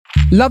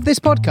Love this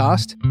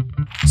podcast?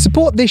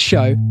 Support this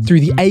show through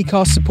the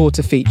Acast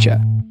supporter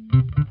feature.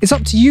 It's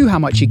up to you how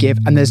much you give,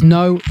 and there's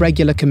no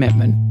regular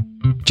commitment.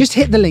 Just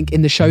hit the link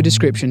in the show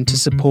description to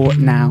support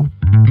now.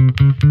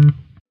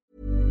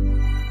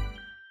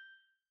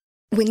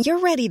 When you're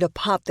ready to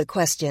pop the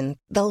question,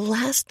 the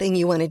last thing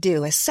you want to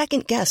do is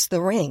second-guess the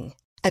ring.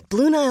 At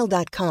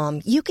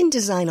BlueNile.com, you can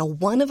design a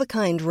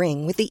one-of-a-kind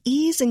ring with the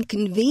ease and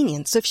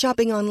convenience of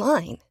shopping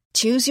online.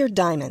 Choose your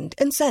diamond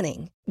and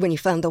setting. When you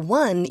find the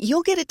one,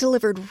 you'll get it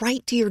delivered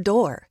right to your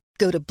door.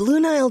 Go to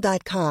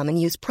BlueNile.com and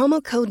use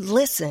promo code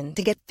LISTEN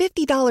to get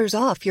 $50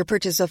 off your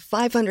purchase of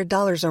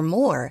 $500 or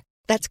more.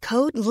 That's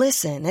code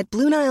LISTEN at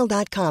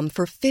BlueNile.com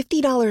for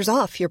 $50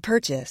 off your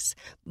purchase.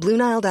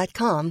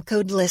 BlueNile.com,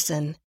 code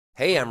LISTEN.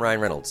 Hey, I'm Ryan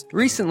Reynolds.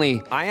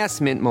 Recently, I asked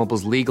Mint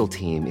Mobile's legal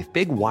team if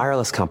big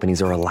wireless companies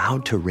are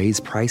allowed to raise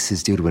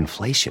prices due to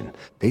inflation.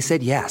 They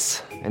said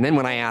yes. And then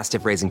when I asked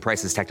if raising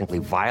prices technically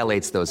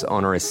violates those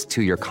onerous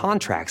two-year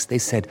contracts, they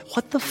said,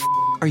 "What the f***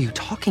 are you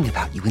talking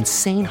about, you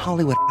insane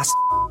Hollywood ass?"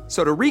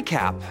 So to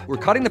recap, we're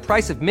cutting the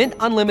price of Mint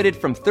Unlimited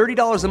from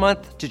 $30 a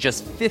month to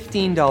just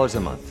 $15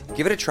 a month.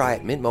 Give it a try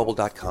at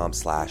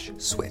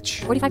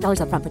mintmobile.com/switch.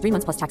 $45 up front for 3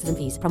 months plus taxes and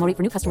fees. Promo rate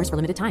for new customers for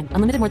limited time.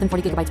 Unlimited more than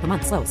 40 gigabytes per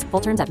month. Slows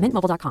full terms at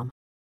mintmobile.com.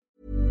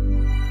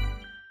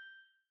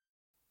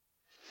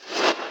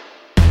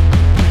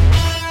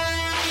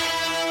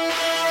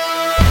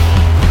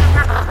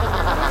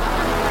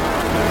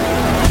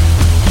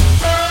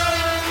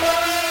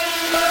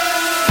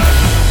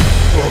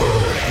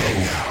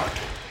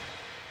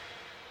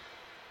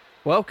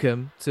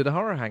 Welcome to the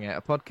Horror Hangout,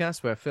 a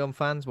podcast where film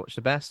fans watch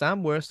the best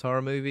and worst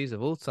horror movies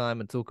of all time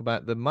and talk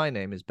about them. My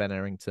name is Ben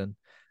Errington,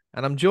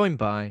 and I'm joined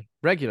by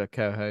regular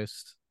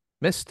co-host,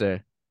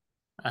 Mr.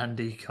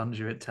 Andy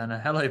Conduit Tenor.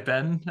 Hello,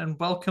 Ben, and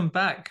welcome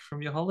back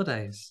from your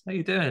holidays. How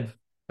you doing?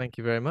 Thank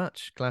you very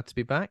much. Glad to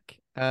be back.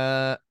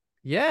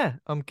 Yeah,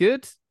 I'm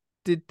good.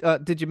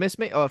 Did you miss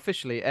me? Oh,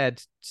 officially,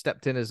 Ed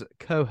stepped in as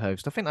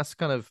co-host. I think that's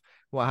kind of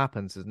what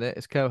happens, isn't it?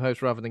 It's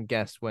co-host rather than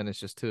guest when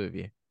it's just two of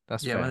you.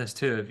 That's fair. When there's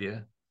two of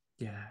you.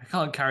 Yeah, I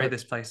can't carry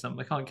this place up.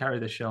 I can't carry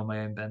this show on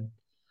my own, Ben.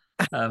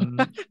 How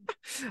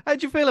do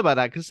you feel about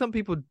that? Because some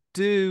people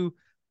do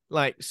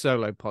like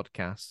solo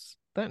podcasts,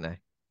 don't they?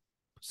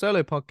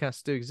 Solo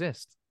podcasts do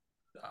exist.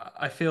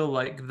 I feel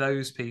like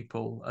those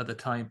people are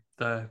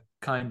the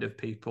kind of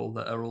people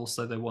that are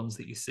also the ones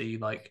that you see,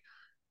 like,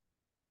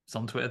 it's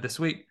on Twitter this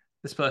week,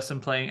 this person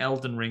playing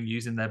Elden Ring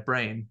using their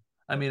brain.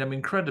 I mean, I'm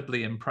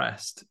incredibly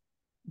impressed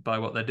by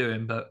what they're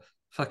doing, but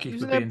fuck you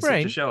for being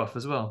such a show-off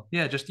as well.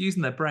 Yeah, just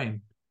using their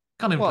brain.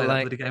 Can't even play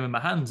that bloody game in my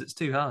hands. It's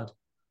too hard.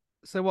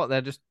 So what?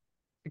 They're just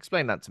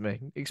explain that to me.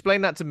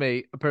 Explain that to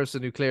me, a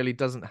person who clearly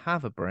doesn't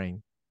have a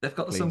brain. They've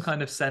got some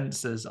kind of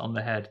sensors on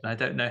the head, and I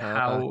don't know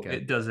how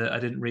it does it.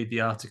 I didn't read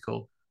the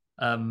article,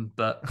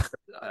 but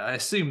I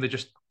assume they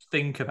just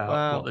think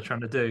about what they're trying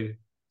to do.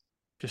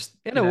 Just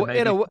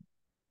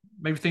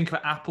maybe think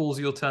about apples,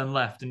 you'll turn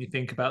left, and you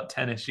think about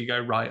tennis, you go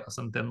right, or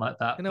something like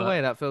that. In a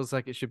way, that feels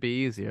like it should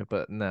be easier,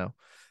 but no.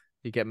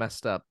 You get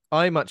messed up.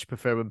 I much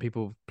prefer when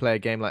people play a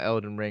game like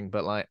Elden Ring,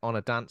 but like on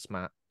a dance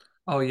mat.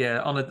 Oh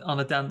yeah, on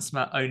a dance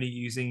mat, only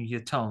using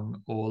your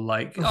tongue, or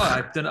like,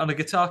 I've done it on a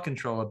guitar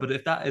controller, but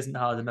if that isn't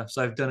hard enough,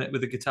 so I've done it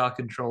with a guitar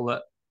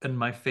controller and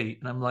my feet,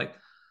 and I'm like,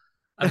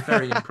 I'm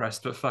very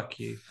impressed, but fuck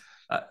you.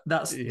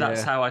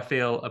 That's how I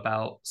feel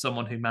about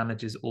someone who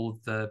manages all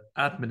the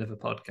admin of a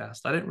podcast.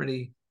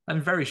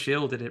 I'm very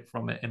shielded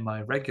from it in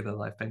my regular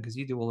life, Ben, because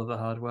you do all of the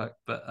hard work,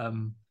 but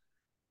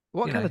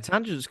what kind of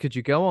tangents could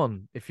you go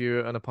on if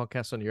you're on a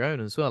podcast on your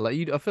own as well?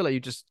 Like I feel like you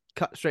just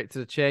cut straight to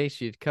the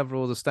chase. You'd cover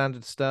all the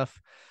standard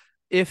stuff.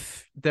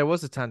 If there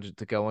was a tangent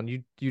to go on,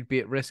 you'd be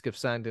at risk of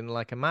sounding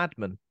like a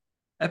madman.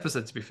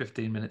 Episodes would be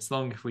 15 minutes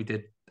long if we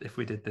did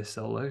this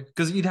solo,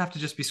 because you'd have to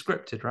just be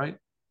scripted, right?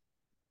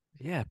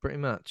 Yeah, pretty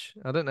much.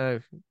 I don't know.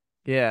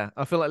 Yeah,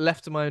 I feel like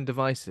left to my own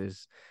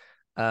devices,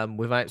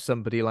 without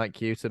somebody like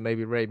you to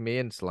maybe rein me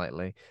in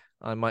slightly,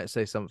 I might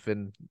say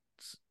something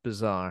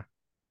bizarre.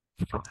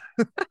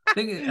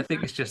 I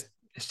think it's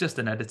just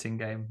an editing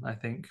game, I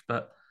think.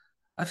 But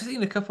I've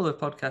seen a couple of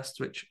podcasts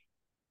which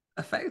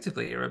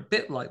effectively are a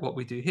bit like what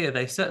we do here.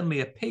 They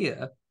certainly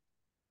appear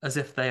as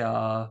if they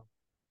are,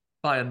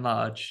 by and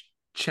large,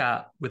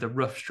 chat with a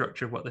rough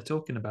structure of what they're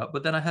talking about.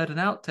 But then I heard an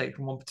outtake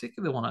from one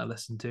particular one I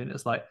listened to, and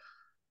it's like,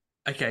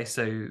 okay,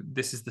 so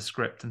this is the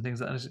script and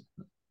things like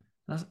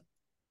that.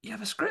 You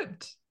have a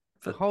script.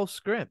 The whole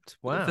script.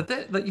 Wow.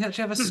 Like you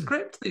actually have a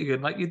script that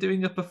you're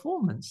doing a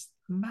performance.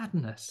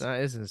 Madness.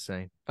 That is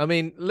insane. I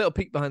mean, little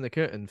peek behind the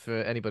curtain for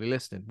anybody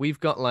listening. We've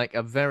got like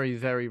a very,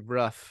 very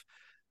rough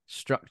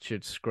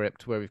structured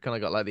script where we've kind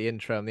of got like the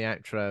intro and the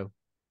outro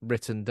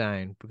written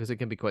down, because it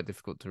can be quite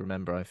difficult to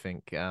remember, I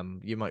think.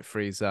 You might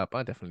freeze up.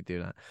 I definitely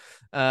do that.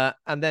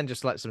 And then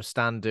just like some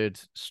standard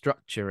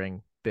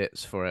structuring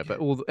bits for it. But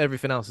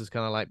everything else is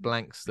kind of like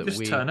blanks that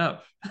we turn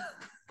up.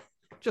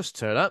 Just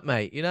turn up,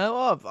 mate. You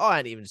know, I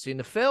ain't even seen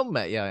the film,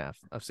 mate. Yeah, I have.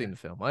 I've seen the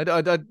film.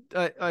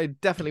 I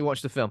definitely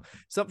watched the film.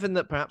 Something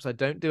that perhaps I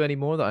don't do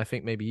anymore that I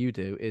think maybe you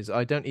do is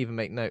I don't even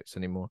make notes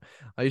anymore.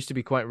 I used to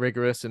be quite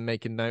rigorous in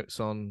making notes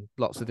on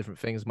lots of different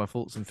things, my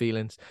thoughts and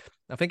feelings.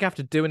 I think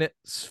after doing it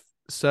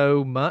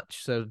so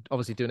much, so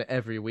obviously doing it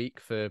every week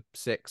for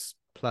 6+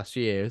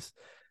 years,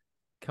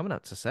 coming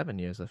up to 7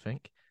 years, I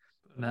think.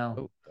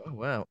 No. Oh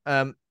wow.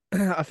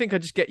 I think I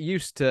just get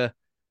used to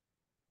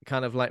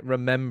kind of like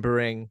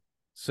remembering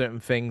certain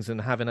things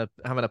and having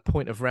a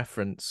point of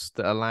reference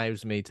that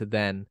allows me to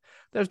then.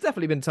 There's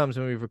definitely been times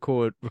when we've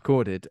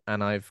recorded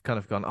and I've kind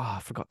of gone, oh, I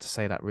forgot to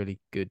say that really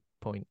good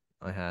point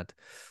I had,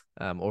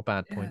 or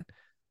bad point.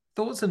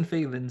 Thoughts and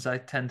feelings. I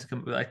tend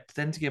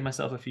to give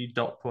myself a few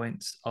dot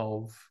points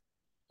of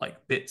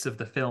like bits of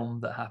the film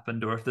that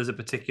happened, or if there's a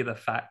particular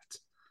fact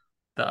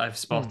that I've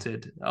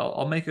spotted,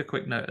 I'll make a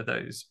quick note of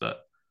those. But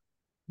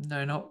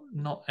no,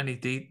 not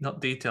any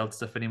not detailed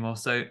stuff anymore.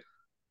 So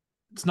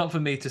it's not for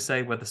me to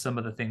say whether some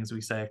of the things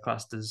we say are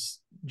classed as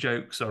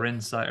jokes or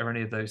insight or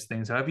any of those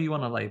things, however you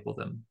want to label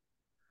them.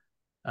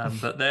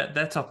 But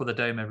they're top of the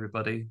dome,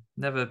 everybody.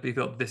 Never be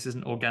thought this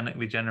isn't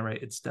organically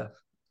generated stuff.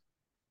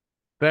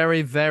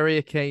 Very, very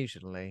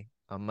occasionally,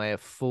 I may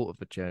have thought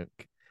of a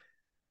joke,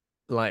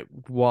 like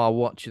while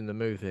watching the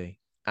movie.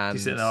 And you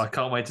sit there, I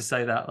can't wait to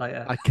say that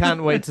later. I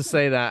can't wait to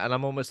say that, and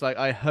I'm almost like,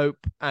 I hope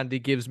Andy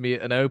gives me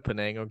an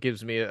opening or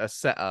gives me a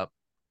setup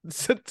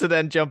to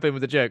then jump in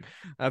with a joke.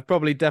 I've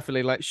probably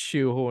definitely like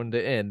shoehorned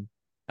it in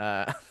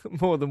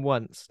more than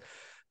once,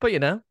 but you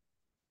know,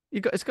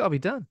 it's got to be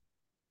done.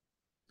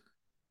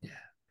 Yeah,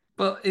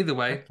 but either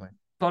way, Exactly.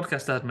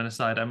 Podcast admin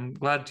aside, I'm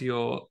glad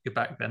you're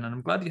back then, and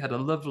I'm glad you had a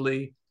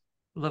lovely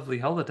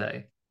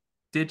holiday.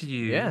 Did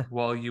you,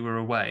 while you were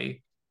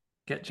away,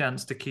 get a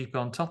chance to keep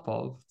on top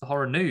of the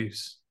horror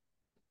news?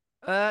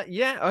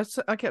 Yeah,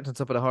 I kept on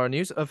top of the horror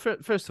news.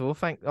 First of all,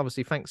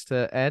 thanks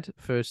to Ed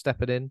for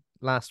stepping in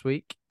last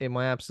week in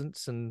my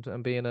absence and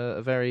being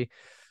a very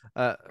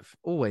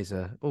always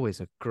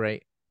a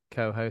great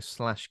co-host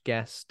 /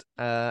 guest.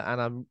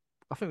 And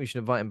I think we should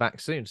invite him back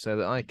soon so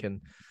that I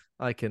can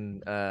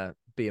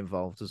be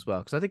involved as well,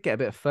 because I did get a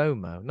bit of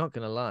FOMO. Not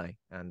gonna lie,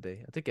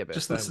 Andy, I did get a bit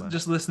of FOMO.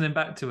 Just listening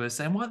back to us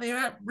saying, "Why they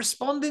are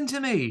responding to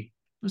me?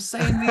 I'm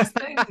saying these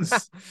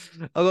things."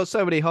 I've got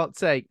so many hot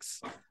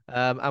takes.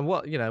 And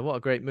what a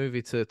great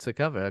movie to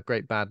cover. A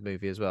great bad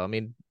movie as well. I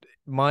mean,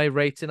 my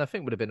rating I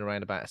think would have been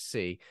around about a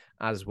C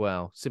as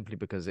well, simply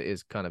because it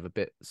is kind of a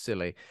bit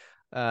silly.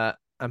 And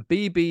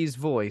BB's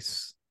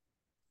voice,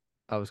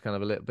 I was kind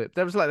of a little bit.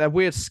 There was like that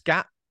weird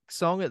scat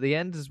song at the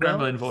end as well.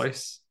 Gremlin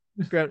voice.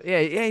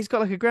 Yeah, he's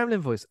got like a gremlin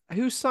voice.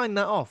 Who signed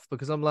that off?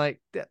 Because I'm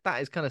like,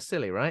 that is kind of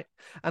silly, right?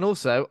 And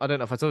also, I don't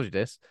know if I told you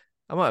this.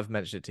 I might have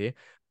mentioned it to you.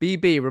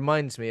 BB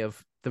reminds me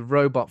of the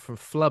robot from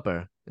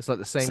Flubber. It's like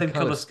the same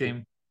color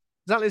scheme.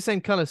 Exactly the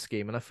same color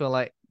scheme, and I feel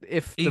like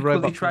if the equally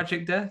robot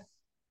tragic death.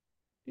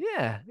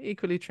 Yeah,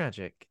 equally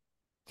tragic.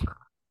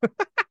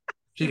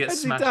 She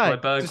gets smashed by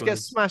burglars.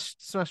 Just gets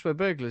smashed by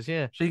burglars.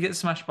 Yeah, she gets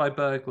smashed by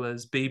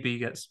burglars. BB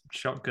gets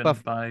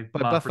shotgunned by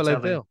Buffalo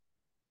Fratelli. Bill.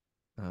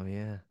 Oh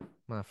yeah,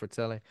 Mar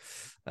Fratelli.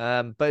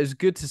 But it was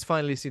good to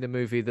finally see the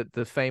movie that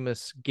the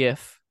famous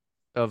GIF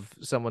of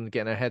someone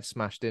getting their head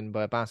smashed in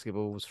by a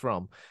basketball was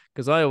from.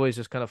 Because I always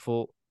just kind of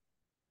thought,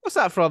 what's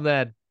that from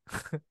then?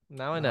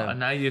 Now I know. And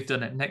now you've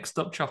done it. Next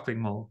up, Chopping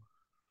Mall.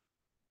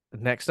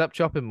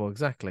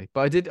 Exactly.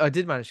 But I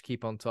did manage to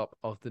keep on top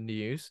of the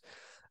news.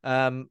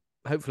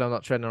 Hopefully I'm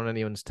not treading on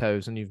anyone's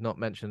toes, and you've not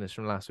mentioned this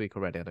from last week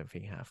already. I don't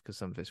think you have, because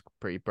some of it's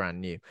pretty brand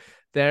new.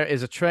 There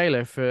is a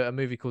trailer for a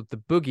movie called The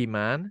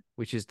Boogeyman,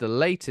 which is the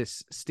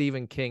latest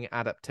Stephen King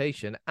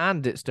adaptation,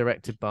 and it's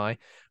directed by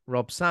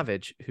Rob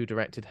Savage, who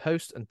directed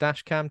Host and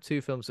Dashcam,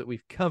 2 films that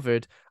we've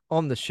covered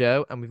on the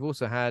show. And we've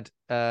also had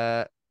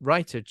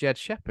writer Jed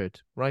Shepard,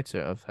 writer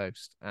of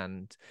Host,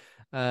 and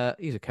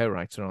he's a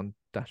co-writer on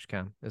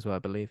Dashcam as well, I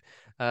believe.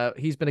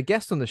 He's been a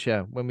guest on the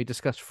show when we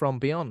discussed From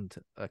Beyond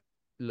a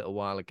little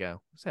while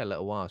ago. I say a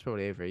little while, it's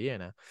probably over a year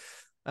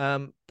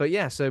now. But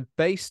yeah, so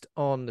based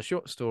on the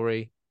short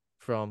story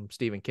from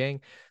Stephen King,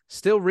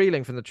 still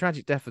reeling from the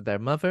tragic death of their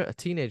mother, a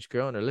teenage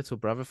girl and her little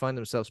brother find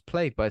themselves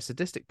plagued by a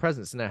sadistic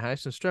presence in their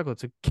house and struggle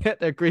to get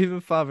their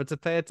grieving father to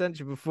pay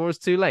attention before it's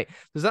too late.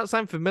 Does that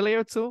sound familiar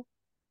at all?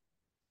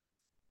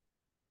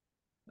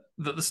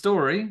 The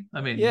story,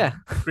 I mean, yeah,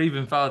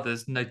 grieving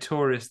fathers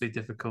notoriously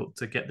difficult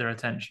to get their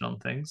attention on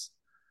things.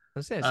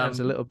 It sounds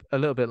a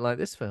little bit like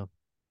this film.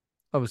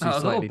 Obviously,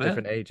 slightly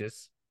different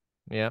ages.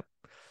 Yeah.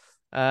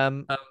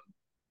 But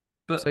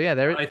so yeah,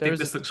 I think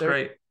this looks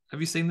great. Have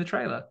you seen the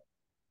trailer?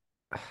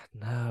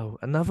 No,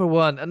 another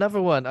one.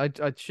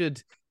 I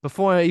should,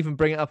 before I even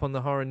bring it up on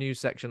the horror news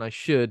section, I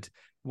should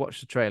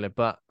watch the trailer.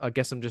 But I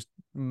guess I'm just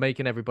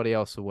making everybody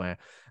else aware.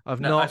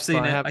 I've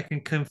seen it. I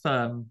can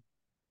confirm.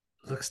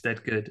 Looks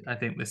dead good. I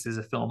think this is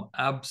a film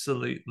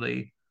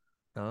absolutely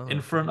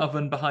in front of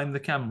and behind the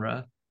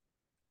camera,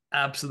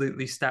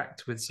 absolutely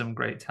stacked with some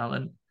great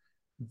talent.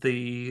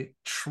 The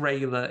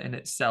trailer in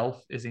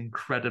itself is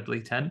incredibly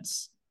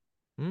tense.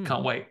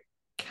 Can't wait.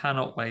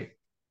 Cannot wait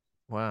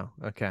Wow.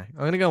 Okay. I'm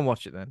going to go and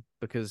watch it then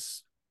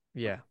because,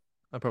 yeah,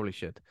 I probably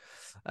should.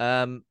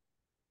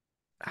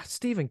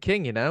 Stephen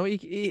King,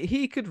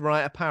 he could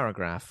write a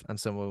paragraph and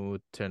someone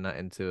would turn that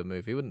into a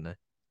movie, wouldn't they?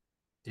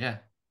 Yeah.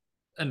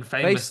 And Based,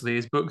 famously,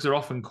 his books are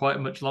often quite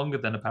much longer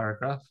than a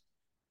paragraph.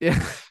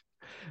 yeah,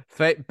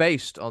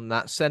 based on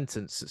that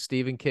sentence that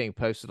Stephen King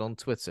posted on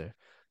Twitter.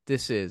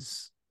 This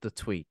is the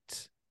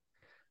tweet.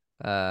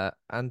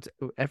 And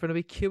everyone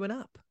will be queuing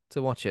up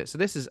to watch it. So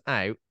this is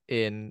out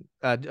on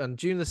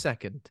June the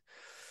 2nd.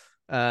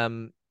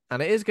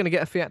 And it is going to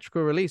get a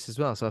theatrical release as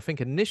well. So I think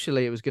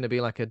initially it was going to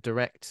be like a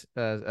direct,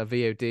 a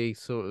VOD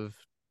sort of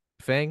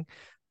thing.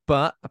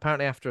 But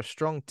apparently after a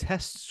strong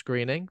test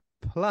screening,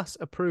 plus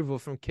approval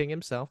from King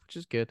himself, which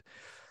is good,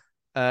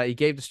 he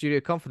gave the studio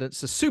confidence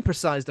to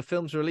supersize the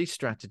film's release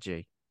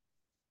strategy.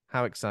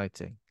 How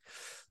exciting.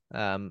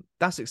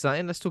 That's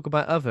exciting. Let's talk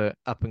about other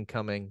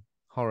up-and-coming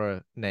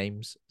horror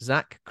names.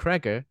 Zach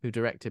Cregger, who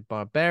directed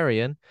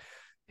Barbarian,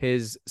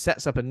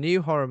 sets up a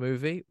new horror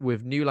movie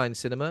with New Line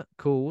Cinema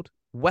called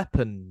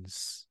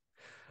Weapons.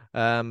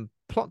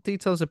 Plot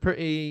details are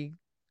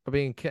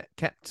being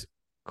kept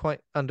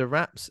quite under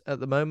wraps at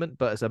the moment,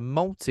 but it's a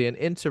multi and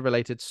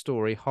interrelated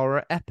story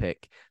horror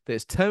epic that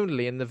is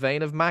tonally in the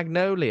vein of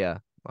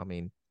Magnolia. I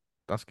mean,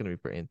 that's going to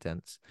be pretty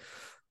intense.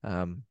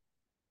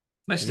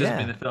 Unless it doesn't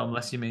mean the film,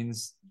 unless he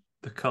means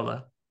the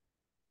color.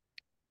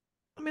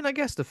 I mean, I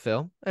guess the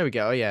film. There we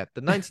go. Oh, yeah.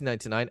 The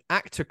 1999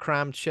 Actor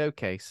Crammed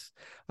Showcase.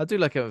 I do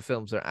like it when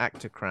films are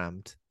actor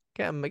crammed.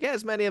 Get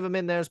as many of them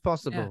in there as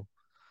possible. Yeah.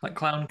 Like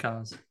clown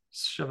cars.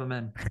 Shove them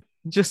in.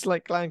 Just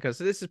like clown cars.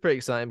 So this is pretty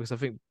exciting because I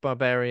think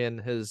Barbarian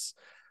has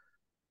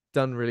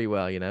done really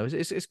well.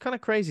 It's kind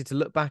of crazy to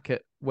look back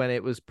at when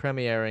it was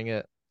premiering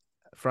at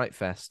Fright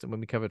Fest and when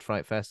we covered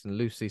Fright Fest and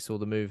Lucy saw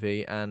the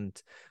movie and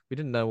we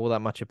didn't know all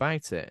that much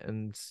about it.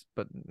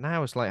 But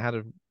now it's like had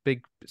a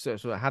big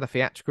sort of had a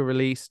theatrical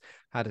release,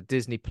 had a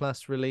Disney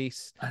Plus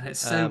release. And it's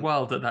so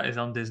wild that is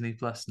on Disney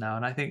Plus now.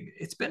 And I think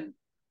it's been,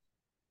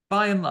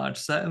 by and large,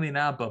 certainly in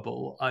our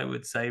bubble, I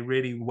would say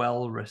really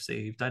well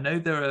received. I know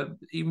there are,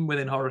 even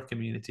within horror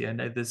community, I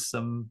know there's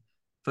some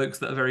folks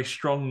that are very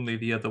strongly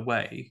the other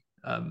way.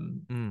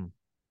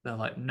 They're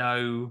like,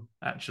 no,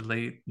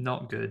 actually,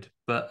 not good.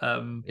 But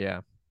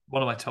yeah,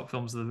 one of my top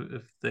films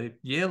of the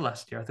year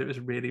last year, I thought it was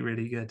really,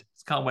 really good.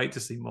 Can't wait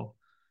to see more.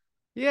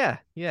 Yeah,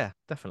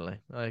 definitely.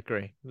 I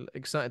agree.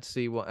 Excited to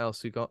see what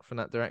else we got from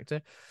that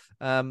director.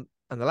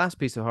 And the last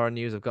piece of horror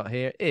news I've got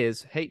here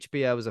is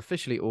HBO has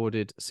officially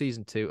ordered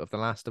season 2 of The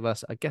Last of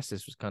Us. I guess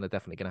this was kind of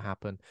definitely going to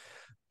happen,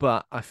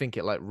 but I think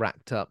it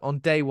racked up on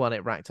day one.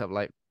 It racked up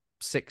like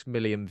 6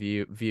 million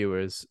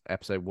viewers.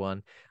 Episode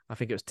 1. I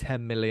think it was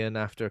 10 million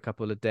after a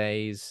couple of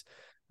days,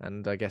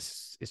 and I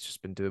guess it's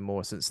just been doing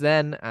more since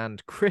then.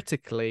 And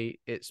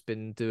critically, it's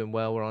been doing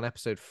well. We're on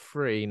episode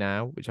 3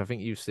 now, which I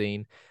think you've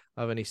seen.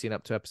 I've only seen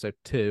up to episode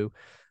 2,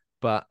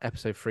 but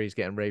episode 3 is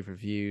getting rave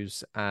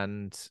reviews,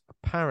 and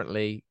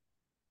apparently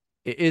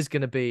it is going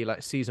to be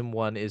like season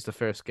 1 is the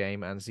first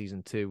game and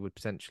season 2 would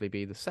potentially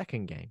be the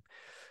second game,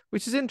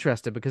 which is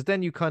interesting because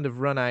then you kind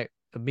of run out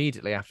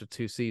immediately after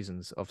 2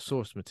 seasons of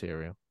source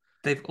material.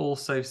 They've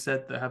also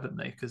said that, haven't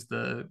they? Because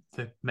the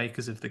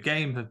makers of the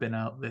game have been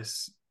out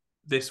this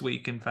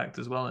week, in fact,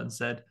 as well, and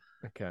said,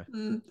 okay,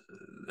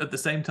 at the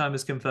same time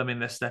as confirming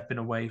they're stepping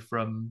away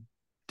from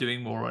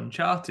doing more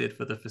Uncharted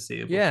for the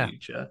foreseeable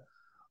future,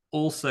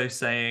 also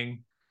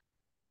saying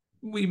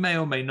we may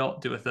or may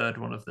not do a third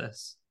one of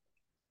this.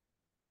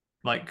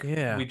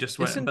 We just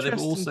went, but they've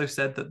also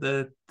said that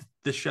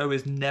the show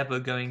is never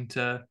going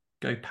to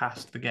go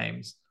past the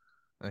games.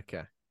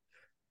 Okay,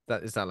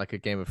 is that like a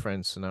Game of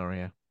Thrones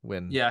scenario?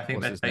 I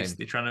think they're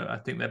basically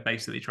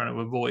trying to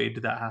avoid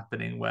that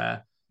happening,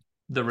 where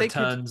the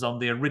returns on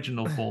the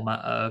original format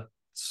are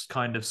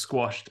kind of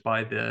squashed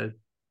by the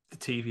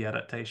TV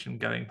adaptation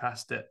going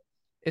past it.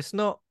 It's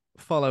not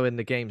following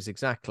the games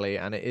exactly,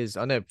 and it is.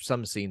 I know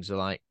some scenes are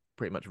like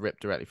pretty much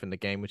ripped directly from the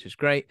game, which is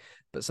great,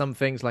 but some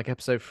things like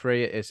episode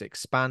 3 is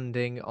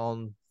expanding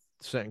on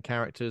certain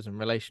characters and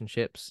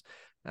relationships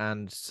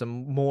and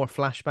some more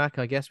flashback,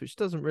 I guess, which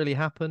doesn't really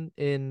happen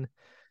in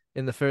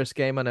the first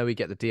game. I know we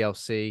get the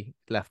DLC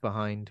Left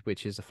Behind,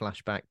 which is a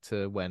flashback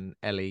to when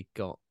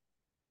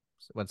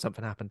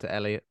something happened to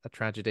Ellie, a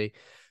tragedy,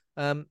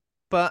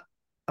 but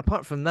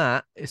apart from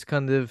that, it's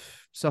kind of,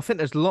 so I think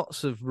there's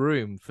lots of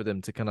room for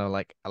them to kind of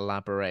like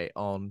elaborate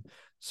on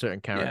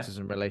certain characters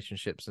and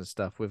relationships and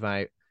stuff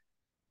without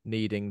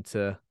needing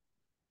to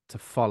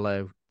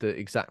follow the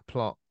exact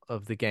plot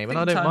of the game. And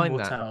I don't mind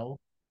that. Tell,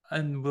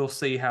 and we'll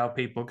see how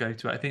people go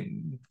to it. I think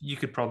you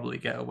could probably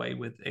get away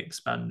with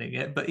expanding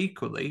it, but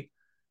equally,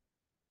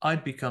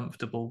 I'd be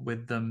comfortable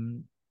with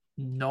them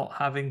not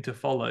having to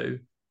follow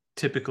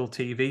typical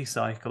TV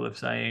cycle of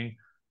saying,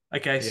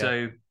 okay,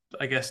 so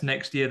I guess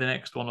next year the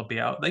next one will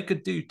be out. They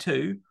could do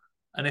 2,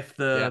 and if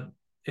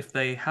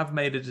they have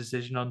made a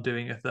decision on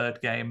doing a third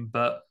game,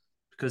 but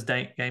because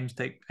games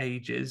take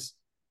ages,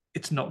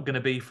 it's not going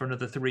to be for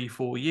another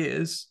 3-4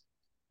 years.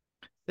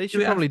 They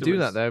should probably do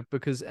that though,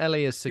 because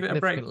Ellie is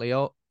significantly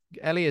old.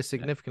 Ellie is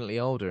significantly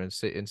older in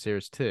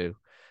series 2,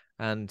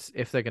 and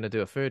if they're going to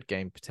do a third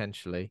game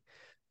potentially,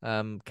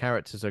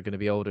 characters are going to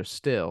be older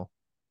still.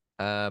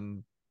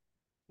 Doing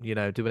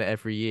it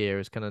every year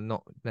is kind of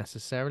not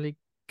necessarily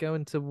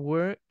going to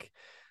work.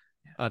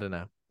 I don't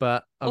know,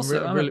 but I'm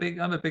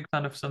a big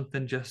fan of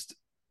something just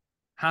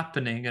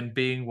happening and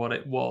being what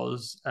it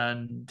was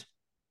and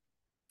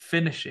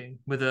finishing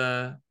with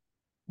a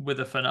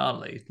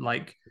finale.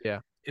 Like, yeah,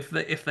 if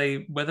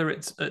they whether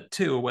it's at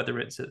 2 or whether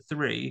it's at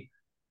 3,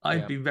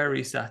 I'd be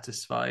very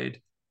satisfied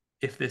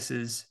if this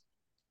is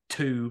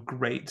 2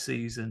 great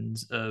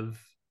seasons of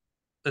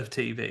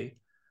TV.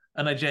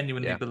 And I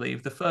genuinely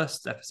believe the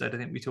first episode, I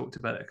think we talked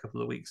about it a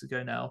couple of weeks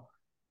ago now,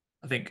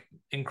 I think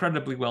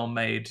incredibly well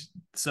made.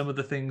 Some of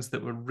the things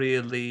that were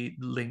really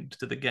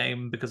linked to the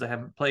game, because I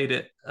haven't played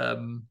it,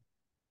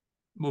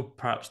 were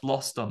perhaps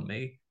lost on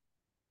me.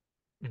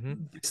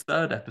 This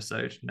third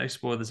episode, no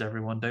spoilers,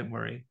 everyone, don't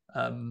worry.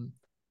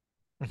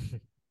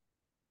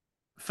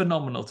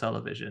 Phenomenal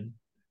television,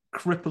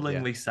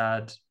 cripplingly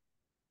sad,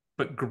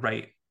 but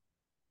great.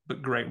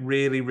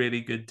 Really,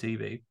 really good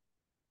TV.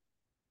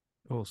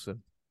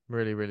 Awesome.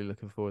 Really, really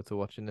looking forward to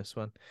watching this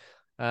one.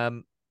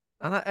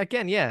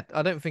 Again,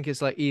 I don't think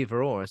it's like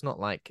either or. It's not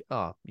like,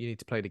 oh, you need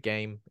to play the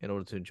game in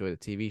order to enjoy the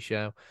TV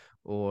show,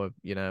 or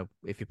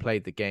if you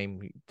played the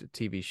game, the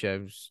TV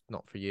show's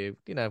not for you.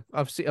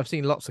 I've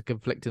seen lots of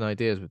conflicting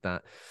ideas with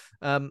that.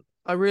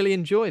 I really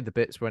enjoyed the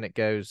bits when it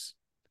goes,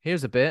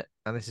 here's a bit,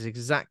 and this is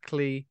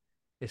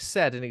it's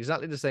said in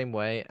exactly the same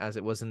way as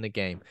it was in the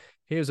game.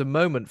 Here's a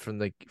moment from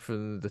the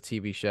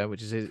TV show,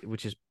 which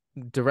is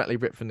directly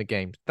ripped from the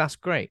game. That's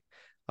great.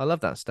 I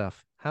love that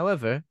stuff.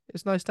 However,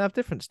 it's nice to have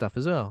different stuff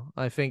as well.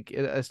 I think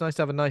it's nice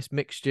to have a nice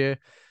mixture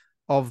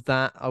of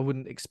that. I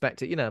wouldn't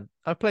expect it.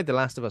 I played The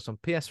Last of Us on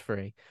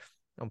PS3,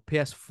 on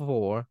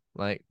PS4,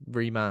 like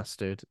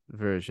remastered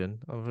version.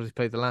 I've already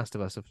played The Last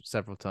of Us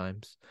several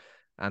times,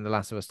 and The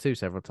Last of Us 2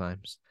 several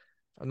times.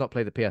 I've not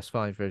played the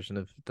PS5 version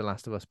of The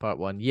Last of Us Part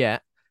 1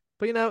 yet,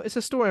 but it's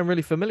a story I'm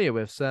really familiar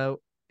with.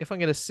 So if I'm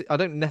going to see, I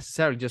don't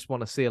necessarily just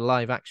want to see a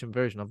live action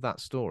version of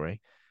that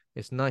story.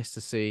 It's nice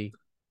to see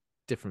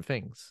different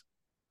things.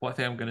 What I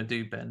think I'm going to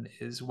do, Ben,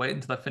 is wait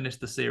until I finish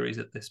the series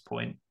at this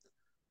point,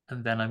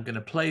 and then I'm going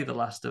to play The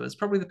Last of Us,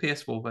 probably the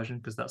PS4 version,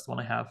 because that's the one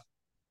I have.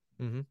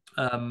 I'm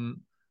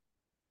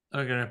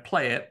going to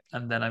play it,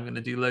 and then I'm going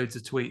to do loads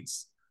of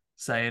tweets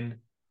saying,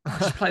 I'm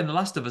just playing The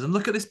Last of Us, and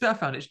look at this bit I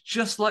found. It's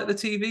just like the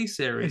TV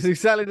series. It's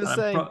exactly the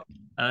same.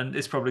 And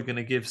it's probably going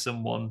to give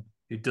someone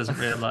who doesn't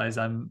realize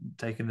I'm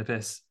taking the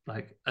piss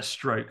like a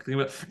stroke. It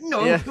was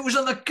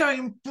on the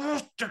game.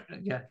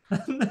 Yeah.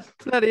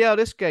 Bloody hell,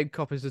 this game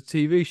copies the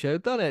TV show,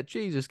 doesn't it?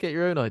 Jesus, get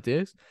your own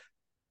ideas.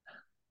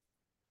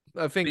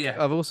 I think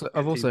I've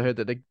also heard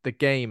that the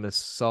game has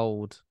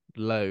sold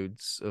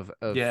loads of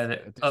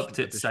that upped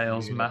its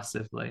sales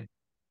massively.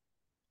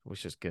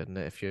 Which is good, isn't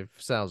it? If your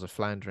sales are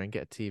floundering,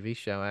 get a TV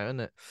show out, isn't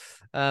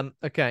it?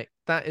 Okay,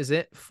 that is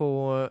it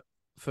for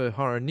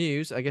horror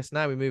news. I guess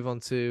now we move on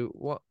to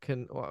what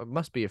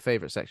must be your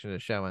favorite section of the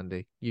show,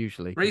 Andy,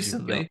 usually.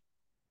 Recently,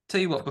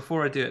 tell you what,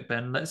 before I do it,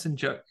 Ben, let's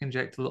inject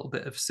a little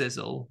bit of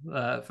sizzle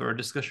for a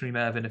discussion we may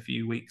have in a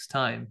few weeks'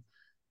 time.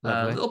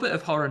 A little bit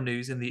of horror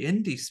news in the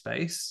indie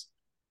space.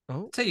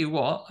 Oh. Tell you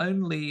what,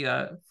 only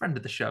friend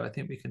of the show, I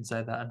think we can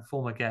say that, and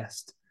former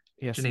guest,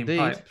 yes, Janine indeed.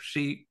 Pipe,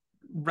 she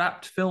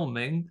wrapped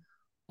filming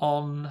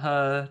on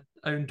her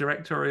own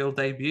directorial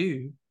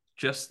debut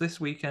just this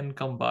weekend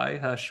gone by.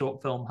 Her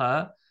short film,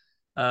 Her,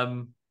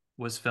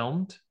 was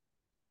filmed.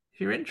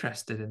 If you're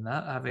interested in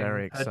that, having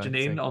heard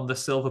Janine on the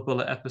Silver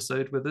Bullet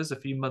episode with us a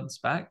few months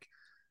back,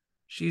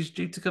 she's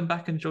due to come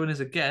back and join us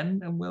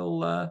again, and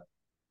we'll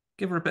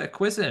give her a bit of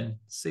quizzing,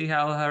 see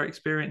how her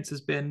experience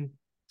has been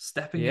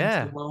stepping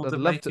into the world of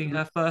making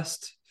her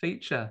first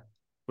feature.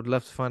 Would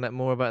love to find out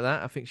more about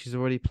that. I think she's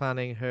already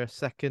planning her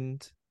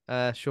second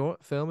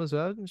short film as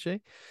well, isn't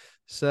she?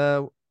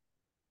 So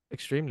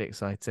extremely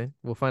exciting.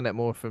 We'll find out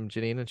more from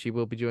Janine, and she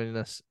will be joining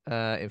us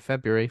in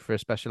February for a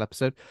special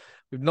episode.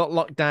 We've not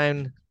locked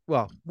down.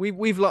 Well,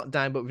 we've locked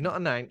down, but we've not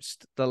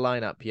announced the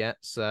lineup yet.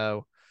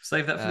 So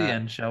save that for the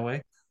end, shall we?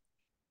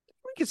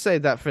 We could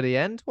save that for the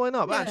end. Why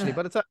not? But actually,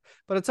 by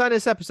the time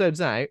this episode's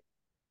out,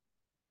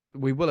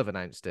 we will have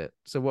announced it.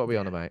 So what are we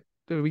on about?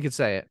 We could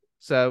say it.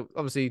 So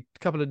obviously, a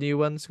couple of new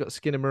ones. We've got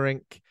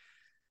Skinamarink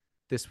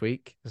this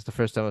week. It's the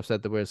first time I've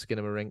said the word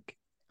Skinamarink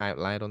out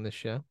loud on this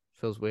show.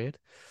 Feels weird.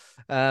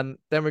 Then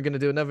we're going to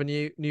do another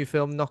new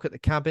film, Knock at the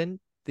Cabin,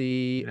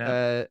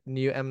 the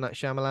new M. Night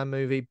Shyamalan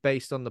movie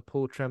based on the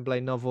Paul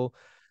Tremblay novel,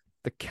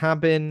 The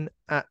Cabin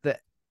at the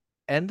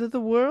End of the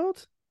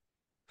World.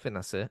 I think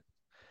that's it.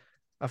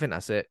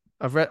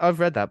 I've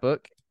read that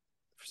book.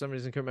 For some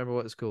reason, I can't remember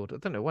what it's called. I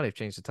don't know why they've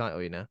changed the title,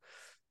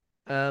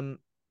 And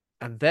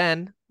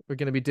then we're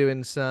going to be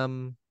doing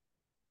some,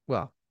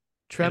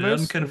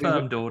 Tremors.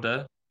 Unconfirmed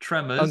order.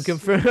 Tremors.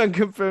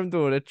 Unconfirmed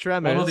order.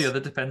 Tremors. One or the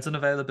other depends on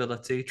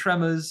availability.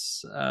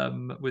 Tremors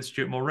with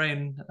Stuart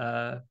Mulrain,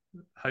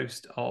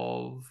 host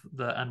of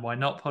the And Why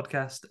Not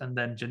podcast. And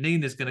then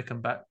Janine is going to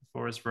come back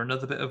for us for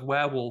another bit of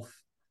werewolf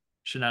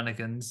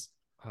shenanigans.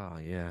 Oh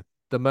yeah,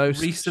 the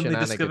most Recently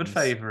discovered shenanigans.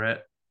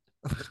 favorite.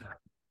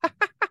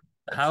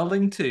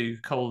 Howling 2,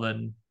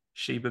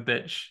 Sheba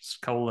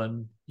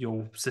bitch,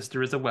 your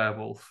sister is a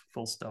werewolf,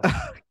 full stop.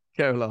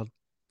 Go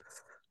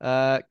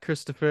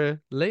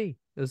Christopher Lee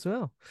as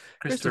well.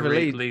 Christopher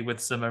Lee with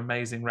some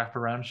amazing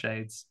wraparound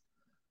shades.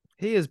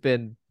 He has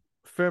been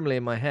firmly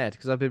in my head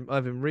because I've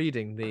been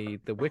reading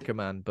the Wicker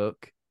Man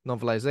book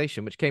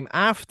novelization, which came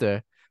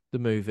after the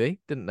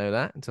movie. Didn't know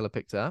that until I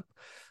picked it up.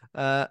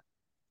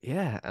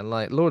 Yeah, and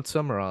like Lord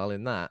Summerisle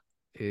in that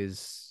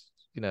is,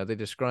 they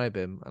describe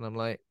him, and I'm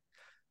like,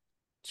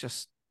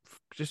 just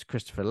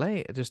Christopher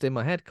Lee, just in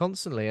my head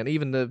constantly. And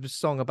even the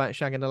song about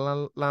shagging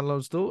the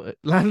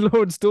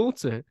landlord's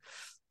daughter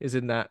is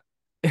in that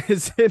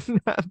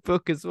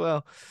book as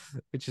well,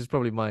 which is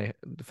probably my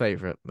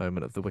favorite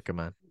moment of the Wicker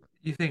Man.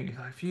 You think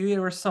if you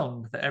hear a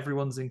song that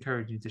everyone's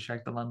encouraging you to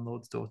shag the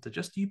landlord's daughter,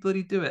 just you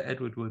bloody do it,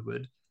 Edward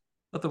Woodward.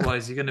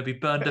 Otherwise, you're going to be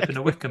burned up in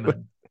a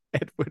Wickerman.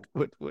 Edward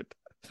Woodward.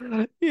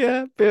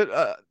 Yeah,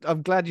 but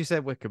I'm glad you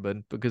said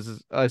Wickerman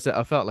because I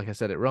felt like I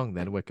said it wrong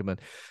then, Wickerman.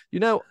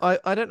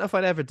 I don't know if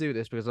I'd ever do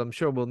this because I'm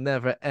sure we'll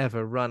never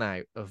ever run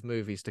out of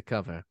movies to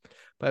cover.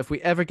 But if we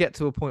ever get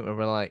to a point where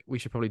we're like, we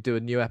should probably do a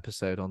new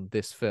episode on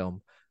this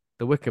film,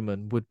 The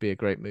Wickerman would be a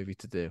great movie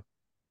to do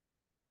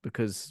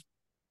because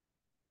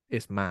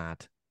it's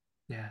mad.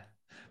 Yeah,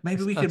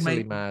 maybe it's we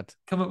could mad.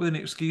 Come up with an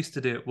excuse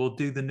to do it. We'll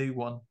do the new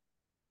one.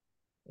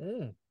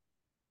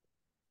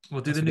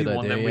 We'll do That's the new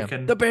one, idea, then yeah. we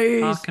can The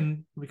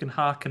bees! we can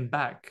harken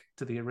back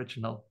to the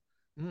original.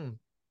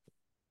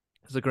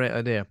 It's a great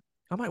idea.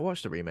 I might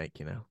watch the remake.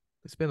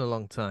 It's been a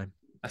long time.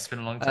 It's been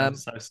a long time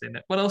since I've seen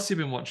it. What else have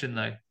you been watching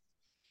though?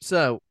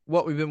 So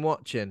what we've been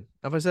watching?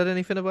 Have I said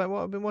anything about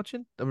what I've been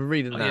watching? I've been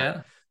reading that.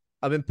 Yeah.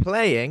 I've been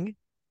playing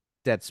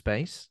Dead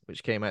Space,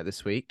 which came out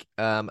this week.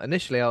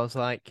 Initially I was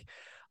like,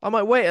 I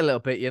might wait a little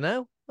bit.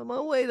 I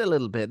might wait a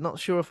little bit. Not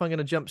sure if I'm going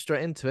to jump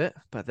straight into it.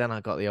 But then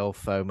I got the old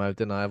FOMO,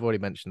 didn't I? I've already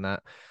mentioned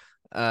that.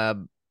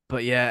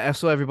 But yeah, I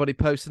saw everybody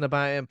posting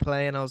about it and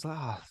playing. I was like,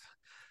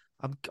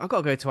 I've got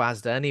to go to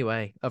Asda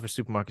anyway. Other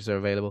supermarkets are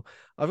available.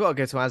 I've got to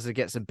go to Asda to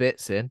get some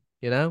bits in.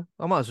 I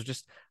might as well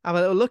just have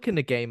a little look in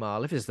the game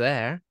aisle. If it's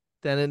there,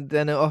 then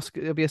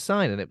it'll be a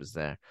sign, and it was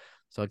there.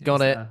 So I got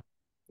it,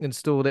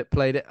 installed it,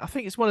 played it. I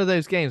think it's one of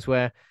those games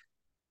where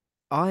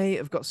I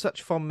have got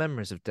such fond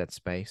memories of Dead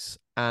Space,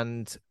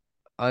 and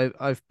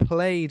I've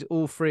played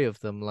all three of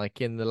them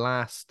like in the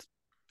last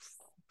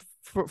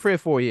 3 or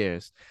 4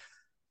 years.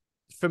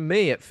 For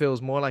me, it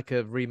feels more like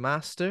a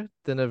remaster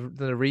than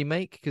a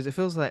remake because it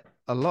feels like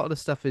a lot of the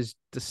stuff is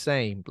the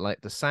same.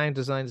 Like the sound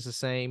design is the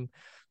same,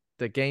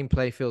 the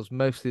gameplay feels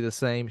mostly the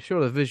same.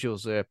 Sure, the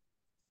visuals are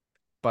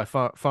by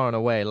far and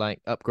away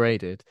like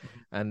upgraded,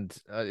 and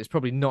it's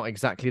probably not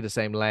exactly the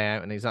same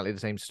layout and exactly the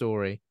same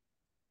story.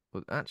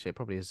 Well, actually, it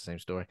probably is the same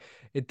story.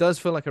 It does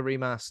feel like a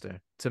remaster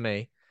to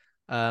me.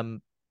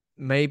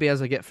 Maybe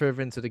as I get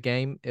further into the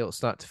game, it'll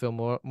start to feel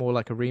more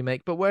like a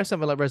remake. But where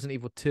something like Resident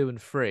Evil 2 and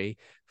 3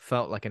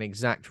 felt like an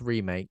exact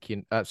remake,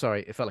 it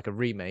felt like a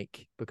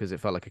remake because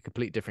it felt like a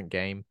complete different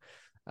game,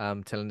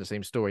 telling the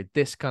same story.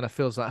 This kind of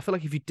feels like, I feel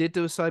like if you did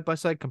do a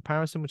side-by-side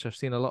comparison, which I've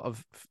seen a lot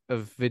of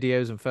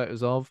videos and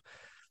photos of,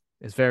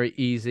 it's very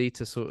easy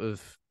to sort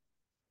of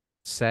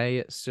say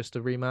it's just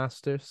a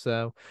remaster.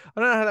 So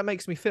I don't know how that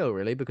makes me feel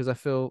really, because I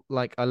feel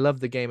like I love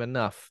the game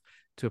enough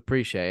to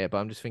appreciate it, but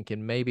I'm just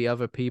thinking maybe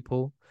other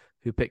people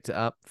who picked it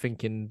up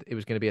thinking it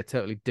was going to be a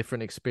totally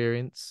different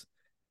experience,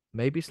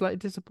 maybe slightly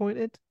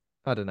disappointed.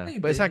 I don't know, maybe.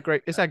 But it's had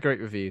great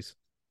reviews.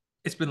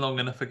 It's been long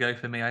enough ago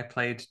for me. I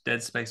played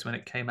Dead Space when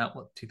it came out,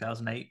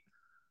 2008.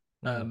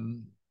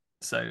 And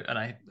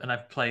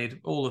I've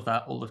played all of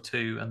that, all of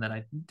 2, and then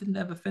I didn't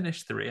ever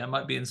finish 3. I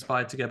might be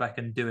inspired to go back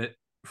and do it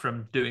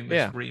from doing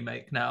this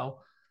remake now.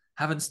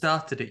 Haven't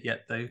started it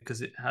yet though,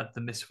 because it had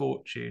the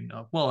misfortune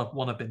of,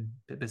 I've been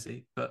a bit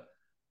busy,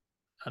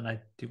 and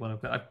I do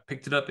want to. I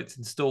picked it up, it's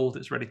installed,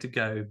 it's ready to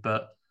go,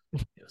 but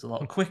it was a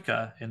lot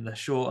quicker in the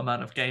short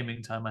amount of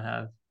gaming time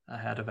I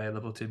had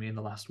available to me in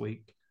the last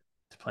week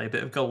to play a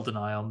bit of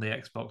GoldenEye on the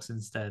Xbox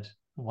instead.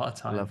 What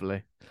a time!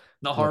 Lovely.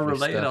 Not horror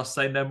related. I'll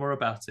say no more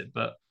about it,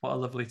 but what a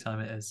lovely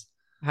time it is.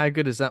 How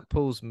good is that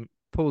Paul's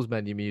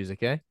menu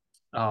music, eh?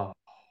 Oh,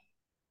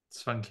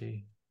 it's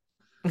funky.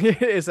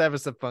 It's ever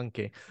so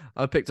funky.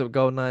 I picked up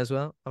GoldenEye as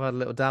well. I've had a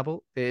little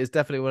dabble. It is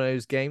definitely one of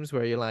those games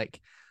where you're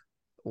like,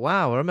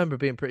 wow, I remember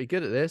being pretty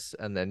good at this,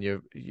 and then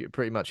you're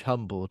pretty much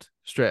humbled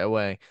straight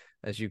away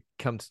as you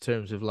come to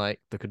terms with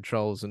like the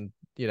controls, and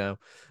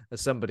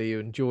as somebody who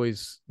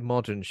enjoys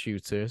modern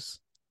shooters,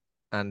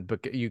 and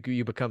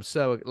you become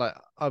so like,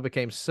 I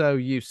became so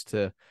used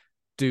to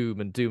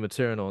Doom and Doom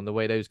Eternal and the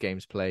way those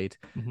games played,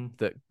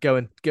 that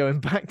going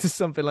back to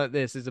something like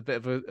this is a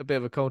bit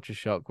of a culture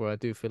shock, where I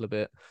do feel a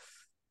bit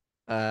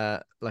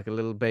like a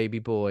little baby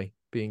boy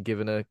being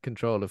given a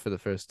controller for the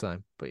first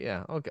time. But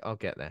yeah, I'll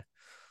get there.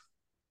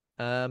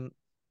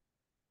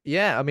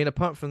 Yeah, I mean,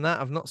 apart from that,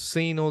 I've not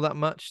seen all that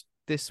much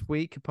this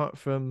week. Apart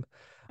from,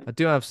 I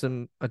do have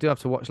to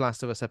watch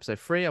Last of Us episode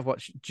 3. I've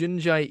watched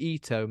Junji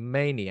Ito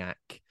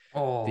Maniac,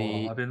 Oh,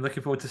 The I've been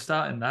looking forward to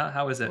starting that.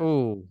 How is it?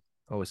 oh,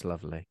 it's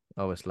lovely.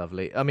 Oh, it's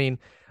lovely. I mean,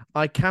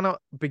 I cannot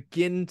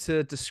begin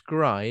to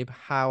describe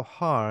how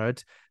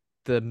hard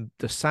the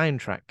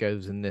soundtrack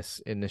goes in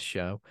this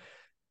show.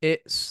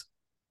 It's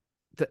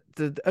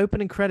the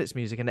opening credits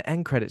music and the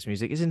end credits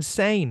music is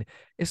insane.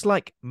 It's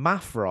like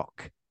math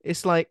rock.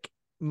 It's like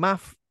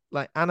math,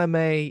 like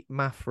anime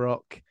math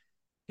rock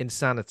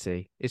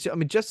insanity. It's, I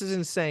mean, just as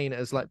insane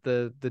as like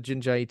the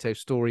Junji Ito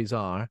stories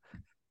are.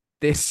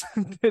 This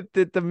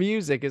the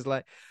music is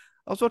like,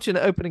 I was watching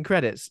the opening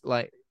credits,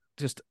 like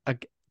just a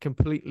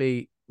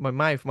completely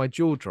my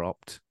jaw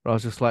dropped. I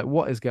was just like,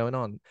 what is going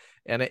on?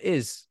 And it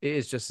is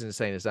just as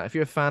insane as that. If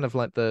you're a fan of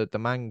like the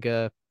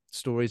manga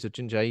stories of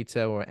Junji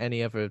Ito or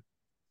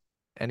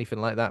anything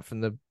like that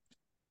from the,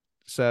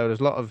 so there's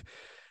a lot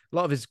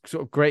of his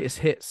sort of greatest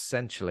hits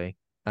essentially.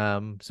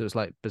 So it's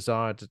like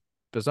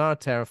bizarre,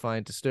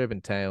 terrifying,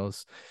 disturbing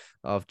tales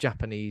of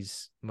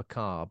Japanese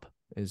macabre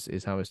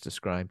is how it's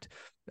described.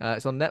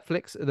 It's on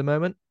Netflix at the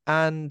moment,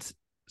 and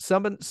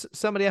some of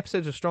the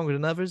episodes are stronger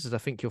than others, as I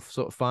think you'll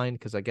sort of find,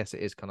 because I guess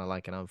it is kind of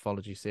like an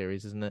anthology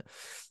series, isn't it?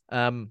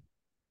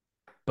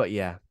 But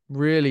yeah,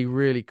 really,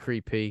 really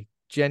creepy,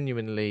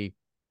 genuinely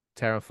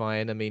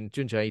terrifying. I mean,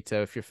 Junji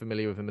Ito, if you're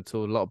familiar with him at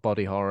all, a lot of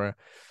body horror,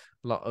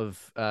 a lot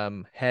of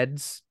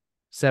heads,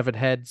 severed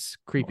heads,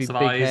 creepy Lots of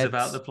big eyes heads,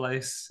 about the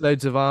place.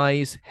 loads of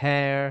eyes,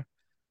 hair.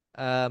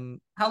 How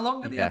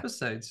long are the Yeah,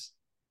 episodes?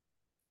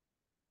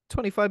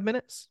 25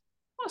 minutes.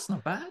 That's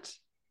not bad.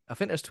 I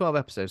think there's 12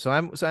 episodes, so I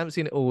haven't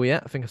seen it all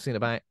yet. I think I've seen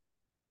about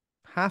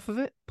half of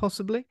it,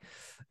 possibly.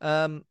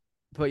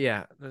 But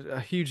yeah,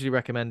 I hugely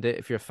recommend it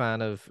if you're a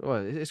fan of.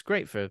 Well, it's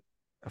great for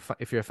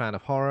if you're a fan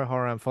of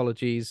horror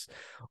anthologies,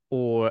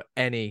 or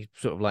any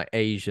sort of like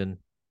Asian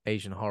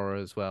horror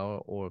as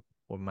well, or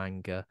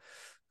manga.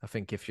 I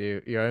think if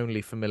your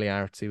only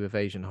familiarity with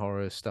Asian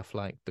horror is stuff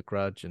like The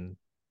Grudge and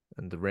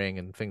The Ring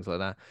and things like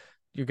that,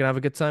 you're gonna have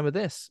a good time with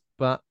this.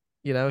 But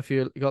you know, if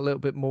you got a little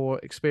bit more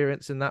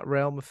experience in that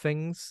realm of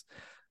things,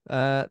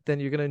 then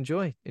you're going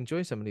to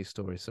enjoy some of these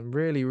stories. Some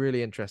really,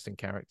 really interesting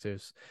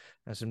characters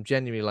and some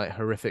genuinely like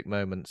horrific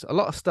moments. A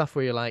lot of stuff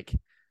where you're like,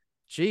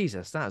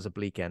 Jesus, that was a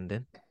bleak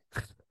ending.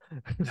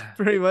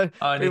 pretty much,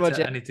 I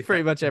need to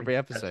pretty much I need every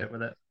to catch episode. up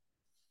with it.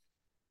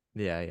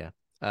 Yeah.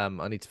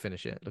 I need to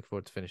finish it. Look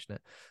forward to finishing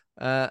it.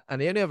 And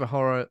the only other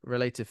horror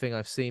related thing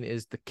I've seen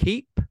is The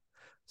Keep.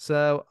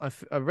 So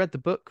I read the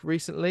book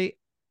recently.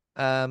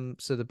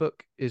 So the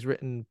book is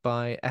written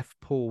by F.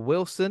 Paul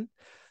Wilson.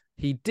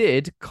 He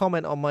did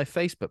comment on my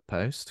Facebook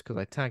post because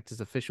I tagged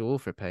his official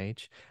author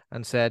page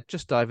and said,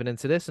 just diving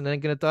into this and then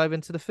going to dive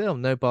into the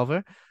film, no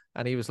bother.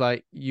 And he was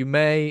like, you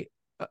may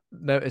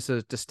notice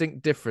a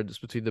distinct difference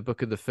between the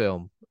book and the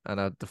film. And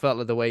I felt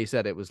like the way he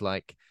said it was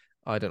like,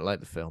 I don't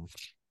like the film.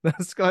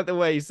 That's kind of the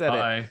way he said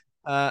it.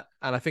 And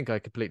I think I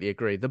completely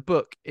agree. The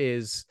book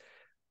is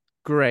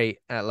great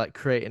at like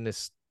creating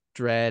this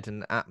dread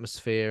and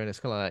atmosphere, and it's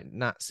kind of like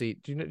Nazi.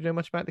 Do you know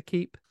much about The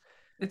Keep?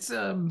 It's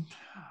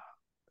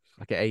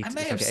like an eight. I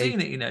may have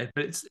seen it, you know,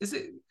 but is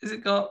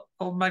it got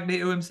old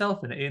Magneto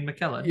himself in it, Ian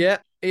McKellen? Yeah,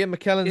 Ian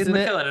McKellen's in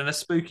McKellen it. and a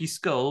spooky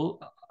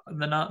skull,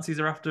 and the Nazis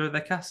are after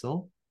their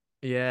castle.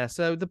 Yeah,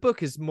 so the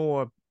book is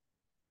more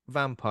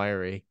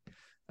vampire-y,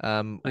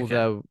 Okay.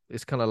 although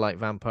it's kind of like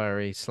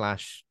vampire-y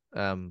slash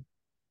some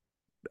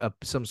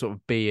sort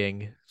of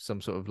being,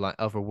 some sort of like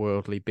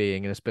otherworldly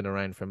being, and it's been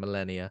around for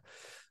millennia.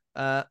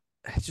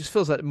 It just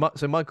feels like,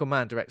 so Michael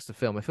Mann directs the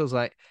film. It feels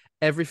like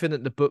everything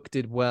that the book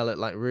did well at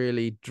like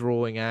really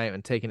drawing out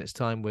and taking its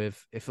time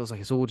with, it feels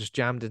like it's all just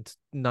jammed into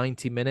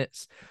 90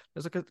 minutes.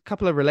 There's like a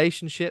couple of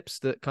relationships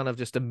that kind of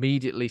just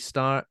immediately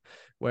start,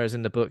 whereas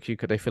in the book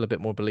they feel a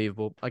bit more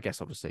believable. I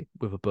guess obviously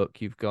with a book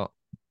you've got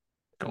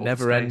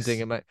never ending,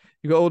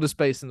 you've got all the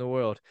space in the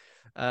world,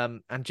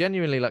 and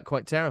genuinely like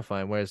quite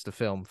terrifying, whereas the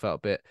film felt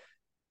a bit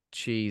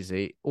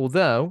cheesy,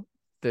 although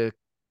the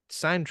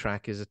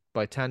soundtrack is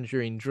by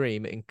Tangerine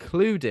Dream,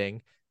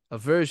 including a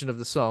version of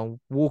the song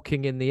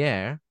Walking in the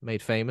Air,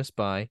 made famous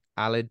by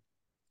Aled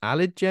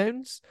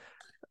Jones,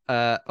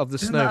 of the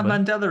Isn't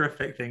Snowman. that a Mandela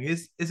effect thing?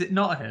 Is it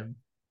not him?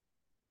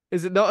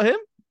 Is it not him?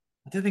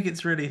 I don't think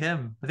it's really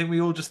him. I think we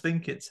all just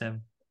think it's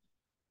him.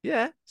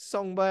 Yeah,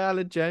 song by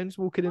Aled Jones,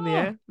 Walking in the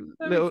Air.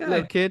 There we go.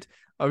 Little kid.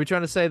 Are we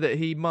trying to say that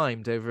he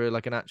mimed over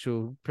like an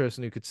actual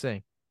person who could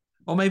sing?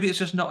 Or maybe it's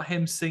just not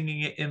him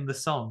singing it in the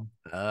song,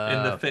 in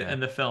Okay.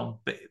 the film.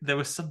 But there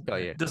was some.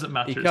 Got you. It doesn't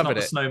matter. He It's not covered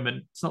the it.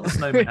 snowman. It's not the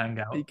snowman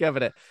hangout. He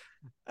covered it.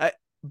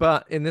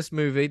 But in this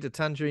movie, the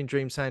Tangerine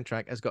Dream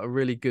soundtrack has got a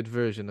really good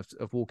version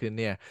of Walking in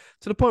the Air,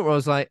 to the point where I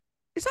was like,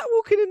 is that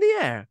Walking in the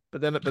Air? But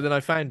then I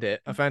found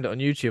it. I found it on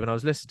YouTube and I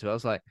was listening to it. I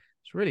was like,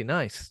 it's really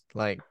nice.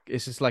 Like,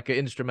 it's just like an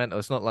instrumental.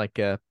 It's not like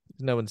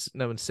no one's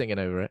singing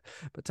over it.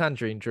 But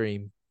Tangerine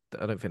Dream,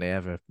 I don't think they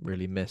ever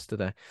really missed, do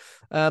they?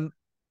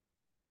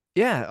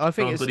 Yeah, I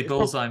think Bloody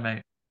bullseye,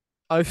 mate.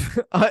 I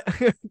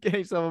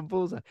gave someone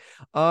bullseye.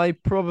 I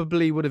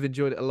probably would have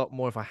enjoyed it a lot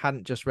more if I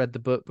hadn't just read the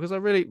book, because I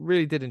really,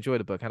 really did enjoy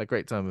the book. I had a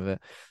great time with it.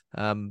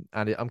 And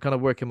I'm kind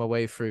of working my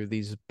way through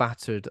these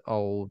battered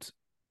old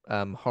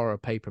horror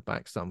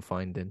paperbacks that I'm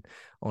finding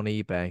on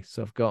eBay.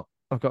 So I've got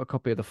a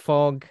copy of The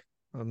Fog.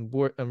 I'm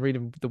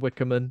reading The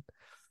Wicker Man.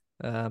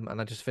 And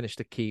I just finished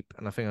A Keep,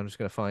 and I think I'm just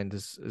going to find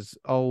as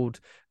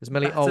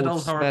many That's an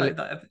old horror. smelly.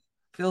 That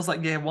feels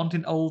like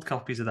wanting old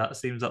copies of that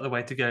seems like the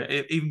way to go.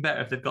 Even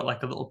better if they've got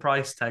like a little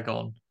price tag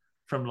on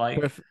from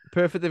like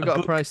Perfect. They've got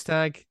a price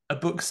tag. A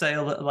book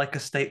sale at like a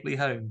stately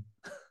home.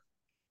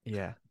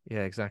 Yeah,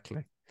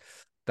 exactly.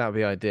 That would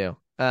be ideal.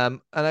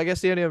 And I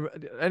guess the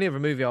only other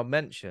movie I'll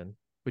mention,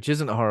 which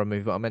isn't a horror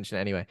movie, but I'll mention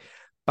it anyway.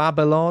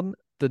 Babylon,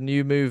 the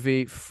new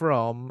movie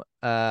from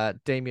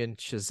Damien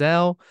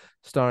Chazelle,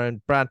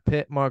 starring Brad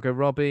Pitt, Margot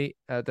Robbie.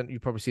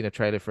 You've probably seen a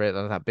trailer for it.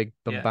 That big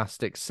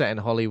bombastic set in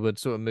Hollywood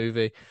sort of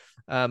movie.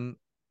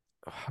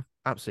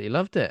 Absolutely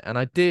loved it, and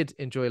I did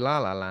enjoy La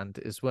La Land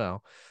as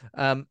well.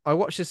 I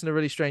watched this in a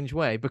really strange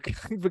way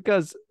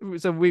because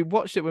so we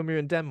watched it when we were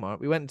in Denmark.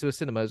 We went into a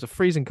cinema. It was a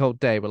freezing cold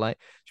day. We're like,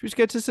 should we just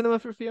go to the cinema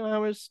for a few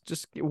hours,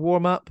 just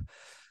warm up?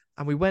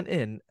 And we went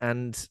in,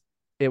 and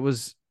it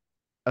was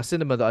a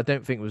cinema that I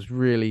don't think was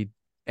really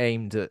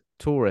aimed at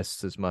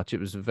tourists as much. It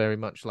was very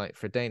much like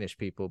for Danish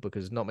people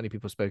because not many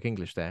people spoke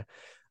English there.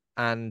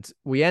 And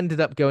we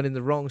ended up going in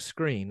the wrong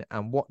screen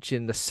and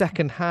watching the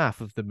second half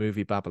of the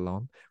movie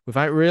Babylon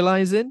without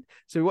realizing.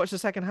 So we watched the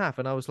second half,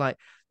 and I was like,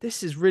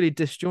 "This is really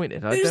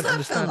disjointed. I don't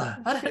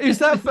understand who's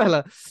that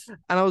fella."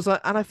 And I was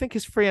like, "And I think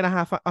it's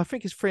 3.5. I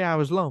think it's 3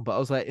 hours long." But I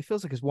was like, "It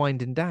feels like it's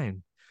winding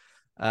down."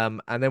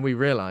 And then we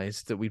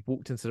realized that we'd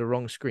walked into the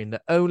wrong screen,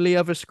 the only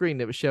other screen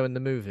that was showing the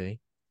movie.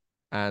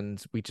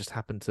 And we just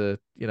happened to,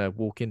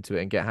 walk into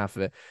it and get half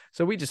of it.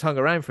 So we just hung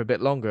around for a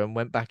bit longer and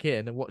went back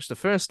in and watched the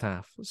first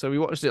half. So we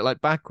watched it like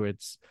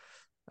backwards.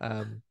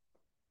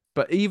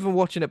 But even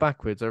watching it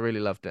backwards, I really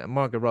loved it. And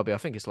Margot Robbie, I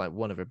think it's like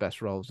one of her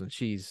best roles, and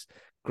she's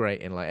great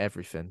in like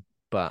everything.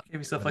 But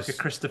give yourself like a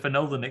Christopher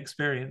Nolan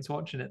experience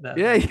watching it there.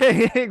 Yeah,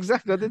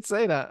 exactly. I did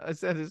say that. I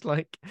said it's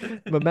like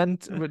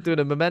Memento. We're doing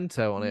a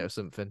Memento on it or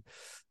something.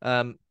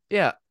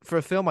 Yeah, for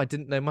a film I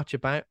didn't know much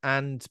about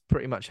and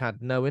pretty much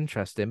had no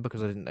interest in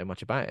because I didn't know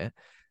much about it,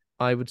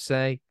 I would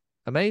say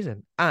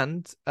amazing.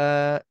 And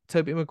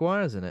Tobey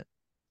Maguire's in it.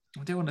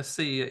 I do want to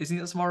see. Isn't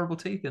he got some horrible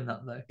teeth in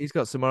that though? He's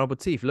got some horrible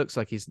teeth. Looks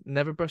like he's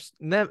never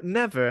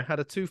never had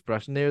a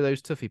toothbrush near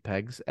those toufy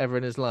pegs ever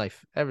in his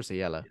life. Ever so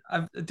yellow.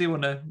 I do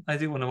want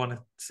to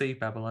see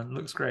Babylon. It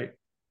looks great.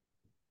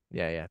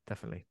 Yeah,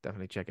 definitely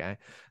check it out.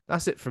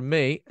 That's it from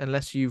me,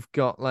 unless you've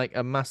got like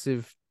a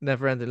massive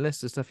never-ending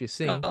list of stuff you've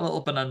seen. Got a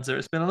little bonanza.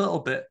 It's been a little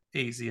bit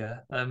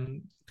easier.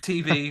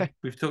 TV,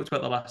 we've talked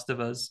about The Last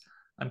of Us.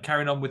 I'm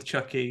carrying on with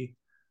Chucky,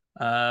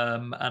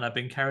 and I've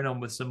been carrying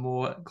on with some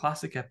more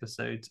classic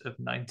episodes of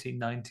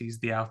 1990s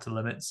The Outer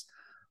Limits.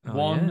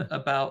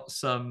 About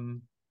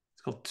some.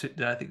 I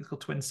think it's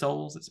called Twin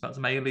Souls. It's about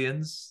some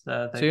aliens.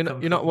 So you're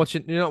not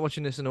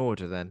watching this in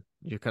order then.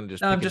 You're kind of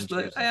just.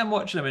 No, I am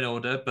watching them in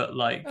order, but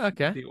like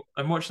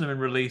I'm watching them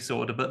in release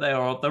order, but they're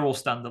all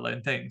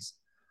standalone things.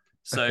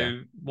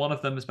 So one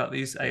of them is about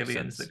these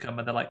aliens that come,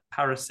 and they're like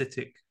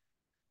parasitic,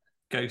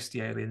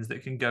 ghosty aliens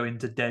that can go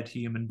into dead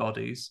human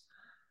bodies.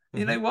 Mm-hmm.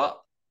 You know what?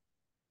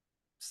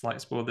 Slight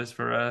spoilers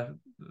for a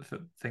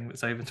thing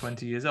that's over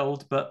 20 years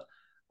old, but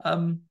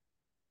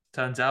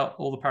turns out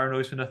all the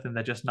paranoia's for nothing.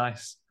 They're just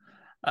nice.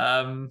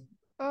 And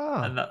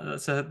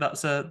that's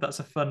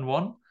a fun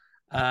one.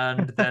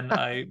 And then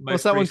I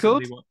what's that one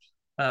called?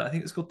 I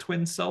think it's called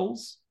Twin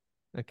Souls.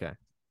 Okay.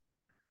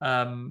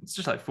 It's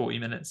just like 40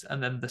 minutes.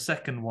 And then the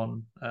second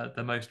one,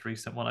 the most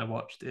recent one I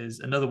watched, is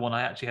another one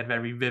I actually had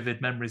very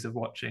vivid memories of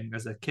watching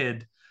as a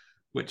kid,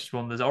 which is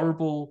one there's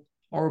horrible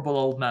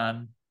old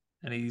man,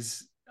 and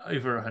he's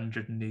over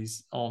 100 and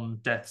he's on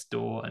death's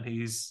door, and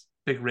he's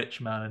big rich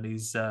man, and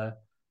he's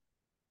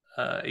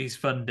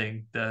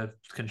funding the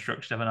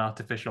construction of an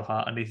artificial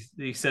heart, and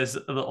he says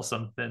a little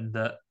something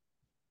that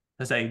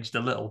has aged a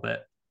little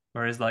bit,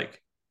 whereas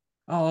like,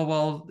 oh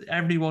well,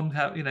 everyone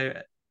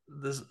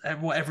there's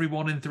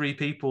everyone in 3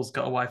 people's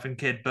got a wife and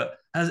kid, but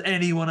has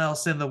anyone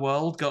else in the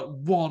world got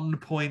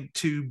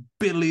 $1.2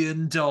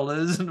 billion?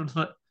 And I'm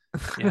like,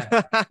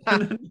 yeah.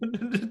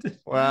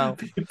 Wow.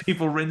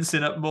 People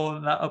rinsing up more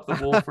than that up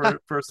the wall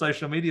for a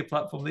social media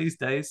platform these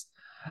days.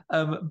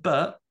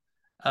 But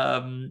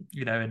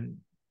in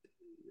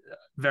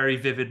very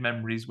vivid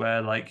memories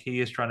where like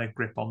he is trying to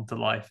grip onto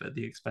life at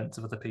the expense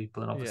of other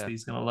people, and obviously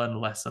he's going to learn a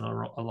lesson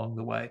along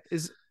the way.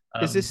 Is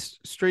this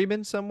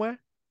streaming somewhere?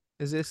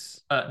 Is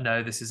this?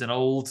 No, this is an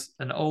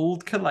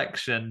old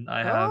collection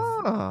I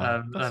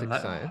have. That's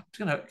exciting.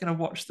 I'm gonna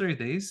watch through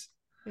these.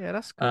 Yeah,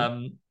 that's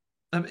cool.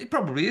 It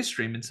probably is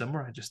streaming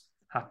somewhere. I just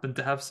happen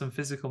to have some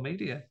physical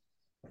media.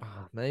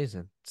 Oh,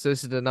 amazing. So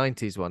this is the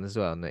 90s one as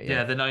well, isn't it?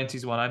 Yeah, the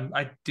 90s one.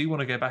 I do want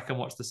to go back and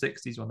watch the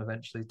 60s one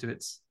eventually to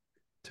its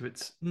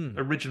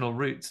original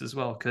roots as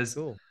well, because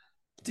I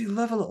do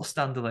love a little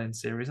standalone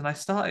series. And I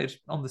started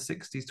on the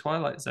 60s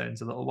Twilight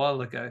Zones a little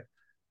while ago.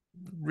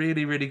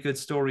 Really, really good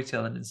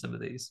storytelling in some of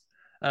these.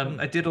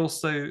 I did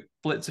also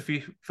blitz a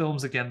few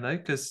films again though,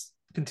 because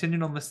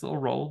continuing on this little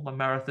roll, my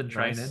marathon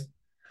training.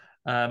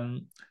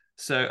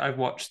 So I've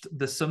watched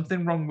There's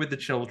Something Wrong with the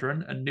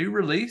Children, a new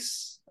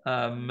release.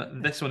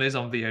 This one is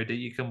on VOD.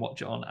 You can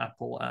watch it on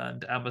Apple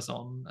and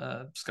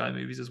Amazon, Sky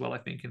Movies as well, I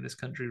think, in this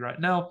country right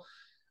now.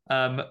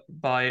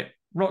 By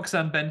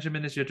Roxanne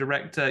Benjamin as your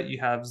director. You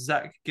have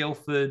Zach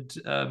Gilford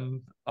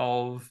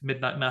of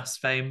Midnight Mass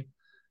fame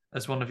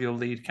as one of your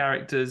lead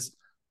characters.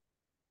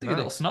 The Nice.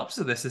 little synopsis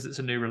of this is it's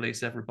a new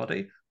release,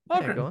 everybody.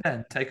 Margaret go and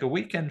Ben take a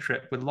weekend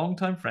trip with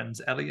longtime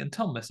friends Ellie and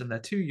Thomas and their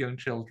 2 young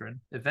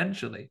children.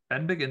 Eventually,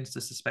 Ben begins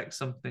to suspect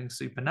something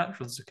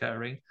supernatural is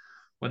occurring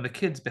when the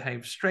kids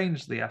behave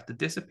strangely after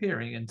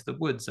disappearing into the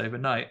woods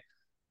overnight.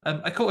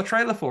 I caught a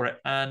trailer for it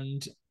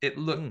and it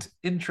looked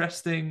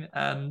interesting,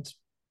 and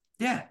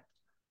yeah,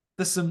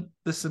 there's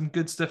some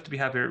good stuff to be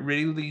had here. It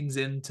really leans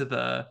into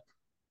the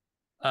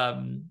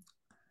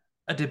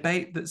a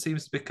debate that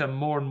seems to become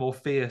more and more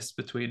fierce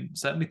between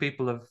certainly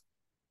people of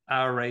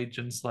our age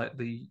and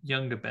slightly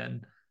younger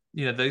Ben.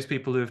 You know, those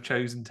people who have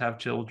chosen to have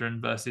children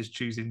versus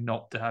choosing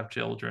not to have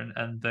children,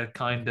 and the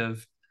kind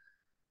of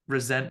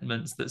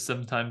resentments that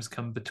sometimes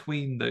come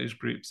between those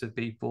groups of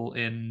people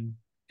in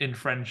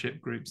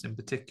friendship groups in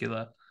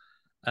particular.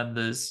 And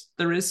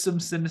there is some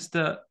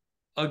sinister,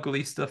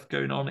 ugly stuff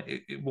going on.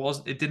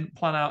 It didn't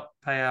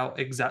pay out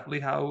exactly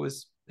how I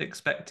was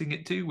expecting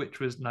it to, which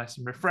was nice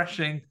and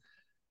refreshing.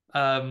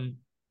 It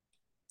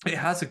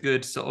has a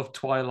good sort of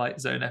Twilight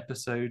Zone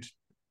episode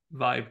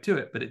vibe to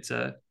it, but it's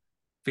a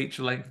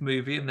feature-length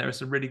movie, and there are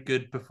some really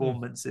good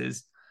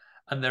performances,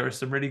 and there are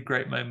some really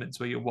great moments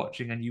where you're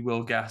watching and you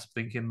will gasp,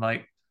 thinking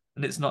like,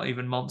 and it's not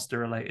even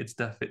monster-related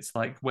stuff. It's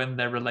like when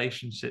their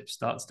relationship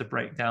starts to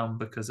break down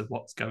because of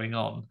what's going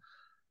on,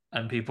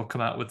 and people come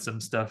out with some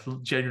stuff.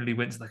 Generally,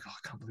 wins like, oh,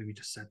 I can't believe we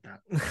just said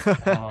that.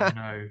 Oh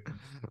no.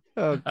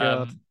 Oh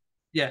god.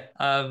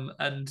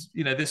 And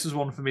you know, this was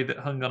one for me that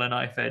hung on a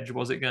knife edge.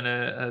 Was it going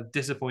to have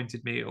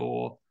disappointed me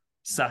or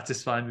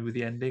satisfy me with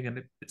the ending? And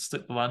it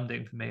stuck the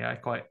landing for me. I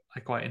quite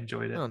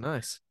enjoyed it. Oh,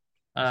 nice.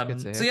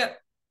 So yeah,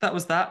 that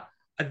was that.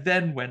 I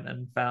then went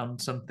and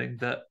found something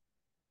that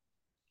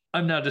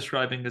I'm now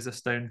describing as a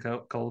Stone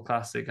Cold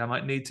classic. I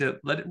might need to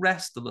let it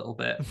rest a little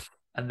bit,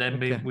 and then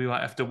we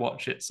might have to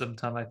watch it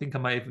sometime. I think I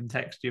might even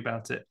text you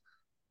about it.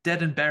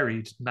 Dead and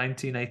Buried,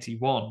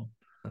 1981.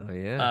 Oh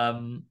yeah.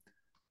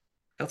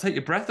 It'll take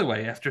your breath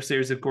away. After a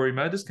series of gory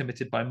murders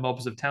committed by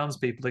mobs of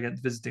townspeople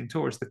against visiting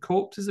tourists, the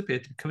corpses appear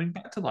to be coming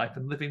back to life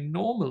and living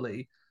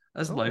normally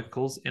as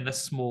locals in a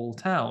small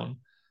town.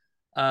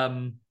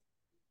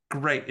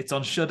 Great. It's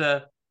on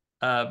Shudder.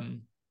 Get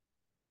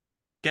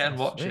and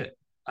watch it.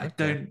 I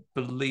don't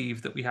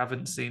believe that we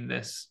haven't seen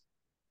this,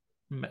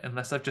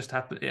 unless I've just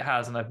happened. It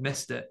has, and I've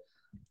missed it.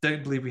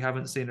 Don't believe we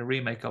haven't seen a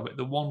remake of it.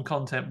 The one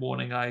content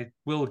warning I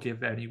will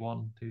give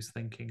anyone who's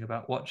thinking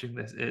about watching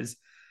this is,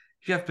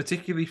 if you have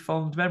particularly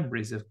fond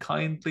memories of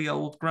kindly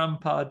old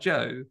Grandpa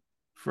Joe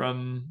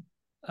from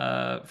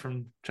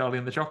Charlie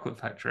and the Chocolate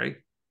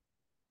Factory,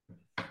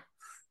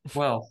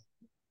 well,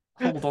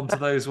 hold on to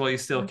those while you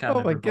still can,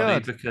 everybody,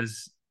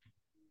 because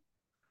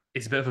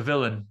he's a bit of a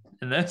villain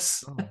in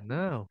this. Oh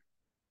no.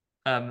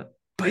 But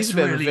he's it's a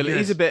bit really of a villain.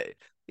 good.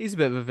 He's a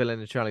bit of a villain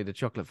in Charlie the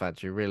Chocolate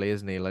Factory, really,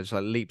 isn't he? Like, just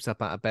like leaps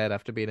up out of bed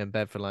after being in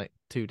bed for like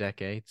 2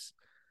 decades.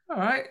 All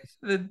right,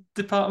 the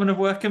Department of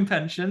Work and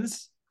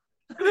Pensions.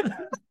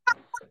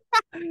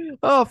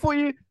 Oh,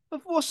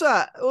 what's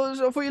that?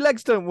 I thought your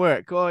legs don't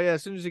work. Oh yeah,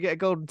 as soon as you get a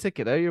golden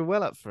ticket, you're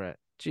well up for it.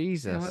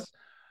 Jesus.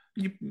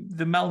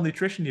 The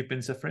malnutrition you've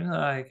been suffering,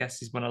 I guess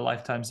he's won a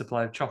lifetime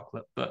supply of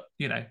chocolate, but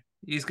you know,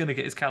 he's going to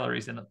get his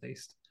calories in at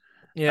least.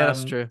 Yeah,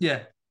 that's true.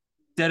 Yeah,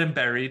 Dead and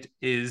Buried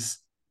is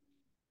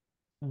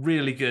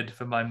really good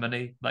for my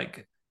money.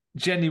 Like,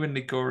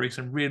 genuinely gory,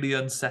 some really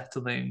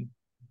unsettling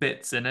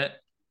bits in it.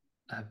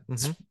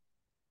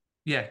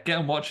 Yeah, get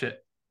and watch it.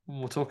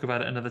 We'll talk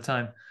about it another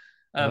time.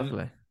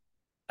 Lovely.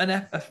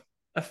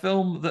 A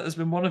film that has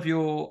been one of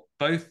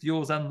both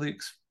yours and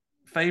Luke's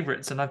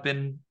favorites, and I've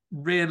been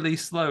really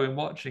slow in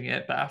watching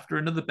it, but after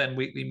another Ben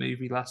Wheatley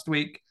movie last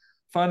week,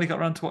 finally got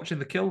around to watching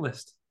The Kill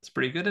List. It's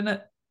pretty good, isn't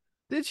it?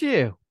 Did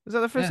you? Was that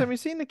the first time you've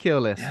seen The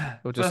Kill List? Yeah,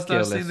 or just first time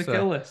I've seen The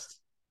Kill List.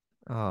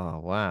 Oh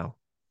wow,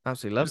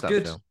 absolutely love that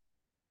good. film.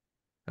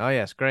 Oh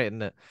yeah, it's great,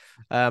 isn't it?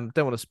 Don't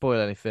want to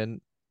spoil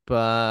anything,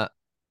 but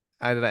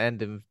how did that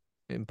end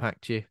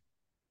impact you?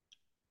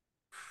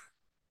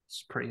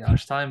 It's pretty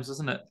harsh times,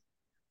 isn't it?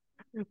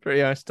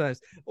 Pretty harsh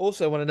times.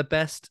 Also, one of the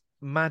best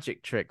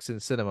magic tricks in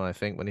cinema, I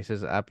think, when he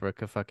says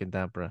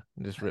abracadabra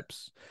and just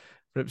rips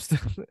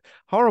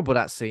horrible,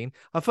 that scene.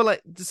 I feel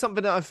like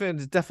something that I found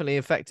has definitely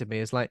affected me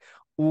is like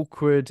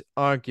awkward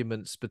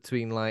arguments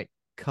between like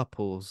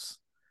couples,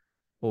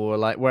 or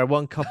like where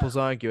one couple's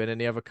arguing and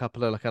the other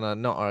couple are like kind of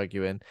not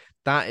arguing.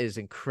 That is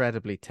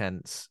incredibly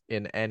tense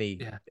in any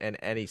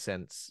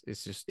sense.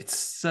 It's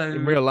so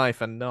in real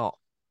life and not.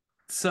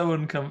 So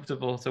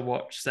uncomfortable to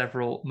watch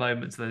several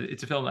moments.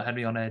 It's a film that had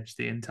me on edge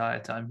the entire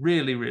time.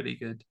 Really, really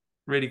good.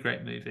 Really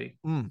great movie.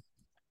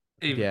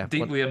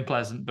 Deeply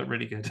unpleasant, but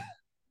really good.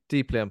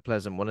 Deeply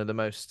unpleasant. One of the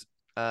most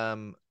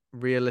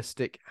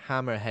realistic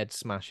hammerhead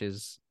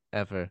smashes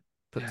ever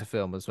put to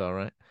film as well,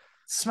 right?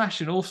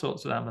 smashing all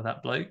sorts around with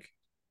that bloke.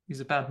 He's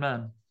a bad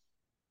man.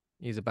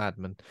 He's a bad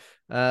man.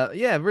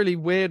 Yeah, really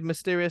weird,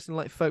 mysterious, and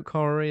like folk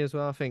horror as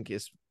well. I think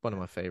it's one of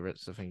my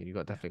favorites. I think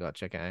definitely got to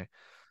check it out.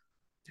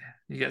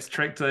 He gets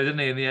tricked though, doesn't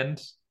he? In the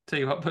end, tell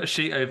you what, put a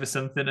sheet over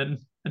something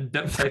and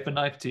duct tape a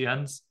knife to your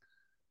hands.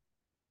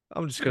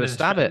 I'm just gonna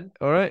stab it.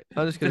 All right,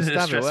 I'm just gonna stab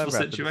it. Stressful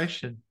Whatever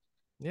situation.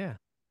 Yeah.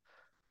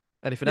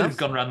 Anything You'd else? have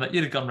gone around that.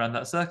 You'd have gone around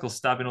that circle,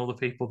 stabbing all the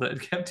people that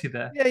had kept you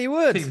there. Yeah, you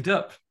would. Teamed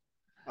up.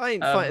 I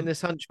ain't fighting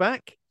this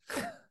hunchback.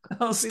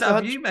 I'll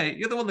stab you, mate.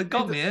 You're the one that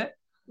got me here.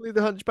 Leave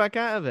the hunchback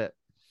out of it.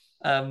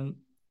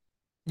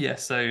 Yeah.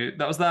 So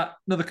that was that.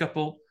 Another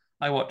couple.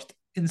 I watched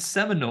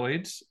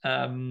Inseminoid.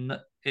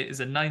 It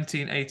is a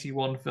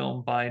 1981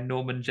 film by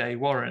Norman J.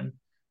 Warren.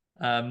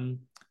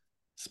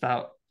 It's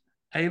about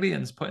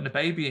aliens putting a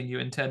baby in you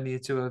and turning you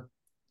to a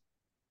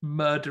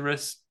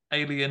murderous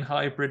alien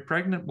hybrid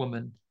pregnant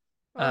woman.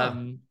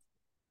 I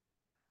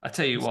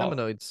tell you what,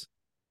 Seminoids.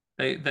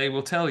 they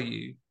will tell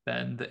you,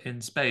 Ben, that in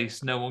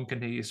space no one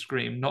can hear you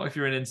scream. Not if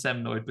you're an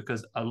Inseminoid,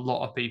 because a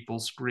lot of people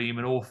scream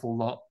an awful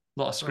lot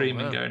of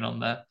screaming going on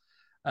there.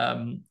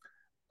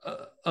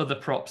 Other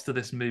props to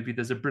this movie,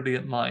 there's a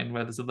brilliant line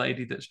where there's a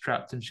lady that's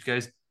trapped and she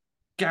goes,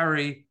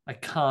 "Gary, I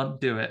can't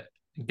do it."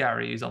 And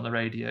Gary, who's on the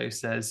radio,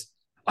 says,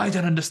 "I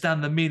don't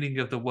understand the meaning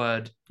of the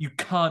word. You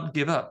can't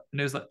give up." And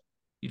it was like,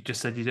 "You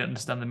just said you don't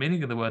understand the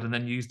meaning of the word and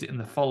then used it in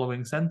the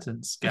following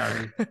sentence,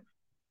 Gary."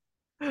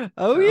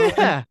 Oh,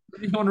 yeah.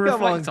 You want to Come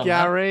reflect on, on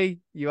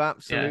Gary, you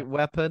absolute Yeah.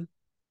 weapon.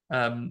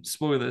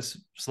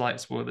 Slight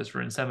spoilers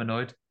for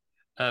Inseminoid.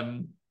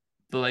 The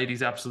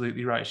lady's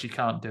absolutely right. She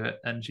can't do it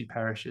and she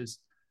perishes.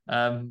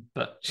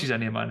 But she's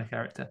only a minor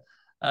character.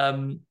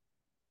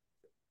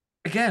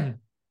 Again,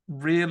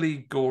 really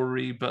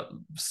gory, but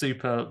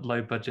super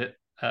low budget.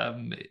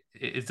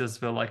 It does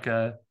feel like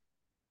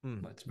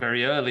it's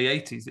very early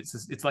 80s.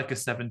 It's like a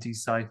 70s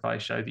sci-fi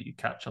show that you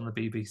catch on the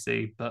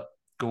BBC, but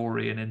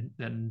gory and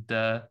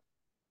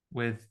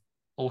with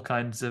all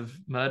kinds of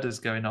murders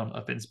going on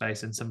up in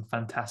space and some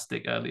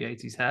fantastic early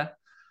 80s hair.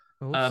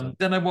 Awesome.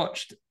 Then I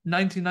watched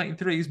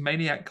 1993's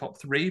Maniac Cop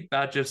 3,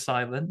 Badge of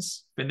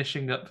Silence,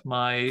 finishing up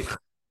my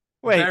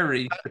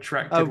very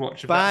protracted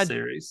watch of that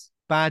series.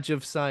 Badge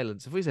of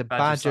Silence. If we said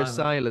Badge of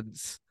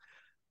Silence.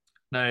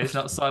 No, it's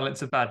not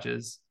Silence of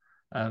Badgers.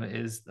 It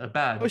is a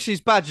badge. Oh,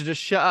 she's Badger.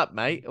 Just shut up,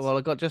 mate. Well,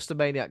 I got just a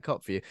Maniac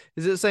Cop for you.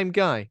 Is it the same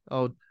guy?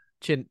 Oh,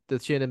 the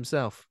Chin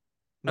himself.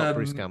 Not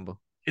Bruce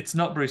Campbell. It's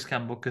not Bruce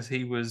Campbell because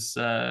he was,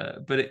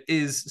 but it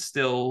is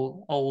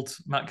still old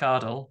Matt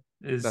Cardle.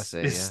 That's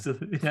it, Still,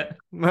 yeah.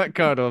 Matt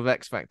Cardle of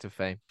X Factor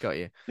fame. Got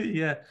you.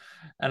 Yeah.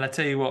 And I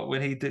tell you what,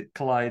 when he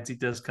collides, he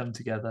does come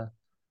together.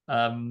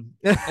 All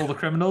the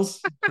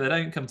criminals, if they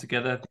don't come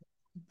together,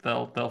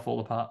 they'll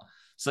fall apart.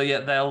 So yeah,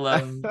 they'll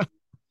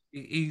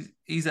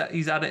he's at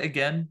it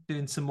again,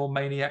 doing some more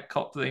Maniac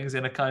Cop things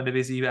in a kind of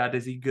is he bad,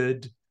 is he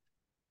good?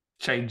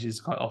 Changes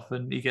quite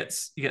often. He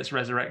gets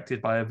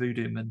resurrected by a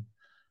voodoo man.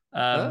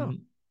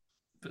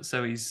 But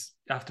so he's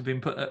after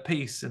being put at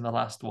peace in the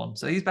last one.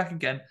 So he's back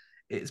again.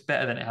 It's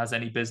better than it has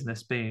any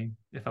business being,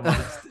 if I'm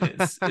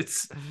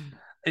honest.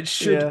 It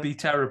should be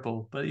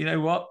terrible, but you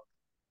know what?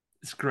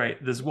 It's great.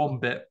 There's one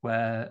bit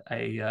where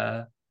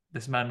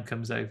this man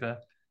comes over.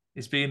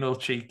 He's being all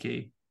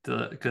cheeky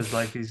because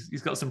like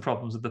he's got some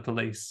problems with the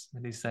police,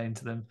 and he's saying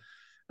to them,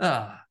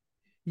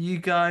 you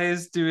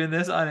guys doing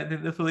this? I don't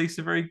think the police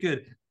are very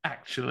good.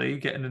 Actually,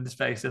 getting into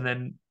space, and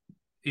then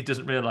he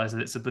doesn't realize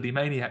that it's a bloody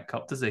Maniac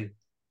Cop, does he?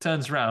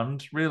 Turns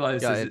around,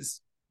 realizes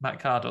it's Matt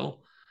Cardle,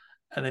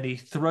 and then he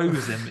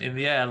throws him in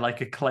the air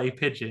like a clay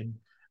pigeon,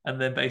 and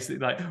then basically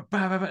like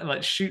bah, bah, bah,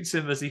 like shoots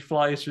him as he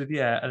flies through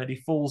the air, and then he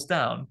falls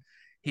down.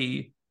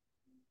 The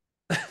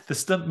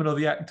stuntman or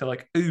the actor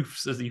like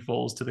oofs as he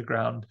falls to the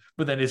ground,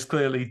 but then is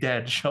clearly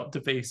dead, shot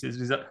to pieces.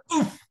 He's like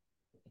oof,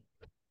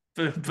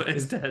 but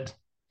it's dead.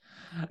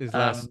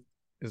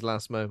 His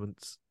last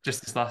moments,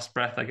 just his last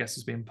breath, I guess,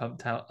 has been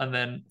pumped out. And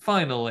then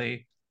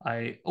finally,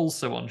 I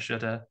also on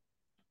Shudder,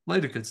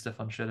 load of good stuff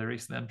on Shudder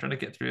recently. I'm trying to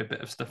get through a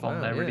bit of stuff on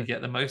there, really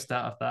get the most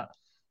out of that.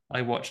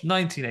 I watched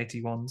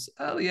 1981's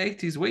early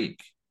 80s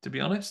week, to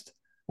be honest.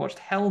 Watched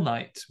Hell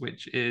Night,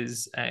 which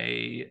is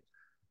a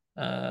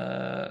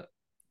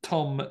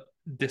Tom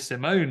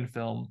DeSimone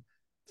film.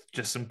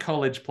 Just some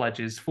college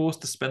pledges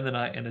forced to spend the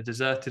night in a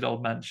deserted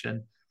old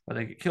mansion where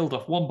they get killed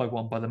off one by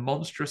one by the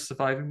monstrous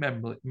surviving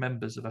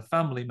members of a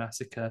family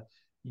massacre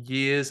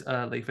years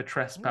early for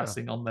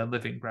trespassing on their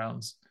living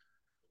grounds.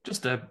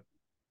 Just a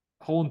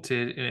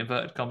haunted, in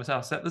inverted commas,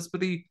 house. There's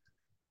pretty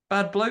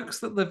bad blokes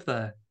that live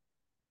there.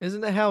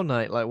 Isn't it Hell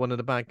Knight like one of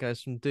the bad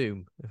guys from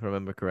Doom, if I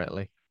remember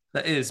correctly?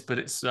 That is, but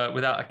it's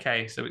without a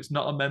K, so it's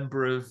not a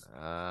member of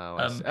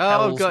Hell's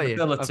got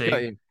nobility. I've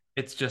got you.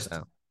 It's just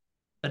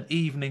an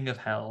evening of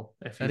hell,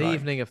 if you like. An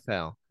evening of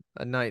hell.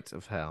 A night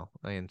of hell.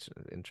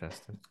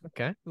 Interesting.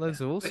 Okay,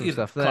 loads of awesome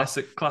stuff there.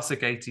 Classic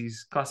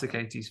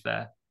 80s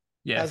fare.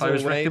 Yeah, As if I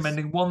was always,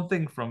 recommending one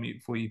thing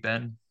for you,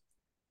 Ben,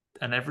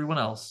 and everyone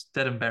else,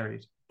 Dead and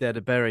Buried. Dead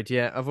and Buried,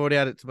 yeah. I've already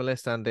added it to my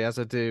list, Andy, as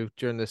I do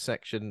during this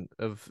section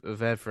of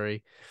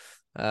every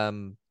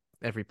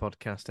every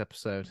podcast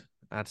episode.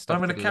 Add But stuff.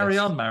 I'm going to to the carry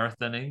list. on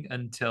marathoning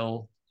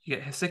until you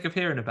get sick of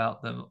hearing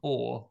about them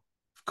or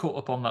caught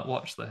up on that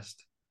watch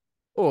list.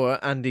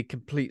 Or Andy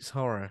completes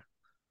horror.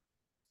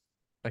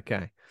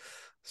 Okay.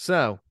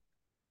 So,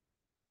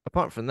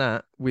 apart from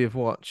that, we have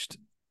watched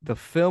the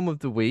film of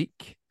the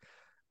week,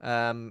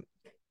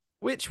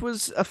 which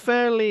was a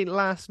fairly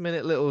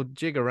last-minute little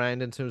jig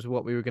around in terms of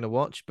what we were going to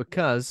watch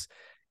because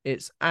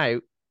it's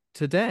out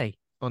today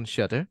on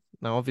Shudder.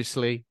 Now,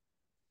 obviously,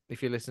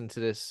 if you listen to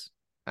this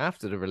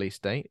after the release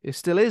date, it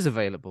still is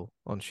available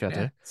on Shudder.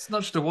 Yeah, it's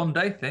not just a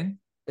one-day thing.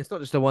 It's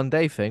not just a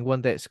one-day thing,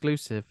 one-day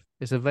exclusive.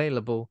 It's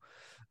available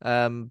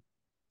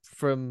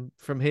from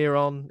here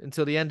on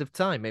until the end of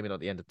time. Maybe not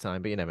the end of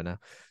time, but you never know.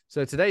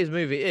 So today's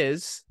movie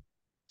is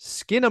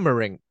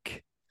Skinamarink.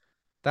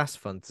 That's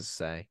fun to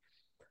say.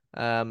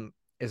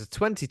 Is a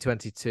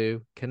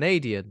 2022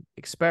 Canadian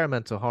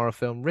experimental horror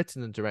film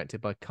written and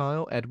directed by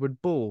Kyle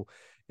Edward Ball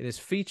in his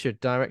featured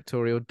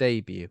directorial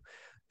debut.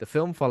 The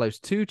film follows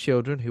two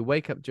children who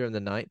wake up during the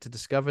night to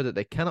discover that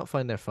they cannot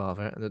find their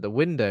father and that the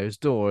windows,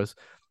 doors,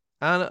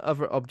 and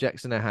other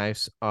objects in their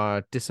house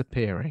are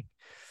disappearing.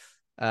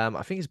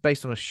 I think it's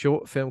based on a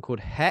short film called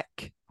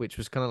Heck, which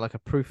was kind of like a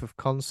proof of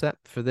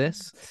concept for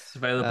this. It's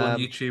available on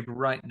YouTube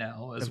right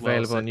now as well.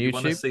 Available So on if you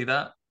want to YouTube. see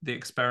that, the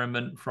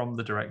experiment from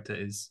the director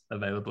is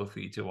available for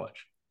you to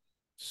watch.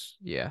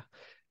 Yeah.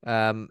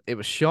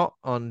 It's shot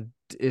on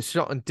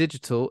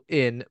digital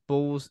in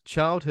Ball's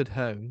childhood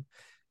home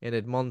in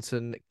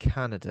Edmonton,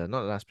 Canada.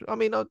 Not that's, I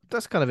mean,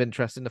 that's kind of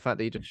interesting, the fact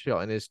that he just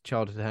shot in his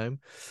childhood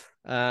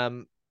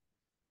home.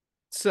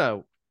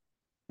 So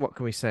what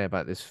can we say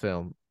about this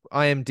film?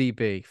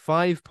 IMDb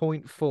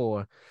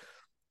 5.4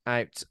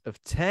 out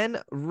of 10,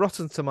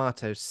 Rotten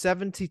Tomatoes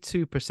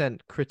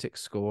 72% critic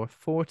score,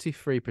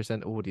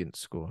 43% audience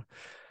score.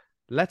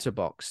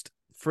 Letterboxd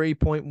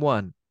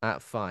 3.1 out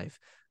of 5.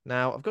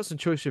 Now, I've got some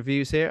choice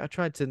reviews here. I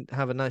tried to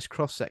have a nice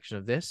cross section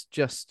of this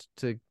just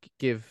to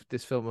give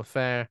this film a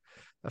fair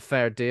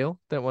deal.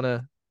 Don't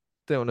want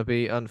to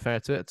be unfair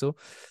to it at all.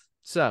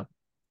 So,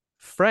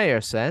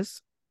 Freyer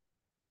says,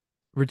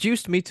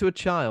 reduced me to a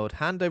child,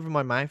 hand over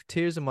my mouth,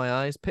 tears in my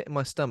eyes, pit in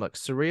my stomach,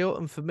 surreal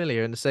and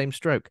familiar in the same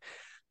stroke.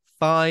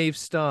 5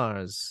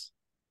 stars.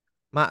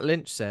 Matt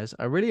Lynch says,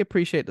 I really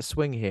appreciate the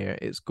swing here.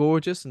 It's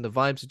gorgeous and the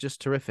vibes are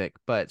just terrific,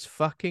 but it's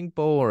fucking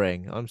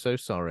boring. I'm so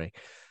sorry.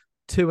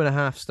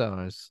 2.5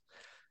 stars.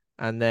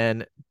 And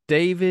then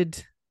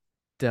David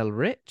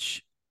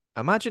Delrich,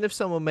 imagine if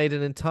someone made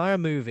an entire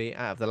movie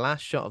out of the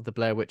last shot of the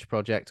Blair Witch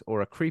Project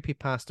or a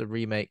creepypasta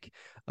remake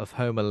of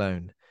Home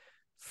Alone.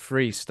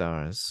 3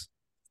 stars.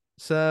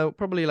 So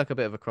probably like a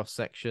bit of a cross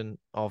section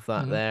of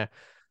that there.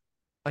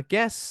 I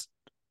guess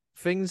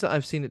things that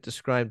I've seen it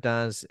described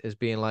as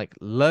being like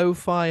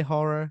lo-fi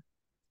horror,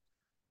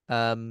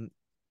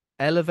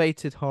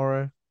 elevated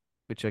horror,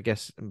 which I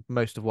guess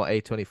most of what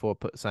A24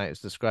 puts out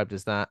is described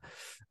as that,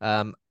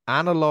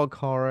 analog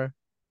horror.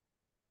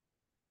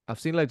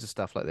 I've seen loads of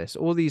stuff like this.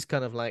 All these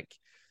kind of like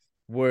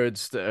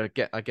words that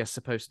are, I guess,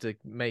 supposed to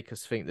make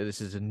us think that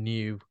this is a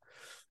new,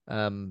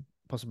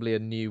 possibly a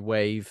new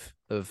wave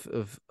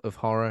of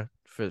horror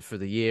for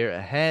the year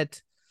ahead.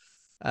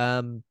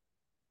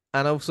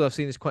 And also I've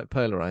seen this quite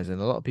polarizing.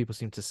 A lot of people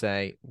seem to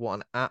say, what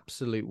an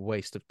absolute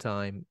waste of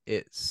time.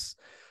 It's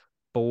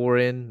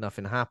boring.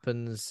 Nothing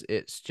happens.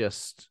 It's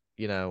just,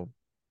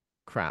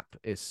 crap.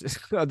 It's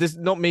this is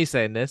not me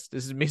saying this.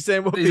 This is me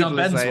saying what these people are are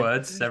Ben's saying.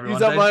 words, everyone.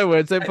 These are my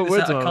words. Don't put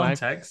words in on my mouth.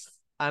 context.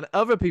 And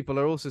other people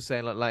are also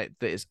saying like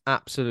that it's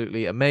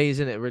absolutely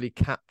amazing. It really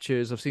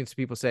captures. I've seen some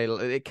people say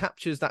it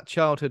captures that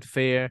childhood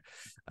fear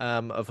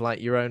of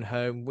like your own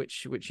home,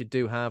 which you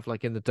do have,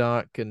 like in the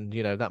dark, and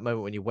that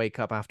moment when you wake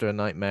up after a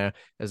nightmare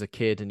as a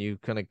kid and you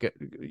kind of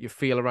you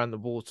feel around the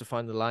walls to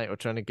find the light, or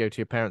trying to go to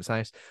your parents'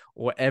 house,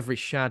 or every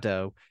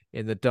shadow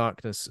in the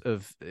darkness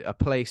of a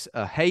place,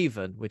 a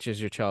haven, which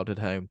is your childhood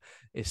home,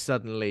 is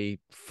suddenly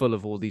full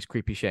of all these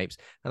creepy shapes.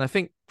 And I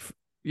think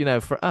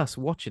for us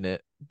watching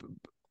it,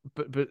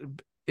 but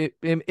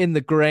in the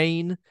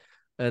grain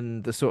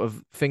and the sort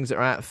of things that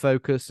are out of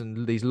focus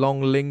and these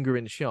long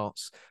lingering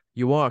shots,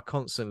 you are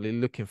constantly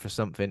looking for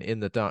something in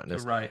the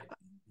darkness. Right.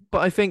 But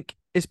I think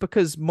it's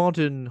because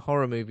modern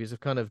horror movies have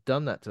kind of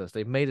done that to us.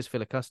 They've made us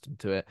feel accustomed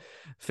to it.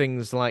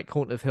 Things like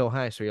Haunted of Hill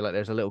House, where you're like,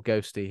 there's a little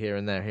ghosty here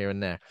and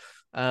there.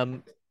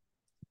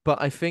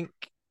 But I think,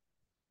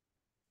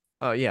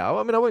 I mean,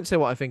 I won't say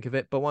what I think of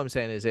it, but what I'm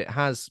saying is it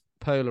has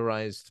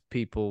polarized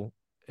people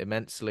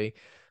immensely.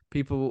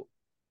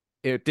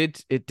 It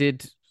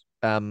did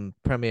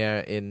premiere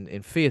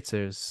in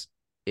theaters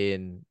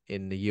in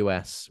the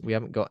US. We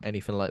haven't got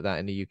anything like that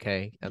in the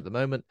UK at the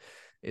moment.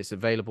 It's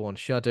available on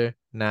Shudder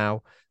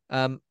now.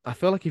 I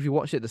feel like if you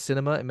watched it at the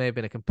cinema, it may have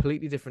been a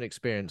completely different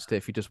experience to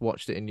if you just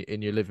watched it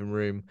in your living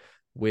room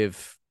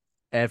with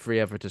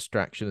every other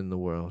distraction in the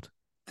world.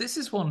 This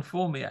is one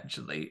for me,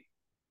 actually.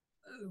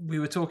 We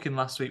were talking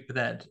last week with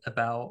Ed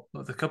about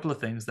a couple of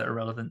things that are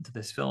relevant to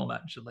this film,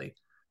 actually.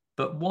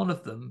 But one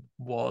of them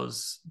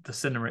was the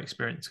cinema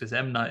experience, because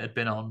M. Night had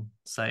been on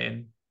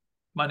saying,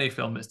 my new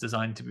film is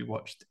designed to be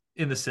watched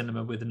in the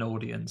cinema with an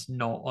audience,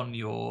 not on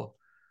your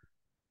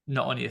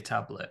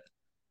tablet.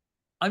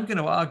 I'm going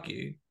to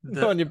argue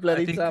that On your I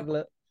bloody think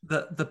tablet.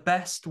 that the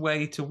best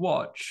way to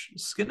watch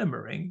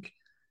Skinamarink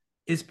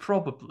is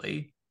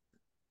probably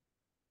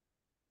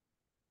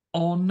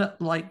on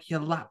like your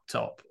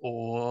laptop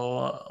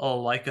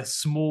or like a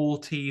small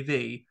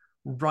TV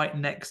right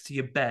next to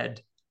your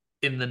bed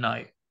in the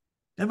night.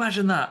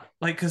 Imagine that,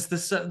 like, because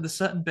there's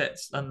certain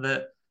bits, and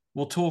that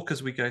we'll talk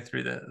as we go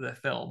through the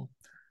film.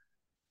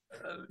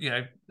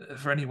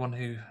 For anyone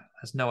who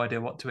has no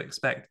idea what to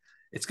expect,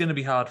 it's going to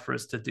be hard for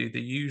us to do the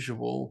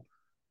usual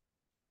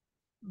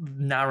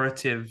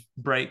narrative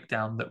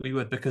breakdown that we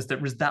would, because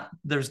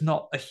there's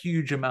not a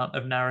huge amount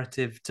of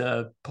narrative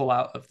to pull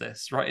out of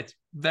this, right? It's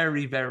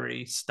very,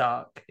 very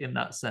stark in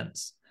that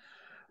sense.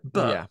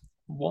 But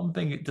one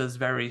thing it does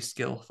very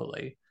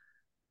skillfully,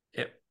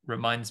 it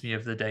reminds me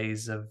of the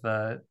days of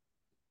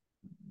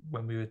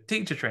when we were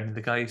teacher training.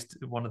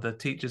 One of the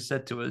teachers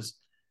said to us,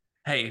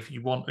 hey, if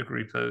you want a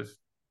group of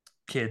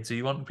kids or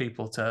you want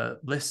people to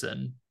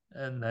listen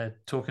and they're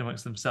talking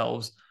amongst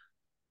themselves,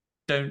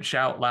 don't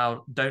shout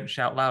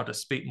louder,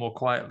 speak more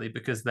quietly,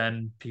 because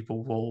then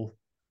they'll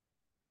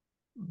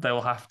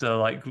have to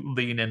like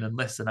lean in and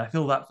listen. I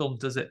feel that film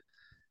does it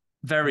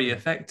very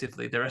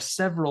effectively. There are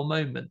several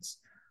moments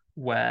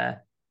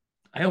where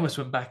I almost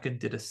went back and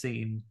did a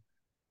scene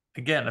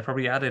again. I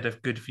probably added a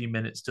good few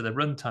minutes to the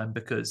runtime,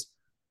 because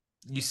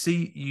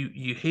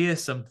you hear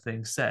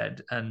something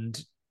said, and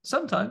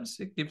sometimes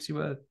it gives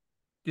you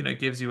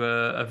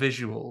a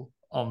visual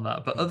on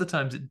that, but other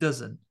times it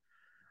doesn't.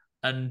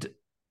 And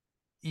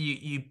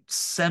you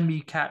semi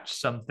catch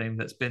something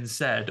that's been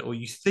said, or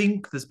you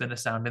think there's been a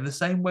sound, in the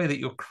same way that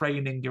you're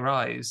craning your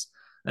eyes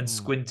and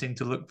squinting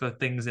to look for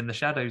things in the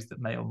shadows that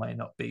may or may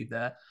not be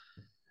there.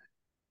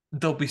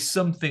 There'll be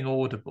something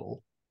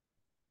audible,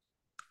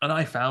 and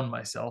I found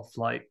myself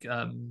like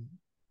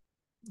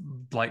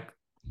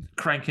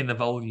cranking the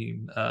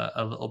volume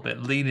a little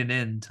bit, leaning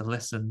in to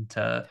listen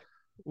to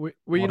Were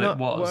what you not it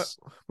was.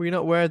 were you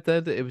not worried though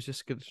that it was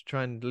just going to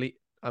try and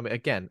I mean,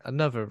 again,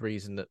 another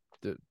reason that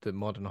the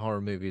modern horror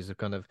movies are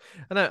kind of,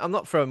 and I'm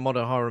not throwing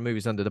modern horror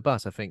movies under the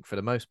bus. I think for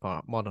the most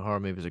part, modern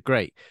horror movies are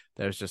great.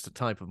 There's just a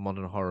type of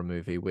modern horror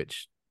movie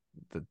which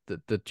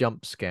the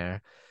jump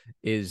scare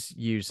is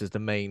used as the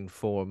main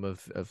form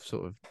of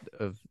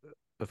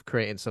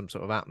creating some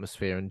sort of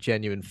atmosphere and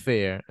genuine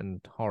fear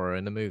and horror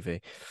in the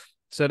movie.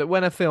 So that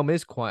when a film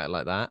is quiet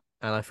like that,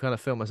 and I kind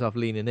of feel myself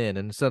leaning in,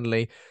 and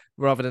suddenly,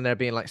 rather than there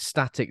being like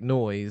static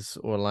noise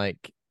or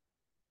like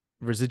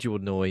residual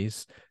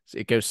noise,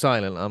 it goes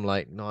silent. I'm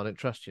like, no, I don't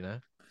trust you now.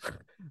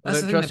 I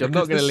don't trust you. I'm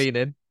not going to lean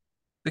in.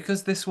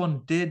 Because this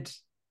one didn't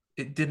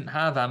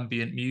have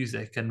ambient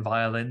music and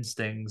violin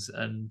stings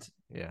and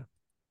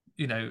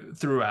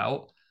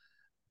throughout.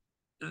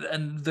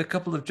 And the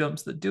couple of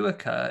jumps that do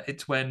occur,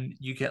 it's when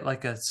you get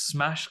like a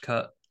smash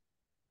cut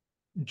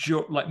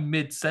like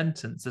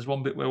mid-sentence. There's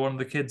one bit where one of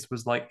the kids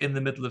was like in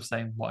the middle of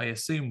saying what I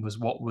assume was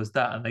what was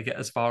that, and they get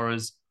as far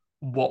as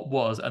what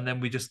was, and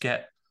then we just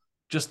get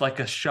just like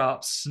a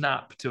sharp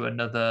snap to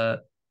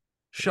another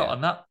shot,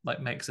 and that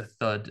like makes a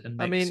thud and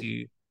makes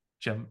you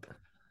jump.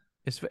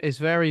 It's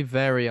very,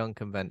 very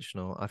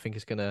unconventional. I think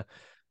it's gonna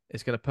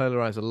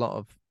polarize a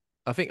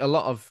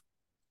lot of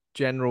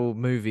general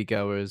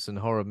moviegoers and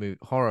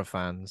horror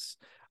fans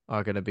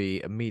are going to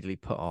be immediately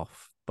put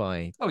off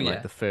by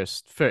the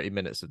first 30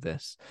 minutes of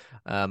this.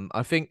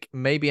 I think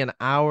maybe an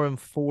hour and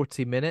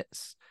 40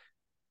 minutes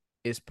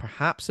is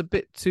perhaps a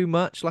bit too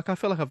much. Like, I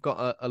feel like I've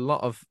got a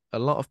lot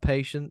of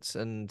patience,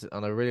 and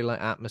I really like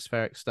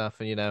atmospheric stuff.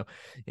 And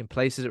in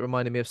places it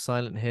reminded me of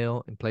Silent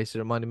Hill, in places it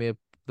reminded me of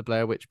the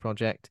Blair Witch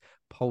Project,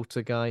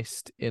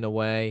 Poltergeist in a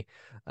way.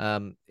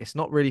 It's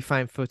not really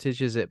found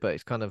footage, is it? But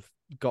it's kind of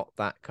got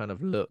that kind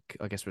of look.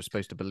 I guess we're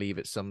supposed to believe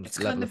it's some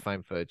level of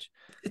found footage.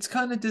 It's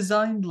kind of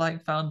designed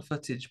like found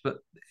footage, but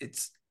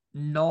it's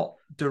not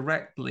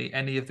directly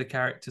any of the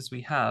characters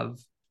we have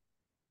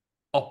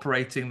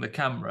operating the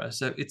camera.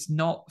 So it's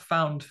not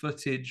found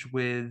footage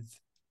with,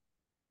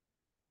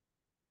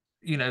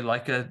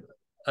 like a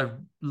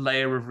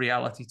layer of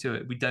reality to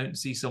it. We don't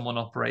see someone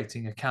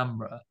operating a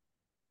camera.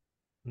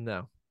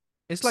 No.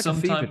 It's like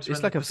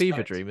a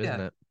fever dream,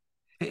 isn't it?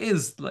 It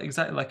is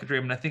exactly like a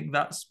dream. And I think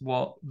that's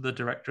what the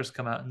director has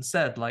come out and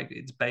said. Like,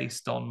 it's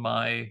based on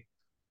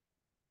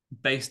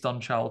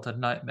childhood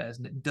nightmares.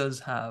 And it does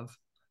have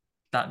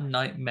that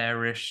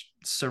nightmarish,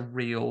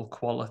 surreal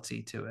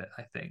quality to it,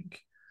 I think.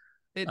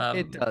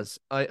 It does.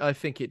 I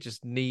think it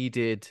just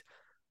needed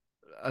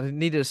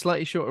a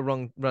slightly shorter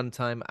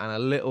runtime and a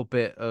little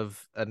bit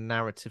of a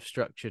narrative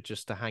structure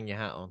just to hang your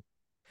hat on.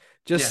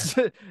 Just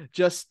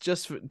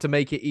to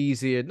make it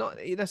easier, not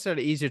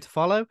necessarily easier to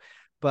follow,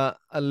 but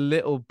a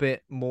little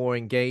bit more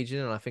engaging.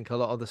 And I think a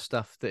lot of the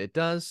stuff that it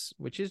does,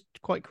 which is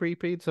quite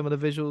creepy, some of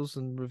the visuals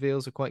and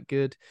reveals are quite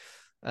good.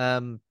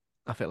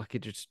 I feel like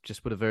it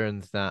just would have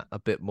earned that a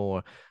bit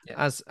more.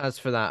 Yeah. As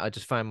for that, I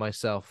just find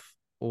myself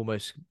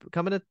almost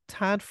becoming a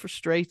tad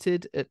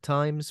frustrated at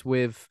times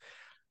with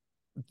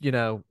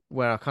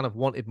where I kind of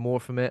wanted more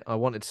from it. I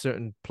wanted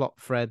certain plot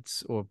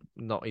threads, or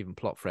not even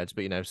plot threads,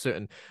 but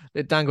certain.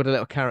 It dangled a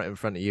little carrot in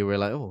front of you. We're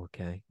like, oh,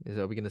 okay,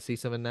 are we going to see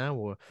something now?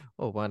 Or,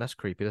 oh, wow, that's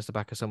creepy. That's the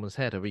back of someone's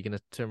head. Are we going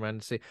to turn around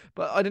and see?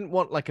 But I didn't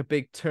want like a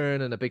big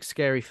turn and a big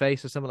scary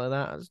face or something like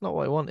that. That's not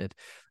what I wanted.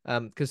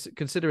 Because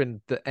considering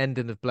the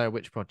ending of Blair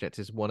Witch Project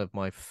is one of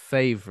my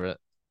favorite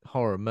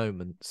horror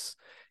moments,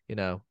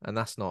 and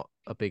that's not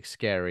a big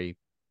scary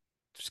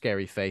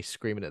face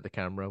screaming at the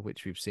camera,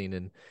 which we've seen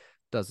in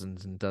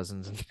dozens and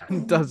dozens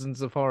and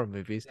dozens of horror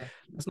movies.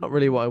 That's not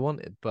really what I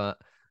wanted, but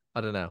I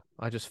don't know.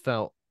 I just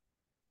felt,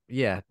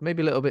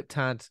 maybe a little bit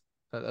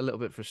a little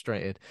bit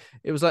frustrated.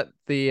 It was like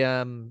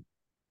the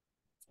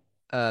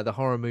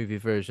horror movie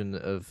version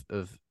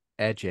of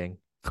Edging.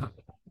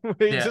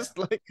 Just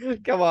like,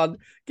 come on,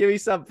 give me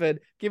something.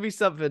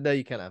 No,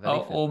 you can't have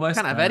anything. Almost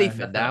can't have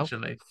anything now.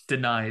 Actually,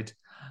 denied.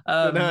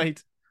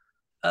 Denied.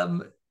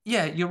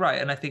 Yeah, you're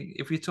right. And I think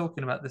if you're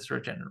talking about this for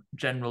a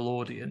general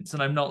audience,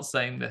 and I'm not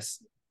saying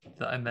this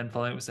that I'm then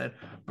following what said,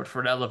 but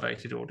for an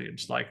elevated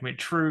audience, like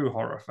true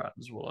horror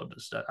fans will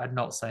understand. I'm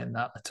not saying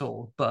that at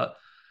all. But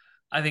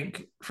I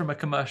think from a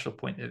commercial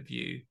point of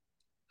view,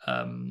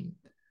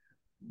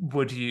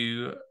 would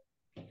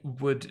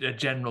a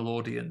general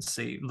audience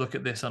look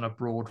at this on a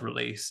broad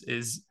release?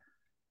 Is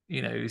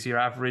your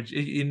average,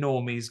 your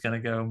normie's going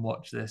to go and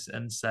watch this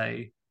and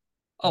say,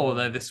 oh,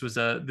 no, this is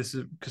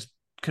because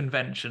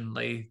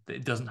conventionally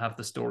it doesn't have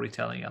the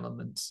storytelling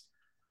elements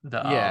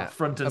that are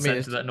front and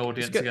center that an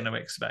audience are going to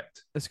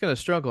expect. It's going to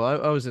struggle.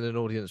 I was in an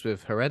audience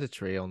with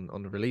Hereditary on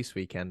the release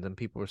weekend, and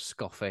people were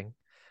scoffing,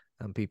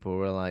 and people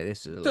were like,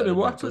 "This is don't know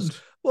what happened.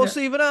 What's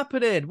even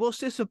happening? What's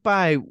this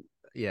about?"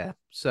 Yeah,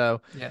 so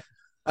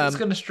it's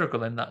going to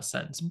struggle in that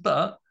sense.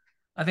 But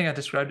I think I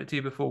described it to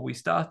you before we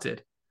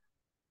started.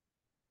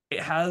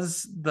 It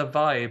has the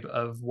vibe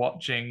of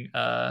watching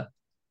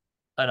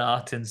an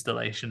art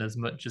installation as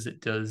much as it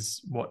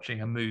does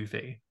watching a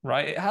movie,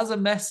 right? It has a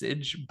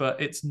message, but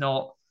it's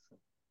not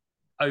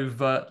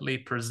overtly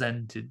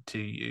presented to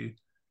you.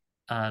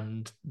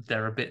 And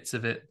there are bits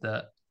of it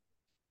that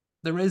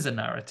there is a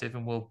narrative,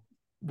 and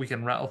we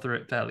can rattle through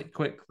it fairly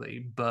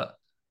quickly, but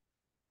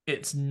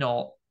it's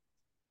not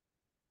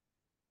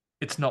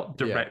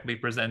directly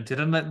presented.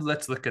 And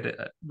let's look at it.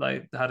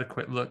 I had a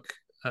quick look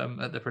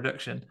at the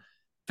production.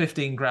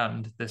 15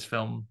 grand this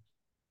film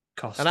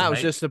cost. And that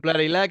was just a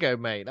bloody Lego,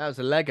 mate. That was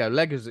a Lego.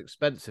 Lego's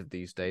expensive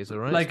these days, all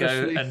right?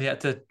 Lego, and he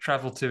had to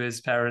travel to his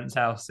parents'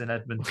 house in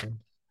Edmonton.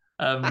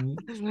 And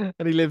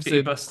he lives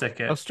in bus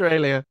ticket.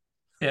 Australia.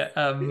 Yeah.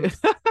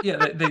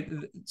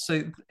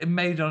 So it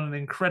made on an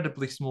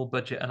incredibly small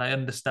budget, and I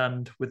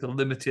understand with a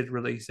limited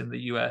release in the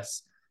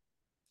US,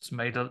 it's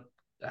made a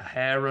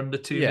hair under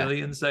 2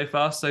 million so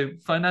far. So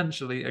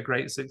financially, a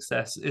great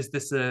success. Is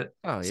this a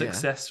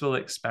successful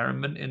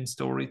experiment in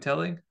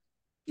storytelling?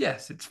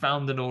 Yes, it's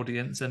found an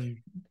audience, and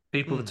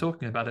people are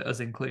talking about it, as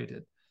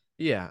included.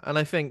 Yeah, and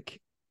I think,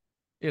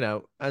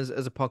 as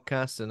a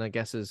podcast, and I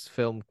guess as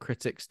film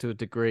critics to a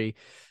degree,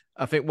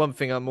 I think one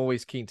thing I'm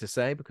always keen to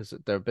say, because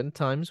there have been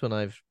times when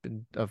I've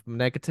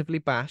negatively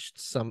bashed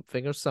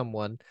something or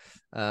someone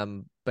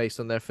based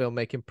on their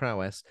filmmaking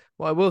prowess.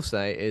 What I will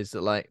say is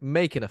that, like,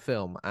 making a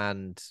film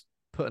and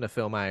putting a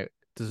film out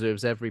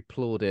deserves every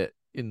plaudit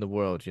in the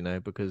world,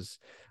 because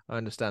I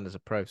understand as a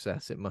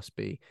process it must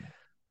be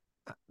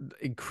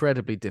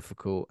incredibly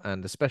difficult,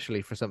 and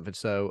especially for something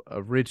so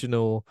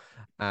original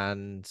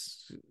and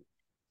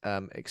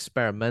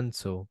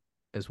experimental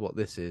as what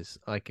this is.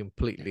 I was going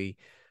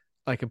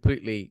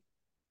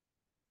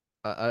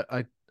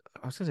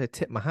to say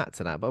tip my hat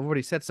to that, but I've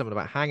already said something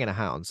about hanging a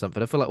hat on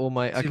something. I feel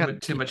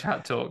like too much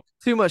hat talk.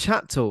 Too much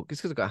hat talk.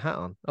 It's because I've got a hat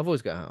on. I've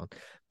always got a hat on.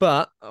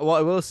 But what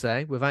I will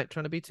say, without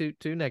trying to be too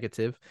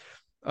negative,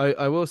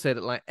 I will say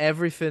that, like,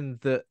 everything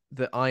that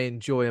I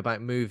enjoy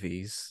about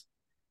movies,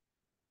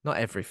 not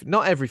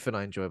everything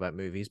I enjoy about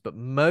movies, but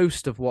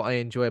most of what I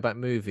enjoy about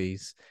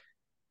movies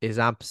is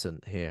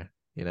absent here.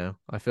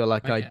 I feel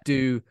like I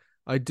do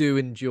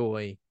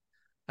enjoy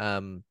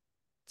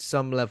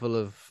some level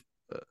of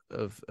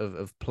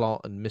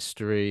plot and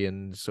mystery,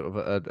 and sort of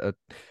a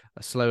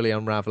slowly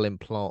unraveling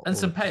plot, and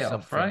some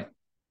payoff, right?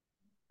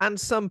 And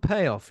some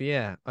payoff,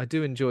 yeah. I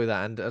do enjoy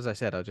that, and as I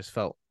said, I just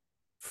felt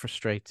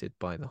frustrated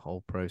by the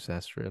whole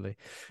process, really,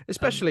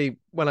 especially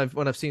when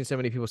I've seen so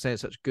many people saying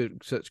such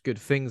good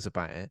things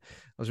about it. I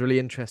was really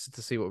interested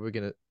to see what we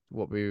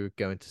were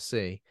going to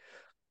see,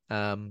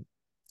 and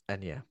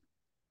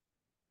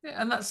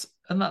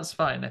that's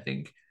fine. I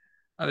think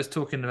I was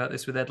talking about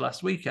this with Ed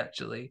last week,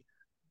 actually.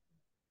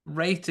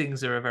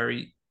 Ratings are a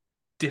very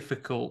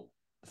difficult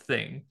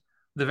thing.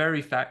 The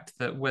very fact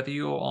that whether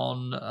you're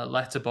on a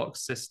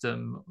letterbox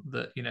system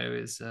that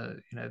is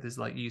there's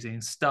like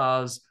using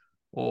stars,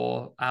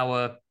 or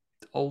our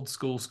old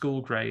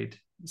school grade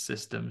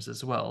systems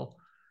as well,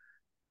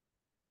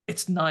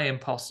 it's nigh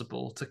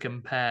impossible to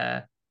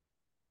compare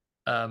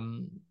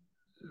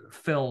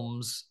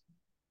films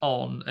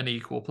on an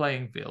equal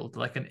playing field.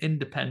 Like an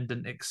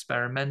independent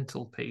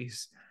experimental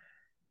piece,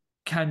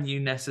 can you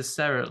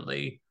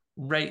necessarily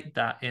rate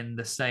that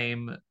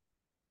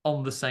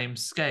on the same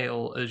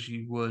scale as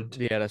you would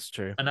Yeah, that's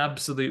true. an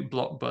absolute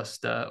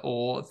blockbuster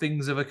or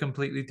things of a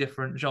completely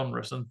different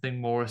genre,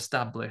 something more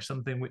established,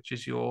 something which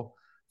is your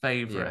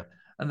favorite. Yeah.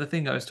 And the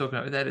thing I was talking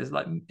about with that is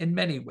like in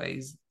many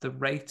ways, the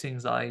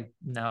ratings I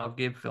now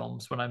give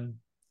films when I'm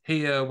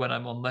here, when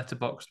I'm on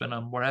Letterboxd, when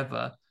I'm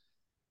wherever,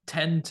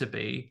 tend to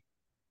be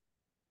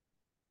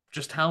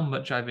just how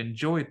much I've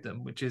enjoyed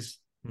them, which is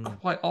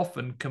quite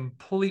often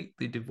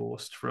completely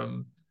divorced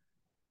from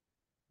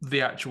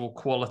the actual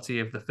quality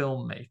of the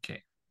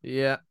filmmaking.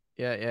 Yeah,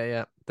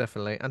 yeah,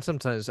 definitely. And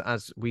sometimes,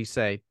 as we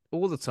say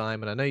all the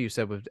time, and I know you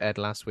said with Ed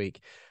last week,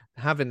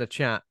 having a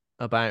chat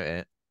about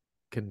it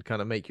can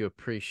kind of make you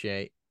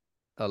appreciate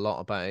a lot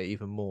about it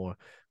even more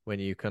when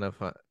you kind of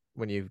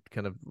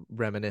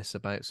reminisce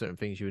about certain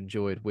things you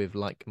enjoyed with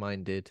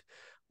like-minded,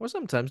 or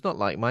sometimes not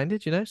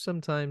like-minded.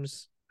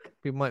 Sometimes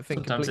people might think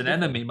Sometimes an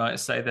completely enemy might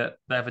say that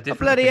they have a a different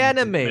bloody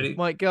opinion. enemy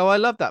might go, "I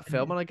love that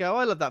film," and I go,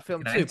 "I love that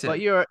film can too," hate but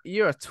it.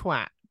 you're a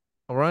twat,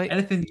 all right?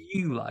 Anything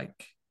you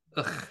like,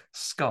 ugh,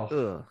 scoff.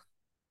 Ugh,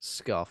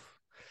 scoff.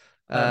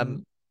 I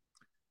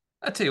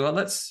tell you what,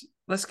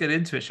 let's get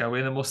into it, shall we?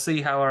 And then we'll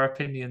see how our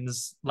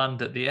opinions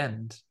land at the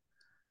end.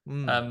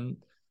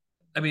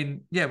 I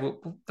mean, yeah,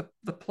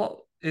 the plot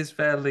is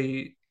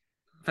fairly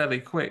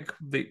quick.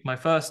 My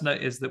first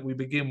note is that we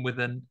begin with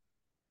an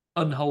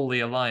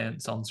unholy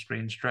alliance on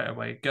screen straight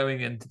away,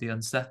 going into the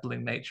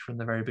unsettling nature from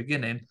the very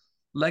beginning.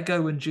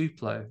 Lego and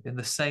Duplo in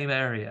the same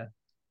area.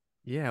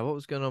 Yeah, what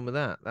was going on with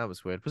that? That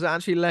was weird. Was it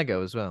actually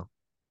Lego as well?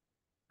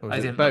 Or was I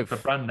it didn't look for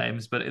both? brand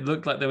names, but it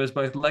looked like there was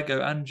both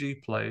Lego and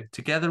Duplo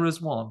together as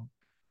one.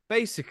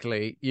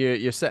 Basically,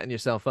 you're setting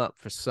yourself up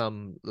for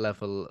some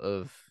level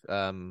of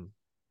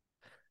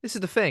this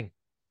is the thing.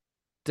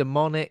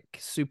 Demonic,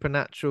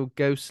 supernatural,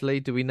 ghostly,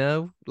 do we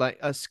know? Like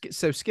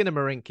so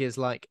Skinamarink is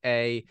like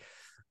a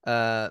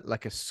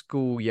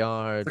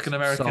schoolyard Like an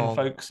American song,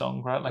 folk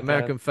song, right? Like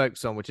American folk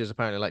song, which is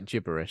apparently like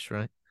gibberish,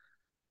 right?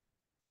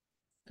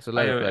 It's a I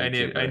load of bloody only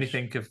gibberish.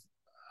 think of.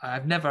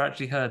 I've never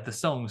actually heard the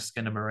song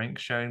Skinamarink,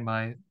 showing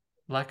my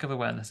lack of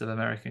awareness of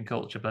American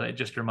culture, but it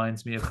just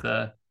reminds me of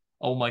the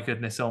 "Oh my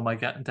goodness, oh my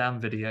damn"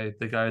 video,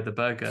 the guy with the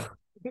burger.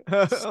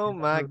 Oh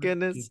my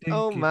goodness.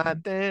 Oh my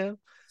damn.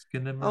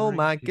 Oh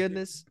my Skinamarink.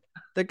 goodness.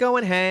 They're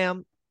going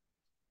ham.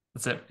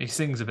 That's it. He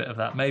sings a bit of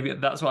that. Maybe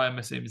that's why I'm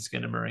assuming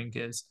Skinamarink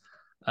is.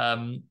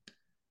 Um,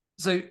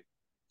 so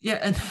yeah,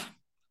 and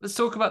let's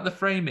talk about the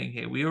framing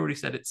here. We already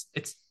said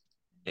it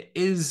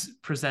is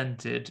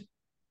presented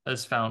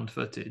as found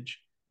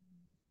footage,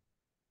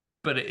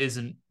 but it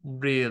isn't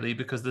really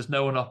because there's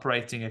no one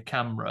operating a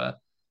camera.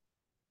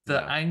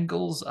 The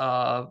angles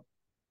are.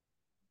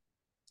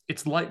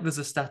 It's like there's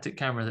a static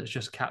camera that's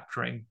just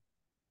capturing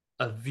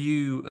a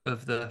view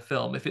of the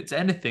film. If it's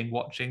anything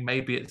watching,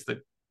 maybe it's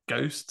the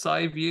ghost's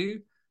eye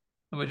view,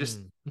 and we're just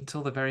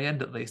until the very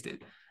end at least.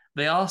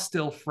 They are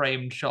still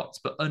framed shots,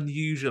 but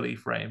unusually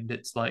framed.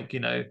 It's like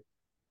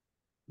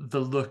the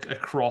look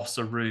across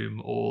a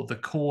room or the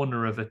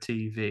corner of a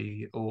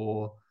TV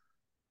or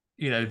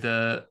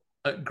the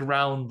at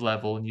ground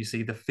level, and you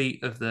see the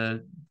feet of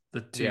the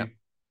two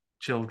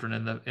children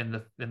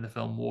in the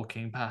film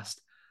walking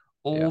past,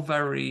 all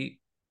very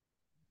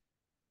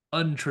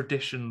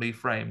untraditionally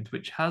framed,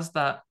 which has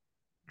that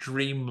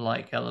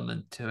dreamlike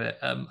element to it.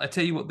 I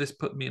tell you what, this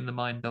put me in the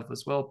mind of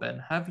as well,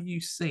 Ben. Have you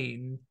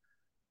seen?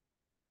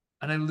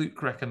 I know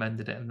Luke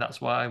recommended it, and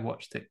that's why I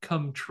watched it.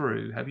 Come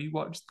True. Have you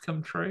watched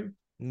Come True?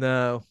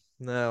 No,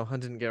 I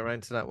didn't get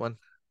around to that one.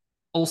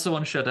 Also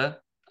on Shudder.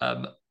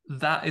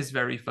 That is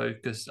very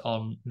focused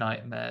on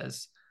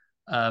nightmares.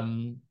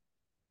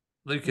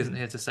 Luke isn't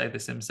here to say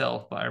this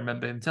himself, but I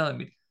remember him telling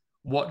me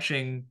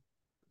watching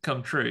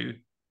Come True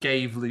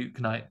gave Luke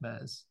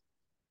nightmares.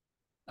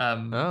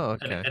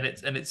 Okay.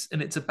 And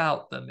it's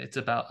about them. It's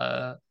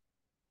about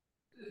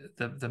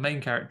the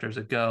main character is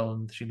a girl,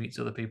 and she meets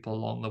other people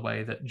along the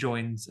way that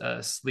joins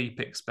a sleep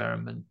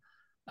experiment,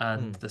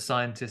 and the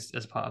scientists,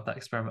 as part of that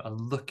experiment, are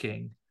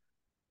looking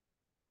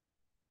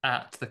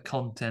at the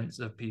contents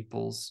of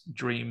people's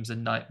dreams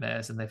and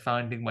nightmares, and they're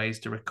finding ways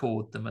to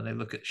record them, and they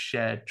look at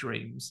shared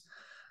dreams.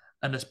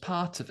 And as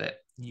part of it,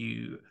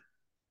 you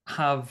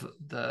have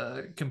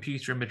the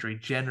computer imagery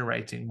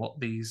generating what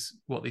these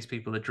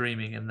people are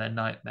dreaming in their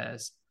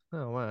nightmares.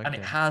 Oh wow! Okay. And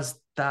it has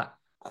that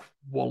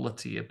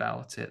quality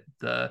about it.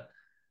 The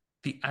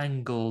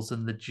angles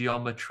and the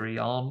geometry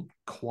aren't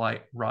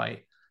quite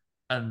right,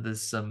 and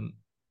there's some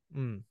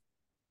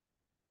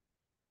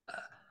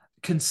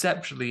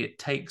conceptually it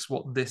takes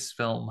what this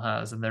film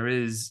has, and there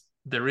is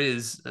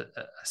a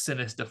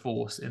sinister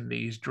force in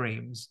these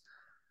dreams,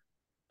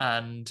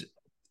 and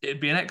it'd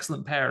be an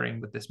excellent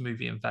pairing with this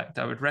movie. In fact,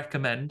 I would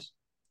recommend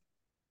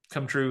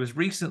Come True has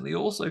recently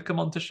also come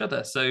onto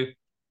Shudder. So,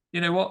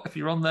 you know what? If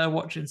you're on there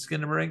watching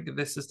Skinamarink, if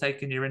this has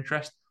taken your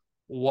interest,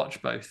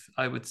 watch both.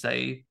 I would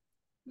say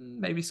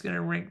maybe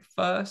Skinamarink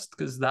first,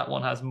 because that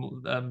one has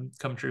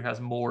Come True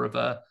has more of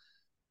a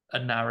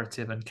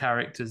narrative and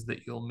characters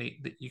that you'll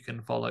meet that you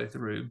can follow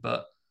through.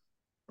 But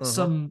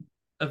some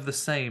of the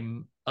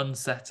same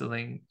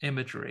unsettling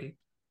imagery.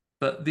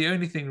 But the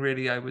only thing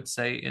really I would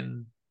say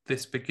in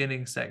this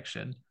beginning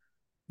section,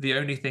 the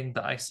only thing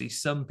that I see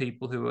some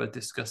people who are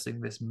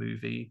discussing this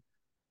movie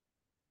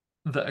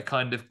that are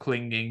kind of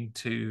clinging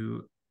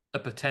to a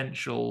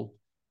potential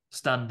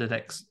standard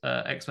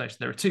explanation.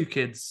 There are two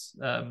kids,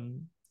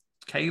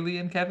 Kaylee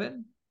and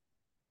Kevin.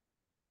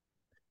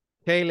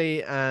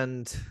 Kaylee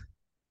and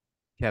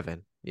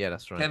Kevin. Yeah,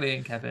 that's right. Kaylee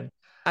and Kevin.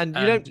 And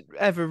you don't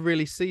ever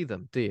really see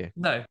them, do you?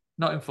 No,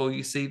 not in full.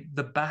 You see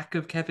the back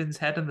of Kevin's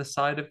head and the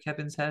side of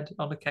Kevin's head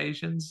on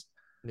occasions.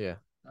 Yeah.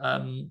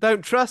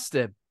 Don't trust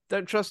him.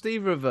 Don't trust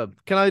either of them.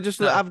 Can I just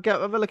have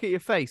a look at your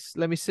face?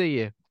 Let me see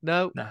you.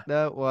 No.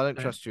 Well, I don't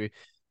trust you.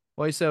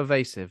 Why are you so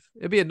evasive?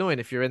 It'd be annoying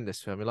if you're in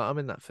this film. You're like, I'm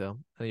in that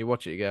film, and you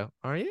watch it, you go,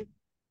 are you?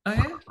 Oh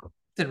yeah,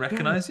 didn't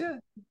recognize you.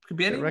 Could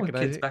be anyone with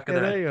kids back of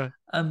there. There you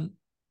are.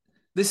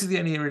 This is the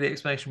only really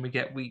explanation we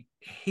get. We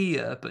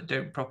hear, but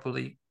don't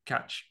properly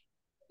catch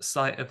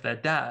sight of their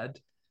dad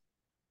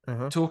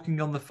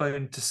talking on the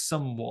phone to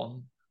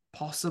someone,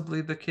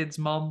 possibly the kid's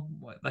mom.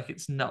 Like,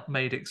 it's not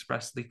made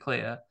expressly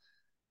clear,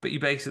 but he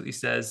basically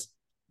says,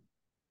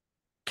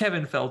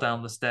 Kevin fell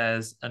down the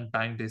stairs and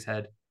banged his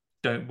head.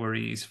 Don't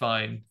worry, he's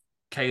fine.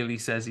 Kaylee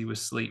says he was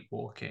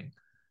sleepwalking.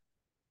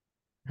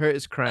 Hurt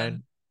his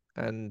crown,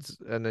 and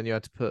then you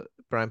had to put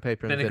brown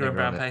paper and vinegar and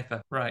brown on paper.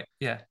 It. Right,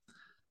 yeah.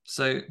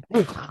 So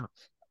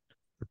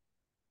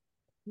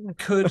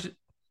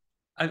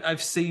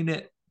I've seen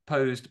it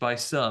posed by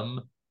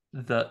some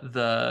that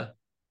the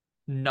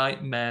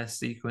nightmare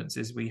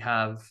sequences we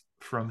have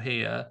from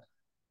here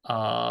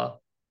are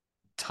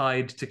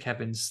tied to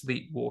Kevin's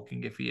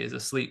sleepwalking if he is a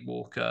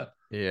sleepwalker.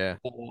 Yeah.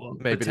 Or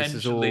maybe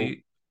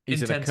potentially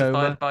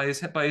intensified by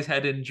his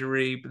head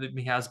injury, but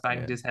he has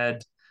banged his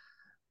head.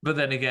 But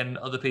then again,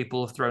 other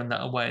people have thrown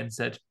that away and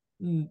said,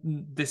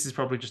 this is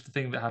probably just a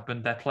thing that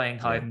happened. They're playing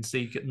hide and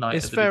seek at night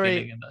at the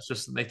beginning, and that's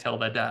just that they tell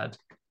their dad.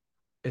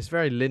 It's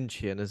very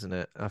Lynchian, isn't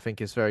it? I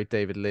think it's very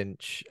David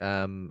Lynch.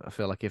 I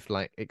feel like if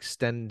like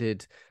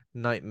extended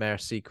nightmare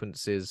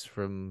sequences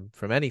from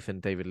anything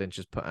David Lynch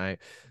has put out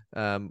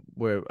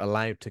were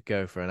allowed to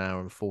go for an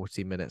hour and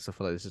 40 minutes, I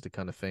feel like this is the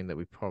kind of thing that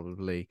we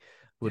probably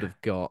would have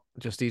got.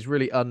 Just these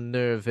really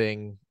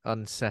unnerving,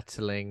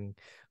 unsettling,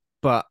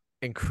 but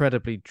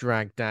incredibly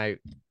dragged out,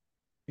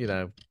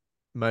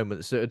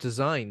 moments that are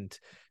designed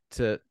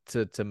to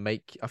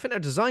make. I think they're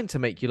designed to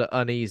make you look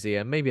uneasy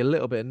and maybe a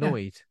little bit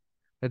annoyed. Yeah.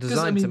 They're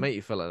designed to make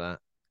you feel like that.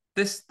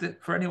 This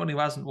for anyone who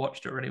hasn't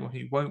watched it, or anyone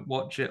who won't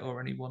watch it, or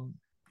anyone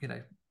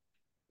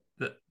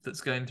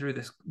that's going through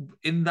this,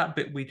 in that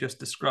bit we just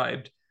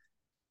described,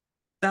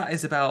 that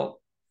is about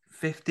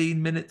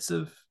 15 minutes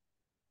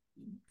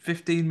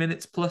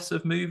plus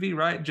of movie,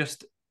 right?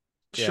 Just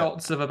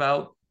shots of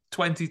about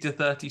 20 to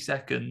 30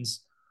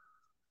 seconds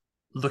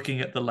looking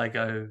at the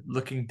Lego,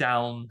 looking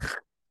down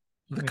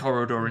the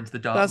corridor into the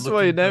dark. That's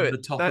why you know from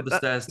the top of the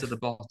stairs to the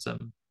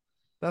bottom.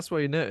 That's why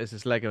you notice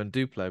it's Lego and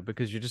Duplo,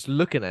 because you're just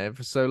looking at it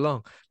for so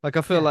long. Like,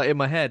 I feel like in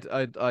my head,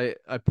 I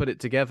put it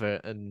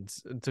together and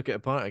took it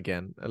apart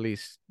again at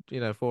least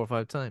 4 or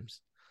 5 times.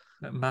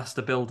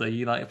 Master builder,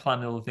 you like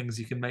plan all the things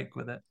you can make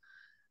with it.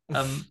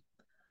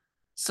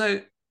 So,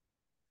 I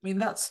mean,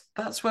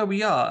 that's where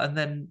we are, and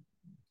then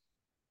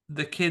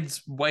the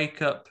kids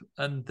wake up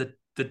and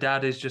the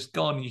dad is just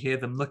gone. You hear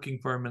them looking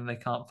for him and they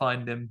can't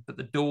find him. But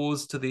the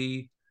doors to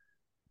we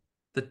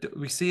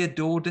see a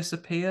door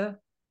disappear.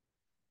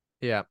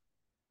 Yeah.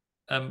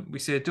 We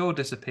see a door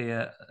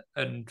disappear,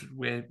 and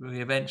we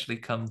eventually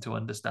come to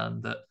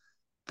understand that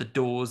the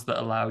doors that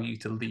allow you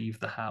to leave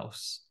the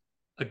house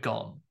are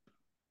gone,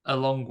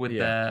 along with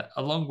their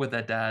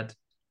dad,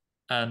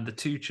 and the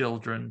 2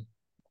 children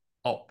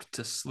opt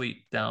to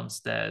sleep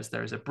downstairs.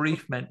 There is a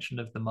brief mention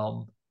of the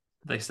mom.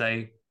 They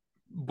say,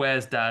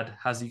 "Where's dad?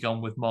 Has he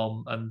gone with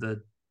mom?" And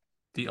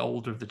the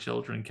older of the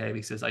children,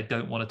 Kaylee, says, "I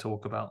don't want to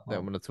talk about mom."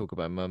 Don't want to talk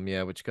about mum,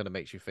 yeah, which kind of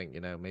makes you think,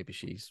 maybe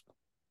she's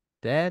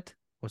dead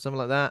or something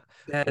like that.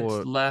 Dead,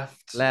 or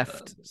left,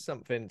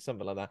 something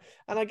like that.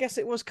 And I guess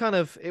it was kind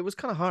of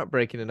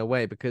heartbreaking in a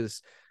way,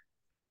 because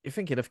you're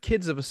thinking of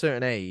kids of a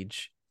certain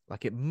age,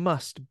 like it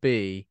must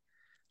be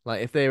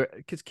like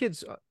because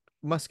kids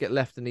must get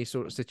left in these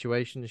sort of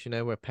situations,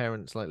 where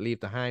parents like leave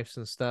the house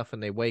and stuff,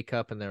 and they wake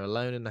up and they're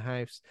alone in the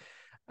house,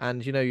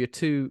 and you're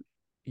too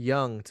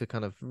young to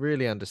kind of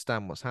really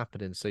understand what's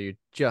happening, so you're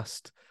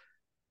just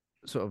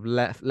sort of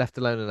left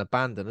alone and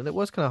abandoned. And it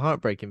was kind of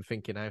heartbreaking,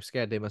 thinking how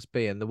scared they must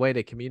be, and the way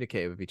they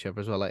communicate with each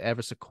other as well, like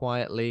ever so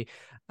quietly,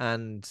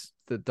 and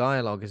the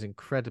dialogue is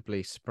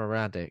incredibly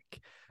sporadic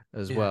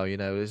as well.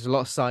 There's a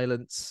lot of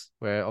silence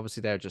where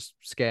obviously they're just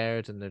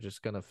scared and they're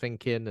just kind of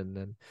thinking, and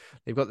then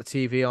they've got the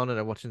TV on and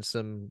they're watching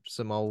some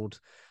old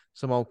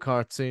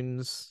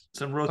cartoons,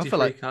 some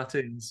royalty-free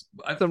cartoons,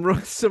 some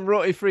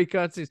royalty-free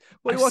cartoons.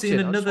 What are you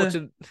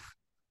watching?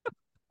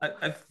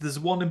 There's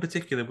one in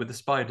particular with the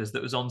spiders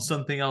that was on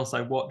something else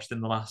I watched in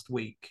the last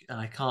week, and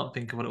I can't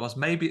think of what it was.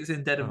 Maybe it's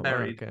in Dead and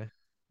Buried. Okay.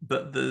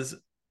 But there's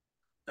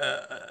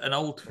an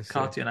old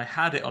cartoon. I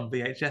had it on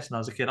VHS when I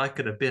was a kid. I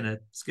could have been a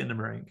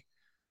Skinamarink.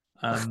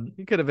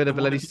 You could have been a the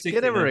one bloody in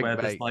particular Skinamarink, where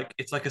there's mate. like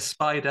it's like a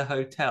spider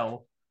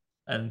hotel,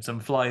 and some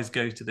flies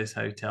go to this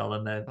hotel,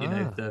 and they're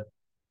Ah,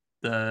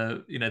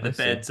 the I see.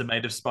 beds are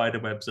made of spider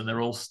webs, and they're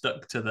all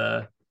stuck to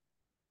they're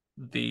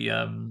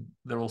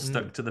all Mm.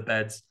 stuck to the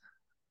beds.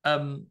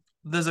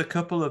 There's a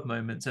couple of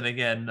moments, and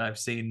again, I've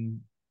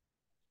seen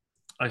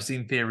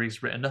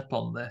theories written up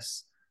on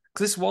this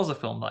because this was a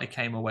film that I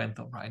came away and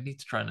thought, right, I need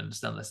to try and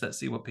understand this. Let's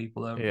see what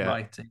people are Yeah.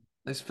 writing.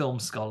 Those film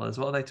scholars,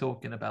 what are they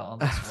talking about on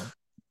this one?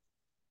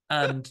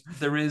 And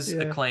there is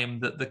a Yeah. claim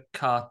that the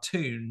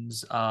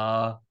cartoons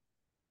are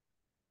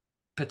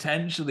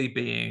potentially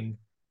being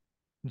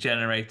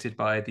generated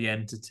by the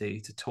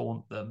entity to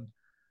taunt them,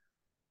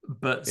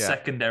 but Yeah.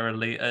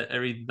 secondarily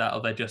are either that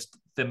or they're just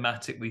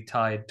thematically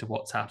tied to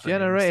what's happening.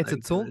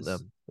 Generated to So taunt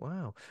them.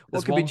 Wow.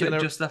 there's one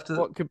bit just after.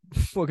 what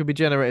could be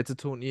generated to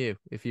taunt you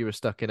if you were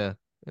stuck in a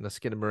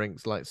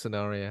Skinamarink like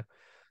scenario?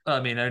 I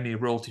mean, only a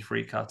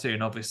royalty-free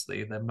cartoon.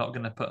 Obviously, they're not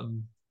going to put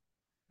them.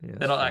 Yeah,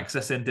 They're not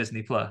true. accessing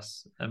Disney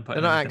Plus and They're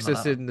putting not anything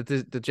like that.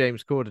 accessing the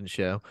James Corden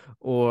show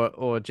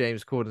or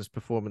James Corden's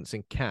performance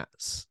in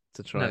Cats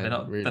to try No, they're and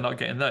not. really. They're not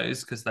getting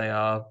those because they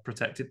are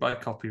protected by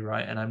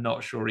copyright, and I'm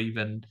not sure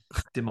even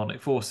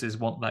demonic forces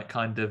want that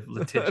kind of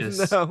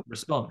litigious No.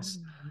 response.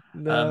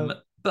 No.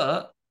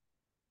 But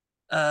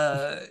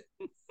uh,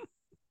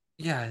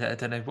 yeah, I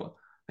don't know what.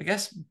 I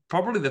guess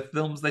probably the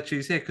films they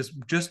choose here because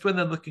just when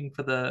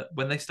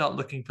they start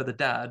looking for the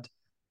dad,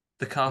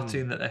 the Mm.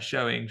 cartoon that they're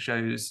showing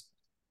shows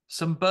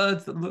some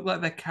birds that look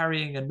like they're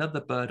carrying another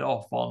bird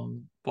off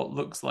on what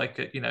looks like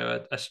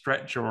a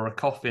stretcher or a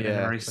coffin in a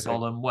Yeah, very like a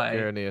solemn way.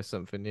 gurney or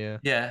something. Yeah.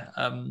 Yeah,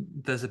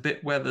 there's a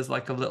bit where there's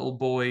like a little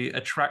boy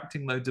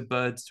attracting loads of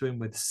birds to him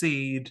with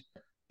seed.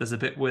 There's a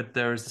bit where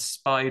there is a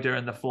spider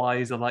and the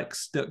flies are like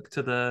stuck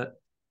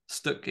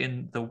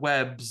in the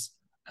webs.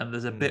 And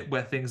there's a Mm. bit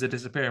where things are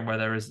disappearing, where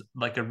there is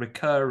like a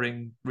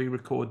recurring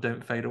re-record,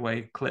 don't fade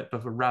away clip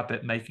of a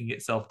rabbit making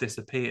itself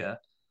disappear,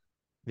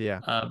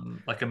 Yeah.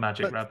 like a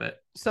magic But rabbit.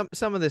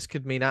 some of this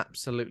could mean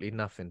absolutely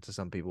nothing to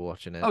some people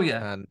watching it, Oh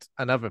yeah,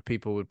 and other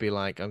people would be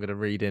like, I'm going to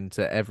read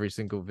into every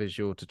single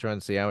visual to try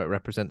and see how it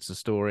represents the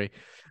story,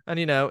 and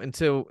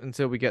until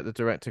we get the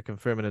director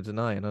confirming or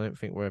denying, I don't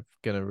think we're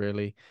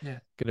yeah.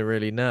 gonna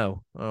really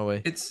know, are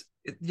we? It's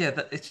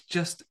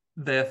just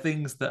there are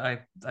things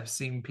that I've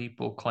seen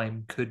people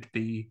claim could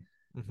be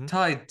Mm-hmm.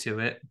 tied to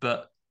it,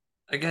 but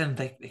again,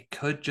 it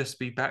could just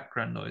be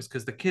background noise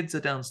because the kids are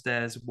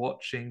downstairs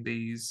watching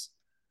these.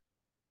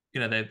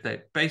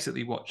 They're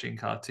basically watching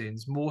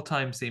cartoons. More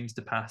time seems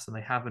to pass, and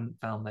they haven't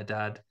found their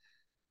dad.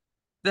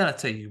 Then I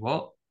tell you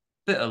what,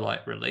 bit of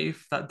light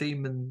relief. That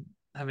demon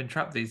having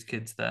trapped these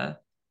kids there.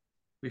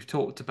 We've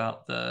talked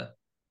about the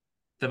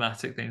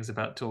thematic things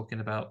about talking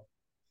about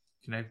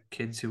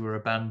kids who were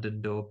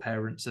abandoned or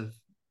parents have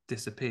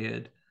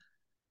disappeared.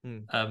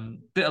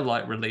 Bit of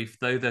light relief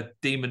though. The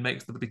demon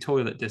makes the bloody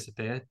toilet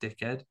disappear,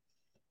 dickhead.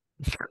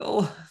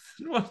 Oh,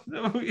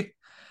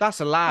 That's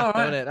a laugh, all though,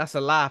 isn't right. it? That's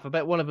a laugh. I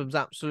bet one of them's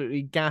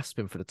absolutely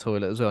gasping for the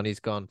toilet as well, and he's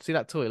gone. See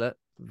that toilet?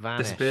 Disappeared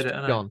Vanished. it,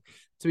 I know. Gone.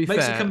 To be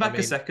Makes it fair, come I back a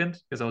mean, second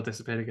because I'll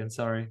disappear again.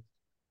 Sorry.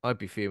 I'd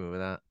be fuming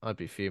with that. I'd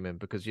be fuming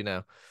because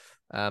I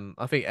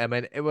think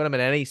when I'm in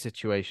any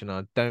situation,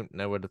 I don't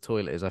know where the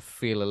toilet is. I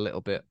feel a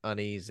little bit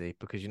uneasy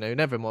because you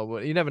never know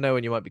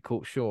when you might be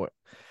caught short.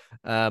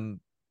 Um,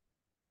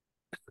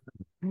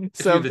 If you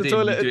so were if the the demon, you'd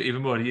toilet, do it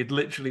even more. You'd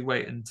literally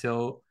wait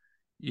until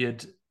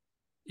you'd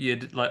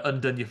like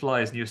undone your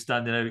flies and you were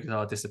standing over because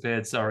I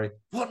disappeared. Sorry.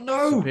 What?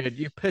 No. disappeared,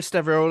 you pissed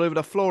everywhere all over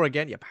the floor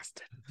again, you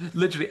bastard.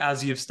 Literally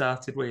as you've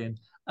started weeing.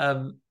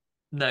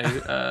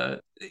 No,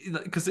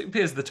 because it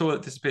appears the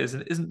toilet disappears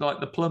and it isn't like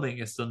the plumbing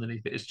is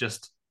underneath it. It's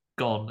just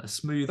gone, a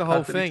smooth, The whole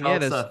perfectly thing, yeah.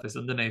 tiled surface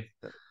underneath.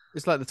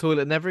 It's like the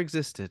toilet never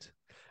existed,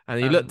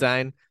 and you look Um,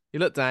 down. You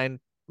look down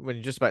when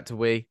you're just about to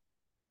wee.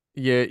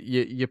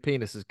 Your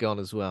penis is gone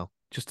as well.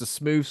 Just a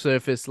smooth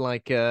surface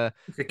like like a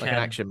like an can.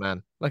 action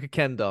man, like a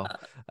Ken doll.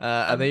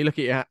 And then Um, you look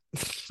at your.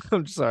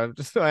 I'm sorry.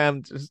 I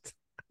am just.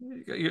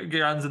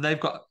 your hands and they've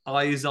got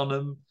eyes on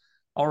them.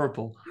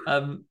 Horrible.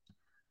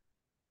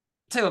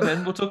 Tell you what,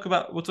 Ben, we'll talk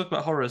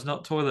about horrors,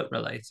 not toilet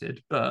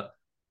related, but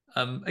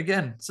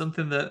again,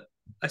 something that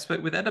I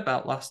spoke with Ed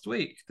about last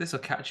week. This will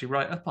catch you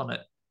right up on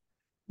it.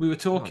 We were Oh,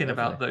 talking lovely.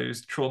 about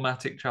those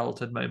traumatic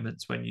childhood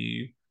moments when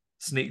you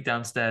sneak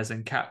downstairs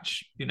and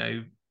catch,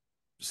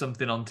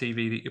 something on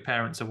TV that your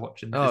parents are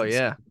watching that Oh isn't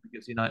yeah. something that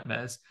gives you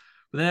nightmares.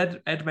 But then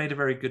Ed made a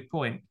very good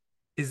point.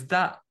 Is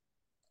that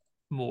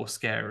more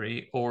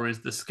scary, or is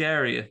the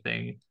scarier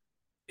thing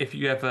if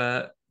you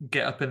ever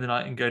get up in the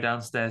night and go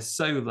downstairs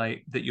so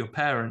late that your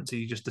parents, who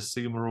you just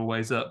assume are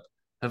always up,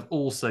 have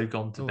also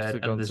gone to Also bed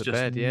and gone there's to just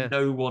bed. Yeah.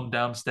 no one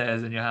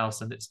downstairs in your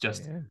house and it's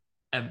just Yeah.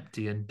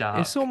 empty and It's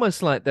dark.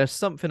 almost like there's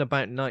something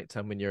about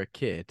nighttime when you're a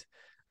kid,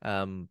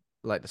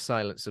 like the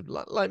silence of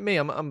like me.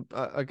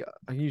 I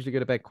usually go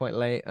to bed quite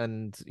late,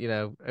 and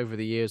over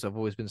the years I've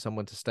always been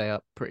someone to stay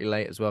up pretty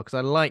late as well because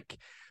I like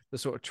the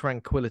sort of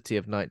tranquility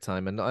of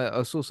nighttime. And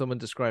I saw someone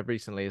describe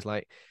recently as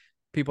like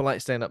people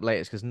like staying up late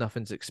is because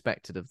nothing's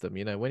expected of them.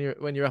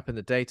 When you're up in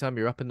the daytime,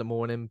 you're up in the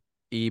morning,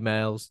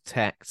 emails,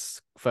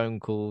 texts, phone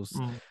calls,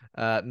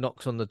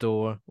 knocks on the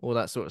door, all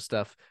that sort of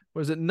stuff.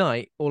 Whereas at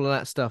night, all of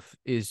that stuff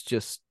is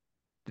just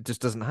it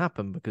just doesn't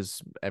happen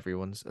because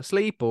everyone's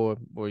asleep or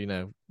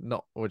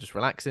not, or just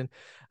relaxing.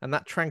 And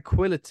that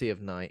tranquility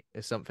of night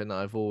is something that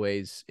I've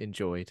always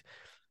enjoyed.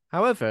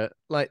 However,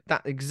 like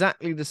that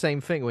exactly the same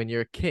thing when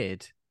you're a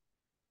kid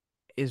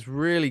is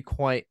really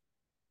quite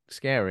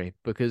scary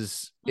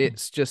because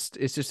it's just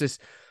this.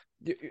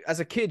 As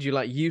a kid, you're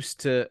like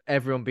used to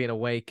everyone being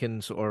awake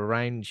and sort of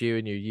around you,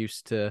 and you're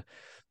used to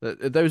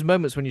those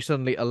moments when you're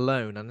suddenly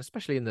alone, and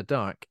especially in the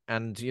dark,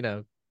 and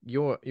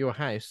your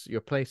house,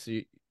 your place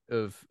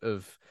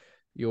of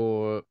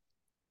your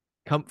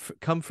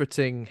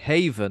comforting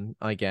haven,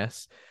 I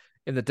guess,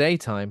 in the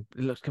daytime,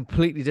 it looks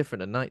completely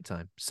different at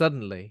nighttime.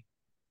 Suddenly,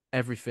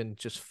 everything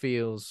just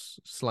feels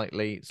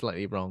slightly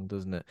wrong,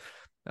 doesn't it?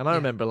 And I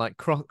remember I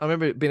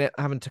remember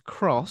having to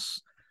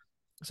cross.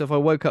 So if I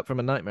woke up from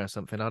a nightmare or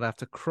something, I'd have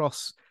to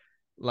cross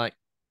like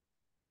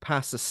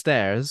past the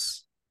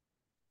stairs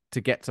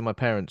to get to my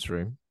parents'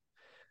 room.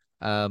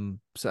 So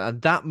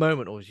at that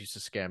moment always used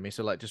to scare me.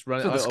 So like just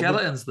running. So the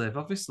skeletons live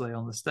obviously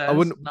on the stairs.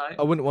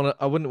 I wouldn't want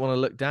to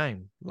look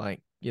down.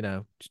 Like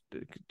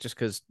just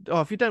because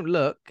if you don't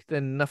look,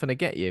 then nothing to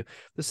get you.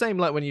 The same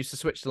like when you used to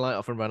switch the light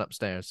off and run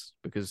upstairs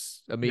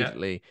because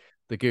immediately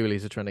the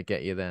ghoulies are trying to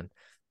get you. Then,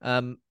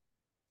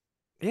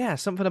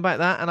 something about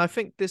that, and I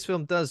think this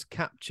film does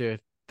capture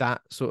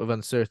that sort of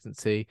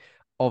uncertainty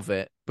of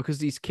it because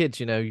these kids,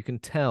 you can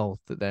tell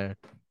that they're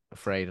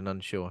afraid and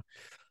unsure.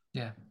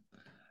 Yeah.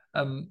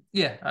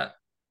 I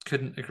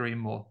couldn't agree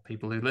more.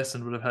 People who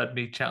listened would have heard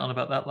me chat on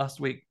about that last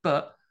week.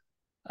 But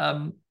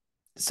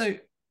so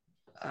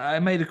I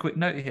made a quick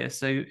note here.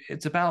 So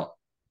it's about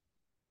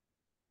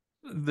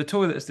the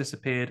toy that's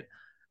disappeared,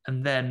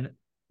 and then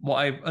what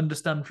I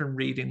understand from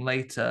reading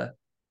later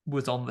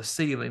was on the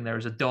ceiling. There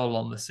is a doll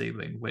on the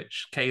ceiling,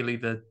 which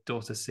Kaylee, the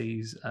daughter,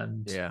 sees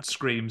and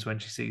screams when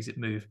she sees it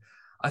move.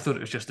 I thought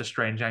it was just a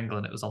strange angle,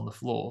 and it was on the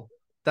floor.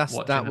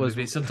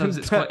 Sometimes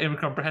it's quite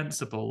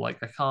incomprehensible. Like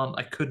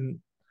I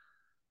couldn't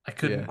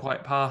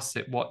quite pass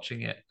it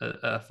watching it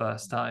at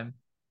first time.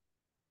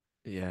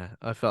 Yeah,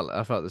 I felt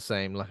the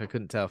same. Like I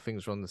couldn't tell if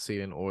things were on the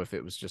ceiling or if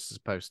it was just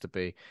supposed to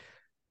be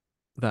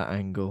that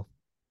angle.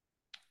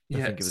 I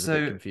think it was a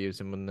bit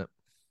confusing, wasn't it?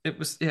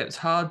 It's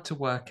hard to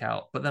work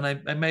out. But then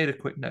I made a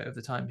quick note of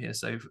the time here.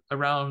 So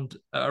around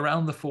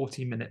the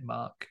 40-minute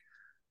mark,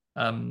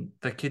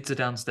 the kids are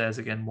downstairs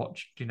again.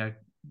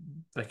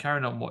 They're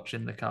carrying on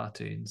watching the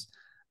cartoons,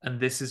 and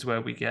this is where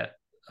we get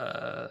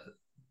the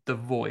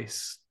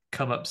voice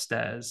come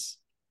upstairs.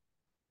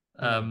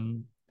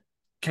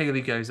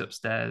 Kaylee goes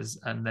upstairs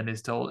and then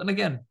is told, and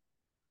again,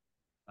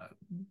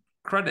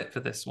 credit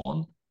for this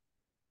one,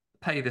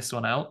 pay this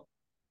one out.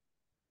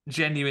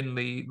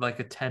 Genuinely like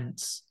a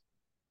tense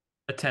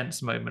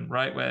moment,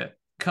 right? Where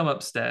come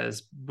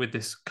upstairs with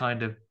this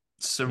kind of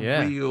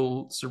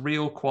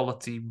surreal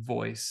quality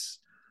voice.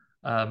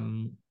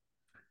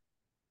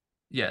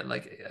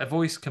 Like a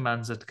voice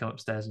commands her to come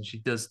upstairs, and she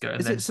does go. And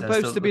is it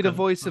supposed to be the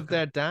voice of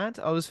their dad?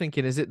 I was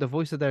thinking, is it the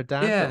voice of their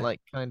dad that like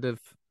kind of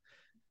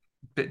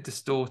bit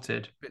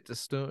distorted?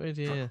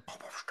 Yeah.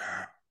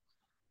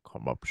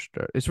 Come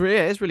upstairs. It's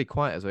really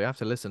quiet as well. You have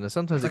to listen. And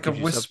sometimes it's like a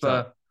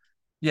whisper.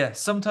 Yeah,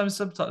 sometimes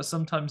subtitles,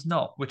 sometimes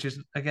not, which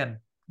is again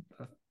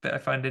a bit I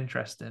find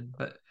interesting.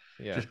 But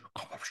just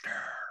come upstairs.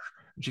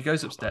 And she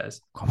goes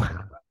upstairs. Come on. And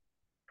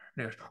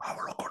he goes, I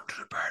will look under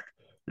the bed.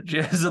 She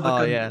has a look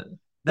under.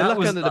 The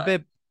look under the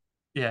bib.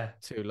 Yeah.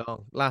 Too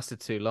long. Lasted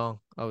too long.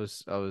 I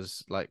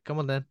was like, come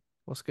on then.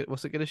 What's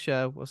it gonna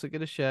show?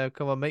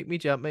 Come on, make me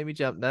jump.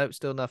 No,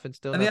 still nothing.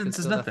 And the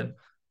answer's nothing.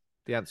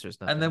 The answer is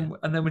nothing.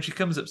 And then when she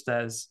comes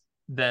upstairs,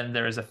 then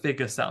there is a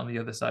figure sat on the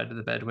other side of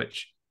the bed,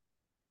 which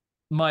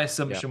my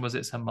assumption was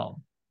it's her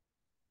mom.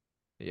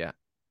 Yeah.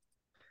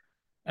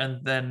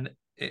 And then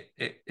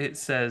it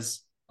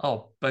says,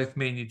 oh, both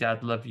me and your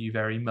dad love you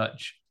very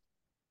much,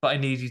 but I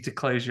need you to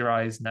close your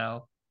eyes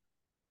now.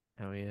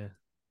 Oh yeah.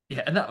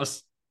 Yeah, and that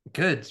was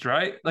good,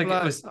 right? Like it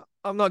was.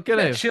 I'm not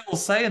gonna chill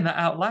saying that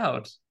out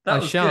loud.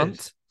 That was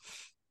shan't.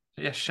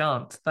 Good. Yeah,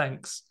 shan't.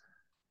 Thanks.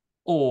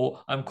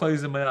 Or I'm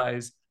closing my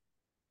eyes,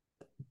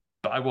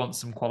 but I want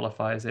some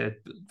qualifiers here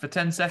for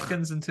 10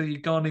 seconds until you're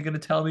gone. You're going to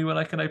tell me when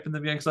I can open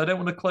them again because I don't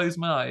want to close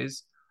my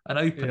eyes and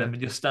open them,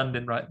 and you're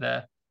standing right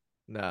there.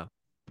 No,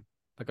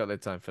 I got no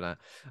time for that.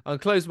 I'll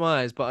close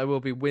my eyes, but I will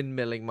be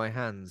windmilling my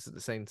hands at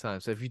the same time.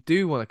 So if you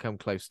do want to come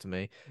close to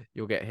me,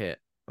 you'll get hit.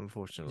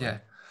 Unfortunately. Yeah.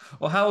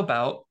 Well, how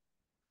about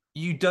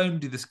you don't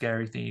do the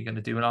scary thing you're going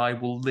to do, and I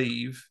will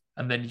leave,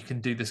 and then you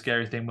can do the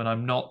scary thing when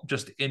I'm not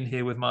just in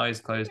here with my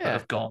eyes closed, but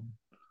I've gone.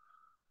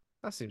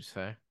 That seems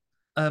fair.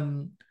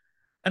 And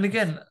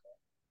again,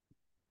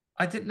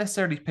 I didn't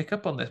necessarily pick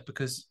up on this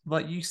because,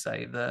 like you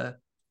say,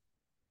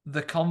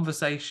 the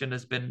conversation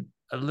has been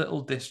a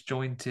little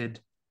disjointed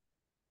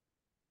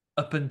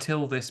up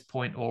until this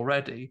point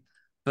already,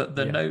 but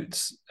the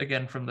notes,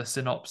 again, from the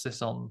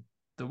synopsis on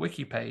the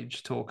wiki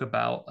page talk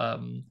about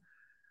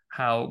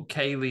how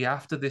Kaylee,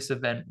 after this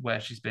event where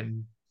she's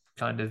been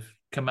kind of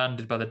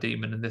commanded by the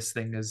demon and this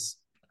thing has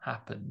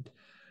happened,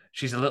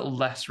 she's a little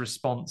less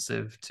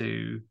responsive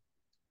to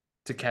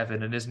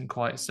Kevin and isn't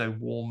quite so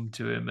warm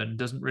to him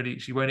and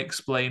she won't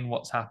explain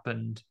what's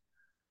happened.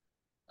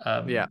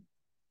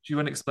 She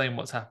won't explain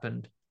what's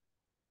happened.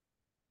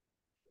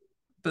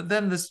 But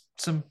then there's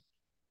some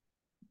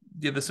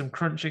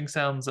crunching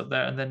sounds up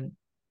there, and then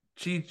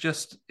she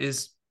just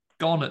is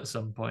gone at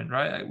some point,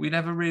 right? We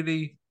never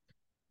really.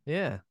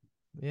 Yeah.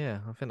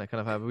 I think that kind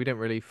of happened. We don't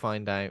really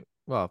find out.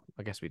 Well,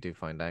 I guess we do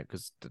find out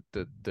because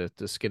the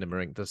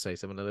Skinamarink does say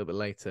something a little bit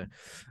later.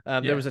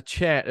 There was a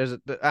chair.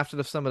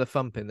 After some of the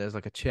thumping, there's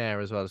like a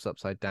chair as well that's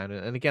upside down.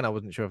 And again, I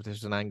wasn't sure if this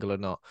was an angle or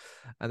not.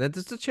 And then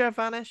does the chair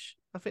vanish?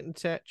 I think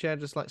the chair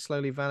just like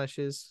slowly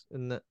vanishes.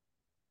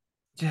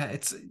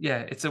 It's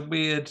a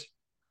weird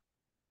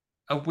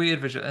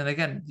visual. And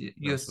again,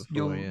 you're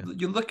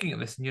looking at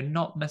this and you're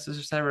not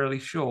necessarily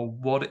sure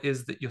what it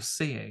is that you're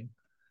seeing.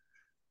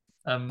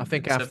 I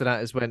think after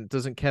that is when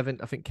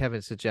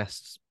Kevin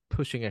suggests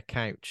pushing a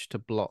couch to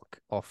block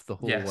off the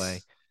hallway.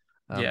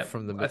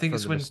 From the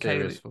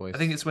mysterious voice. I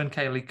think it's when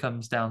Kaylee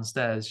comes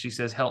downstairs. She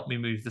says, "Help me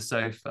move the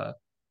sofa."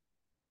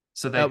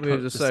 So they help put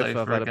move the sofa.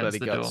 I've had a against bloody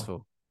the guts door.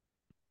 full.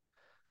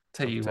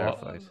 Tell you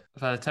what, I've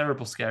had a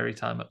terrible, scary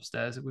time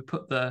upstairs. We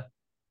put the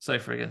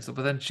sofa against it,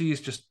 but then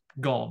she's just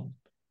gone.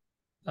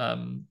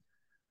 And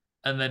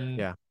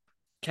then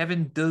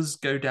Kevin does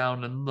go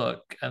down and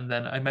look, and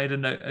then I made a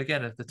note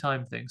again of the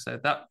time thing. So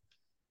that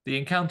the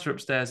encounter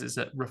upstairs is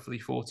at roughly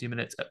 40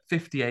 minutes. At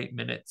 58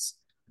 minutes,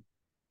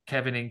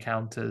 Kevin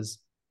encounters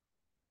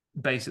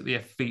basically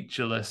a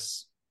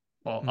featureless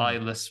or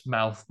eyeless,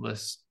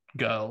 mouthless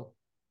girl.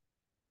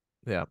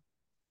 Yeah.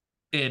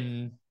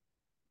 In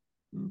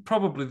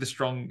probably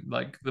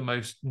the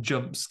most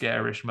jump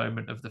scare-ish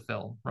moment of the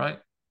film, right?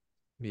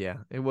 Yeah,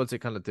 it was a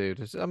kind of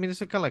dude. I mean,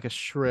 it's a kind of like a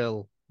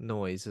shrill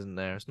noise, isn't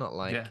there? It's not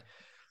like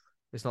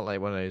it's not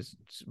like one of those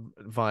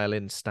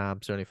violin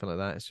stabs or anything like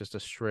that. It's just a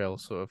shrill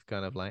sort of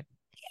kind of like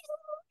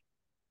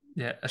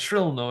a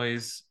shrill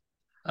noise,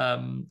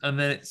 and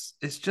then it's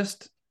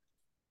just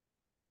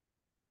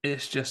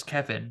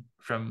Kevin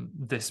from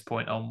this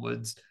point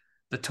onwards.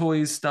 The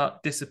toys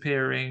start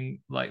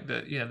disappearing, like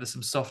there's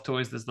some soft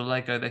toys. There's the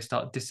Lego. They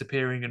start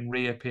disappearing and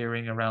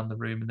reappearing around the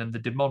room, and then the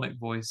demonic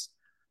voice,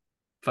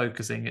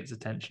 focusing its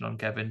attention on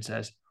Kevin,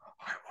 says,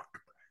 "I want to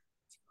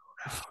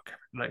play Kevin."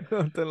 Like,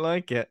 I don't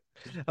like it.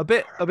 A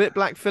bit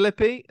Black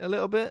Phillippi, a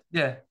little bit.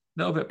 Yeah, a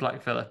little bit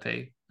Black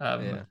Phillippi.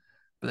 But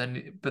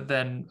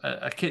then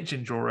a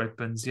kitchen drawer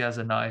opens. He has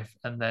a knife,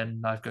 and then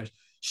knife goes,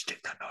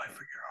 "Stick that knife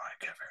in your eye,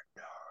 Kevin."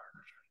 No.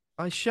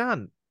 I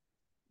shan't.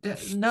 Yeah,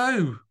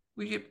 no.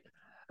 We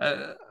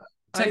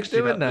texted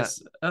you about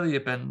this earlier,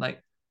 Ben.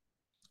 Like,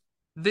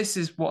 this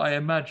is what I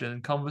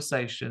imagine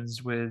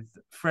conversations with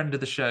friend of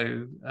the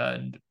show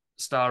and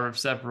star of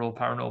several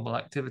Paranormal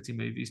Activity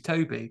movies,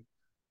 Toby,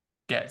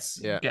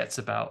 gets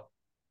about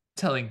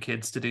telling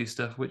kids to do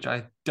stuff, which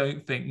I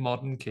don't think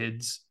modern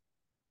kids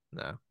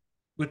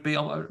would be.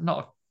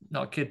 Not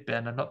a kid,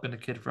 Ben. I've not been a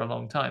kid for a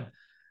long time,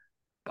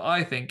 but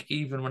I think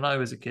even when I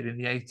was a kid in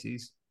the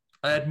 80s,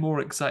 I had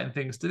more exciting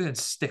things to do than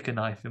stick a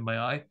knife in my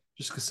eye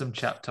just because some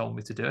chap told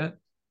me to do it.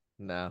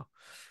 No.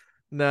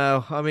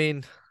 I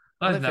mean,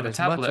 I didn't have a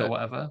tablet or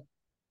whatever.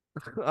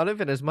 I don't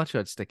think there's much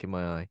I'd stick in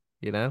my eye,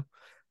 you know?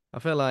 I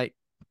feel like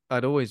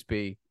I've always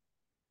been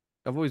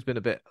a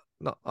bit,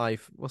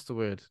 what's the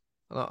word?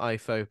 Not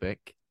eye-phobic.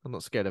 I'm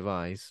not scared of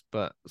eyes,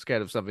 but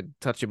scared of something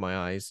touching my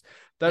eyes.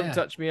 Don't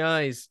touch my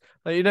eyes.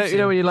 Like, you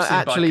know when you like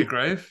actually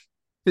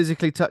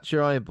physically touch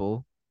your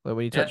eyeball, like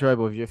when you touch your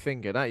eyeball with your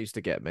finger, that used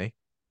to get me.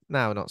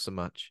 Now, not so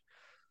much.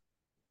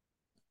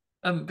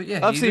 But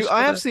yeah,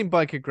 I have seen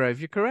Biker Grove.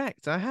 You're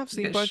correct. I have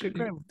seen Biker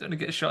Grove. Don't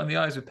get shot in the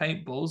eyes with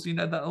paintballs. You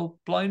know that'll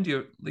blind you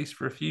at least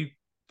for a few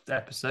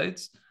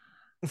episodes.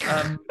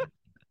 I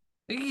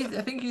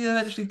think he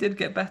eventually did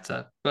get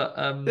better, but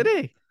did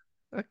he?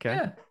 Okay,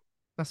 yeah,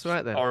 that's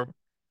right then.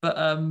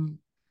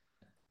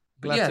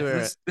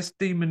 This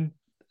demon,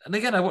 and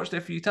again, I watched it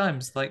a few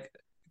times, like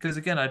because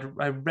again,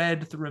 I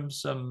read through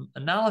some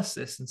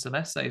analysis and some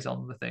essays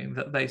on the thing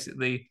that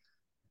basically.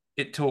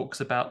 It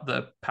talks about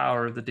the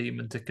power of the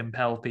demon to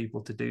compel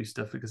people to do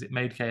stuff because it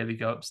made Kaylee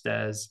go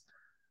upstairs.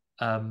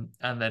 And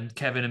then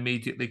Kevin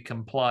immediately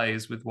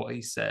complies with what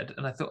he said.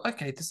 And I thought,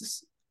 okay, is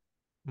this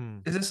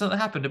something that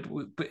happened?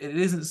 But it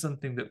isn't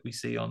something that we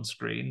see on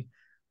screen.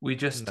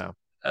 The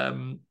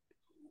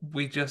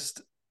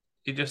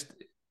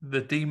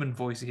demon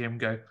voice, you hear him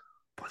go,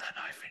 "Put that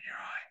knife in your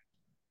eye."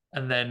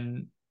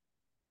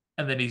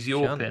 And then he's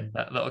yawping,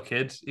 that little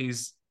kid.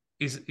 He's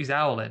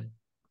owling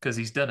because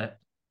he's done it.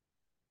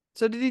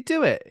 So did he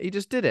do it? He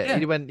just did it. Yeah.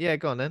 He went, yeah,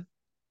 go on then.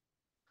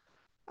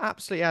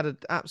 Absolutely had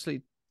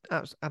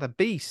a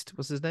beast.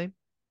 What's his name?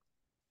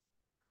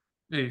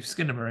 Ooh,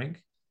 Skinamarink.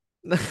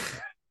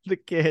 The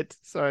kid.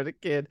 Sorry, the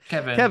kid.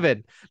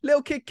 Kevin.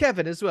 Little kid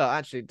Kevin as well.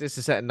 Actually, this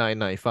is set in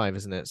 1995,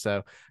 isn't it?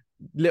 So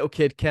little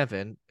kid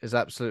Kevin is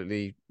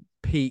absolutely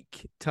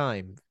peak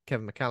time.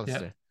 Kevin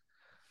McAllister. Yeah.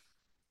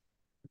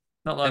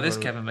 Not like this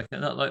Kevin,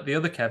 not like the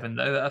other Kevin,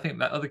 though. I think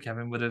that other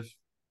Kevin would have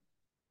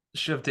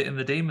shoved it in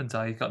the demon's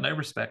eye. He got no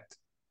respect.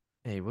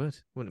 Yeah, he would.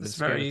 Wouldn't have been It's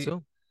scared very at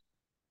all.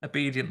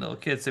 obedient little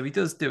kid. So he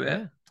does do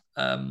it.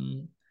 Yeah.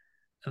 And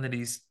then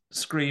he's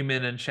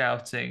screaming and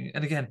shouting.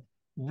 And again,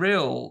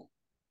 real.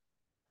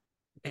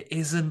 It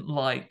isn't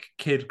like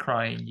kid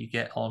crying you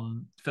get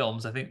on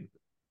films. I think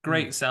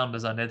great sound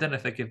design. I don't know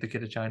if they give the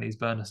kid a Chinese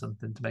burn or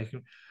something to make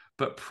him,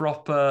 but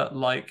proper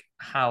like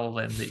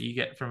howling that you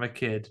get from a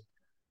kid,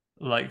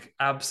 like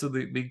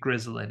absolutely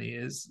grizzling he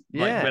is.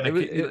 Yeah,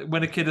 Like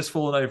when a kid has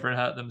fallen over and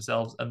hurt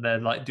themselves and they're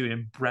like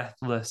doing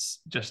breathless,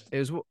 just It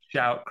was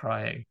shout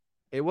crying.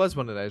 it was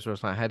one of those where I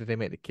was like, how did they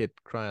make the kid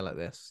cry like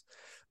this?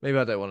 Maybe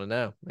I don't want to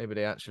know. Maybe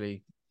they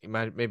actually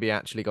maybe he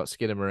actually got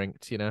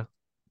Skinamarink, you know?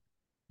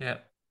 Yeah,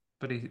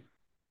 but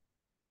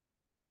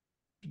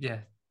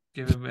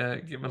give him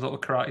a little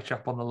karate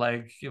chop on the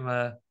leg. Give him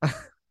a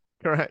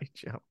Right,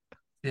 Joe.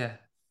 yeah.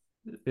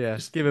 Yeah,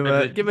 Just give him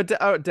a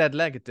dead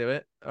leg would do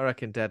it. I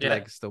reckon dead Yeah.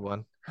 leg's the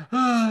one.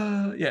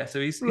 Yeah, so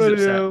he's Bloody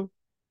upset. hell.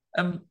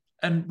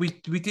 And we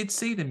did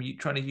see them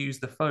trying to use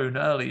the phone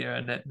earlier,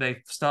 and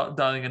they start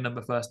dialing a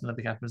number first, and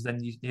nothing happens.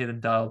 Then you hear them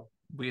dial.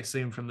 We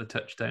assume from the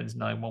touchstones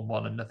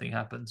 911, and nothing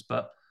happens.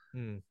 But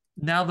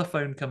now the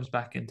phone comes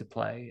back into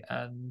play,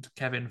 and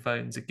Kevin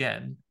phones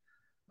again.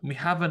 We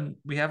have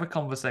a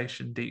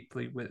conversation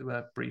briefly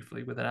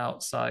with an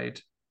outside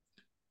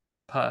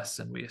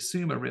person. We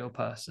assume a real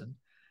person,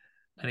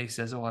 and he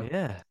says, "Oh,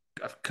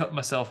 I've cut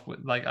myself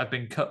I've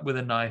been cut with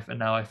a knife, and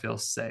now I feel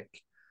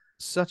sick."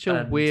 Such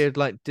a weird,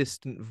 like,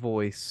 distant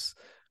voice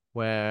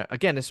where,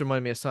 again, this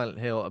reminded me of Silent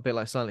Hill, a bit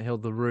like Silent Hill,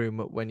 The Room,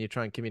 when you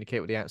try and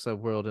communicate with the outside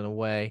world in a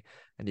way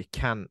and you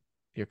can't,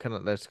 there's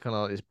kind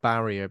of like this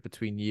barrier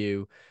between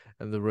you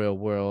and the real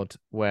world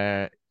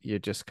where you're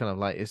just kind of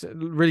like, it's a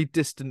really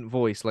distant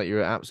voice, like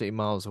you're absolutely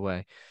miles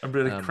away. A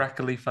really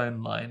crackly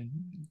phone line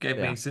gave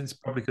me, since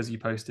probably because you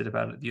posted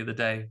about it the other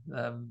day,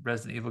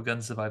 Resident Evil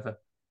Gun Survivor,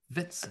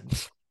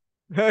 Vincent.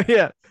 Oh,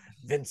 yeah.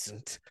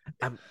 Vincent.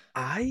 Am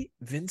I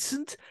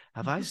Vincent?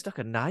 Have I stuck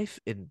a knife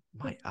in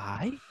my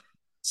eye?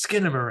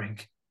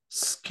 Skinamarink.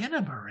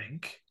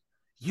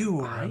 You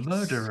were a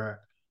murderer.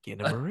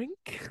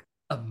 Skinamarink?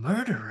 A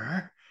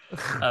murderer?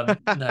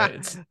 No,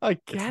 I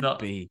can't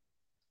be.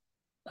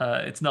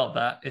 It's not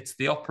that. It's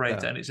the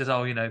operator, and it says,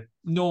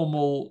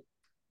 normal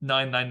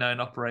 999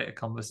 operator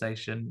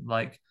conversation,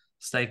 like,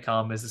 stay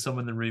calm. Is there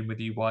someone in the room with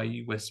you? Why are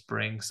you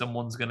whispering?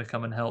 Someone's going to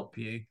come and help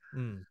you.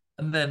 And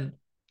then,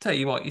 tell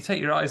you what, you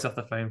take your eyes off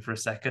the phone for a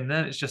second, and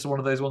then it's just one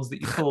of those ones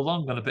that you pull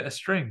along on a bit of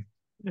string.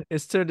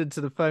 It's turned into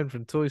the phone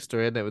from Toy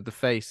Story, isn't it? With the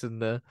face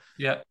and the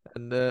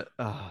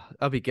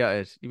I'd be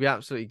gutted. You'd be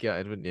absolutely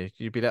gutted, wouldn't you?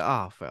 You'd be like,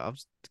 I'm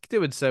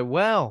doing so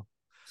well.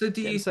 So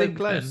do you think,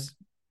 then,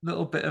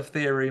 little bit of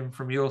theory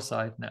from your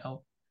side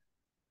now,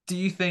 do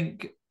you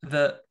think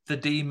that the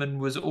demon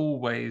was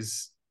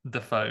always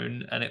the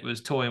phone and it was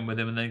toying with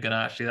him, and then going,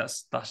 actually,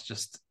 that's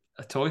just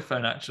a toy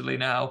phone actually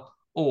now?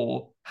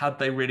 Or had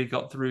they really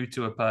got through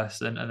to a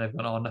person and they've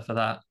gone, enough of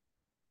that,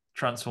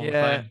 transform the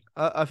phone?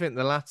 I think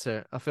the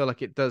latter. I feel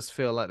like it does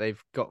feel like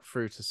they've got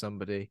through to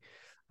somebody,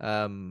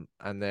 and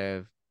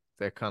they're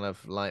kind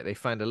of like, they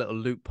find a little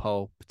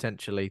loophole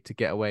potentially to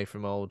get away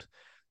from old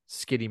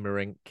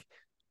Skinamarink,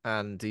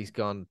 and he's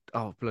gone,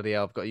 oh bloody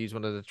hell, I've got to use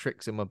one of the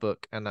tricks in my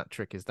book, and that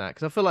trick is that.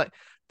 Because I feel like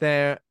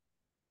it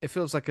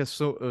feels like a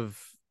sort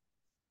of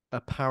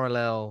a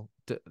parallel.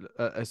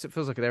 It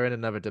feels like they're in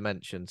another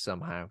dimension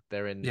somehow.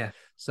 They're in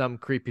some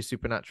creepy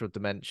supernatural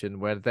dimension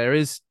where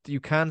you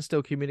can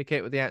still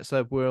communicate with the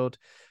outside world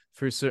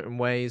through certain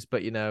ways,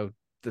 but the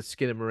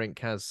Skinamarink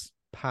has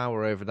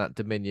power over that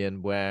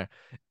dominion where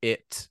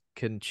it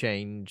can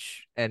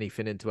change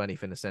anything into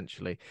anything.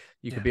 Essentially,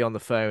 you could be on the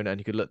phone and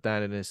you could look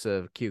down and it's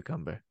a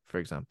cucumber, for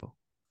example.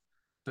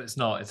 But it's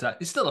not.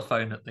 It's still a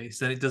phone at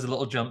least, and it does a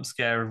little jump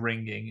scare of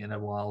ringing in a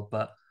while.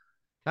 But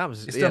that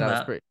was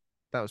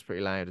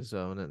pretty loud as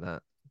well, wasn't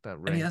it? That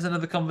ring. And he has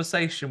another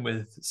conversation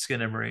with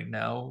Skinamarink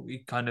now. He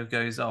kind of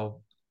goes,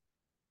 "Oh,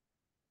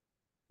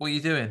 what are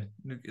you doing?"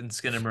 And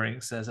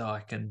Skinamarink says, "Oh,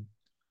 I can."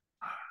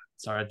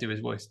 Sorry, I do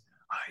his voice.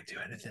 I don't do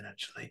anything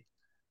actually.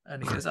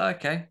 And he goes,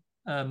 "Okay,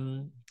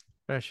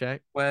 fair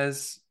shake.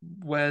 Where's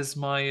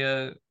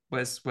my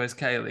where's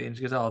Kaylee?" And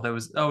she goes, I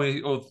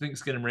think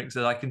Skinamarink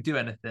says, "I can do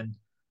anything."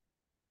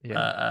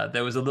 Yeah.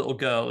 There was a little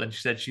girl, and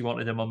she said she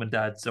wanted her mom and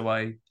dad, so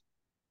I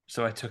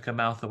took her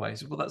mouth away.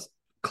 So, well, that's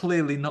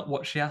clearly not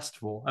what she asked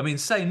for. I mean,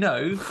 say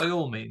no by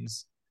all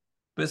means,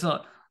 but it's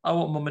not, I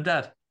want mum and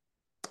dad.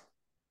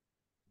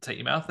 Take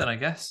your mouth then, I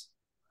guess.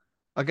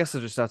 I guess I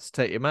just had to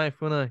take your mouth,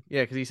 wouldn't I?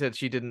 Yeah, because he said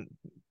she didn't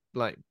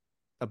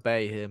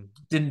obey him.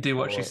 Didn't do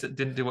what she said.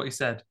 Didn't do what he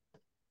said.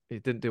 He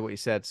didn't do what he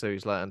said, so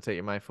he's like, "And take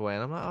your mouth away."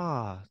 And I'm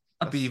like,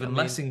 I'd be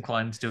less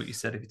inclined to do what you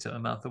said if you took my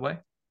mouth away.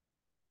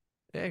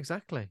 Yeah,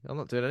 exactly. I'm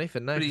not doing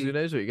anything now because who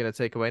knows what you're going to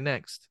take away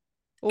next.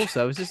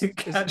 Also, is this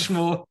catch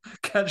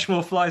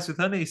more flies with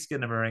honey,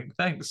 Skinamarink?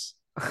 Thanks.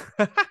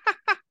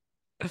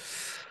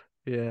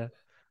 Yeah,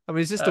 I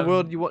mean, is this the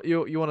world you want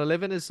to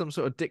live in? As some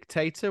sort of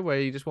dictator where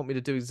you just want me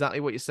to do exactly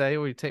what you say,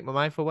 or you take my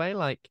mouth away?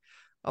 Like,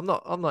 I'm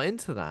not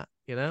into that.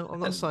 I'm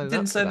not signing up.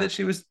 Didn't say that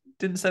she was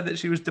didn't say that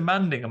she was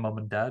demanding a mum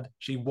and dad.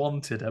 She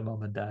wanted a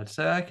mum and dad.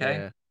 So okay,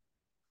 Yeah.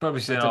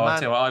 probably saying, "Oh, I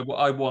tell you what,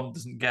 I want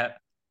doesn't get."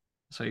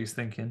 So he's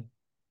thinking.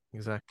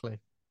 Exactly.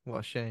 What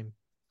a shame.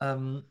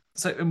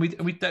 So and we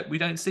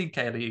don't see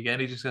Kaylee again.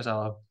 He just goes,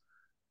 "Oh,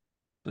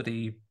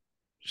 bloody,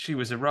 she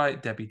was a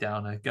right Debbie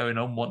Downer, going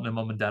on wanting a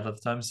mum and dad all the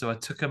time." So I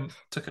took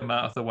him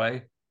out of the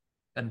way,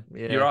 and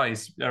Yeah. her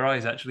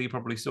eyes actually, you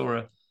probably saw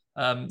her.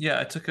 Yeah,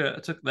 I took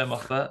them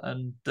off her,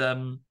 and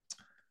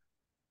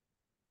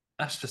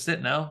that's just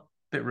it now.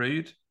 Bit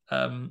rude.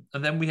 And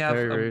then we have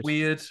Very a rude.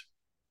 weird.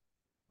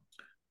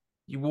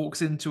 He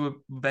walks into a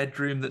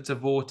bedroom that's a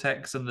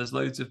vortex, and there's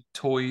loads of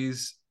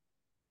toys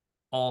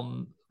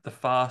on the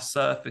far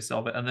surface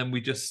of it, and then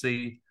we just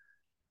see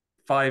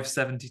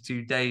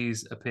 572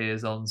 days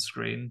appears on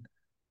screen.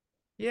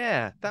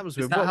 Yeah, that was Is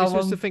weird. that What are how we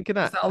supposed to long? think of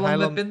Is that? that how How long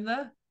they've long? been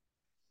there?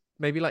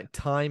 Maybe like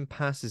time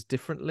passes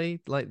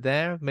differently, like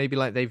there. Maybe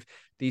like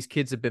these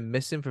kids have been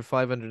missing for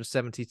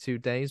 572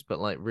 days, but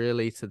like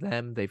really to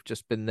them, they've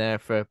just been there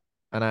for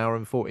an hour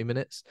and 40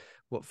 minutes.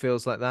 What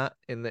feels like that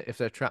if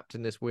they're trapped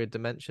in this weird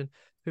dimension.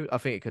 I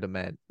think it could have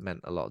meant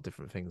a lot of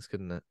different things,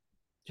 couldn't it?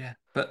 Yeah,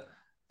 but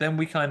then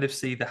we kind of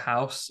see the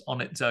house on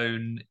its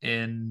own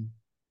in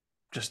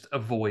just a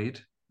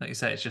void. Like you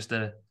say, it's just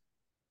a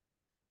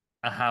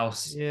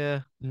house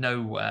Yeah.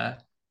 nowhere.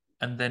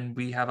 And then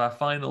we have our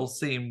final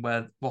scene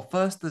where, well,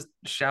 first there's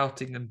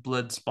shouting and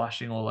blood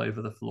splashing all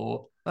over the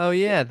floor. Oh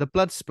yeah, the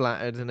blood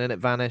splattered and then it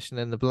vanished and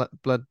then the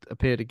blood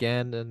appeared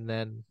again and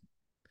then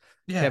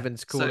Yeah.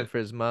 Kevin's So, calling for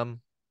his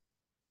mum.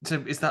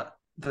 so is that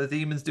the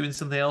demons doing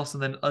something else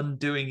and then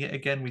undoing it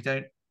again? We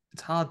don't.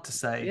 It's hard to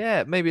say.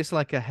 Yeah, maybe it's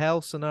like a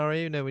hell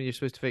scenario, when you're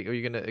supposed to think, oh,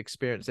 you're going to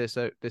experience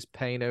this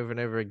pain over and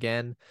over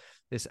again,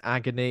 this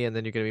agony, and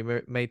then you're going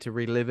to be made to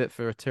relive it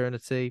for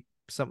eternity.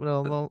 Something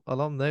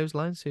along those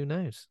lines. Who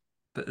knows?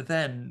 But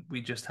then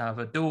we just have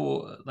a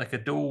door, like a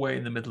doorway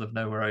in the middle of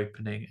nowhere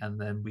opening,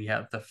 and then we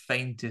have the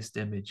faintest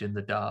image in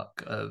the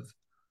dark of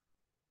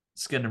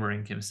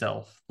Skinamarink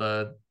himself,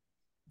 the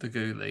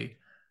ghoulie.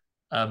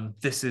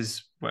 This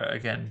is where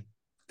again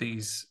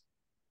these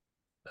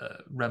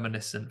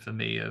reminiscent for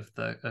me of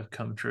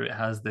come true. It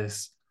has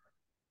this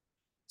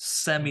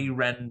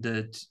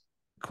semi-rendered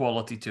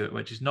quality to it,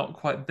 which is not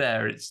quite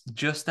there. It's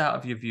just out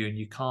of your view, and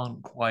you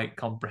can't quite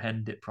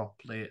comprehend it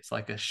properly. It's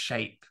like a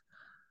shape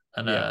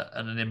and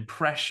an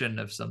impression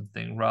of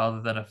something rather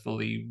than a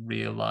fully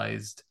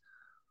realized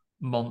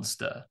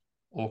monster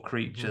or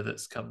creature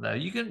that's come there.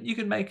 You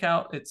can make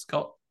out it's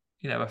got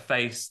a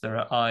face, there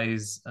are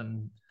eyes,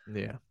 and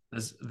Yeah.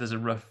 there's a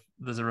rough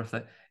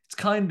thing. It's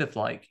kind of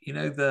like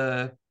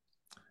when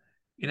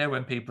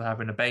people are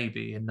having a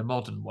baby in the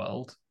modern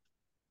world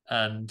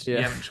and you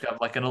Yeah. haven't just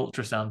got like an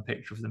ultrasound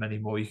picture of them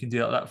anymore. You can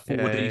do like that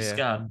 4D Yeah.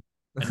 scan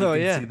and you Oh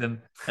can yeah. see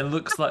them. It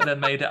looks like they're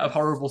made out of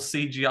horrible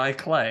CGI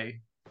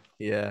clay.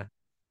 Yeah.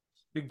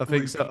 Big I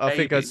think so. gloopy I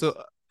think babies.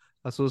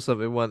 I saw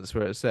something once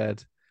where it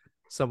said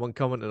someone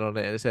commented on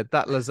it and it said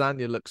that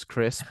lasagna looks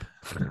crisp.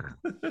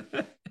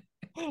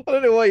 I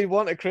don't know why you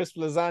want a crisp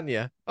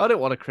lasagna. I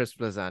don't want a crisp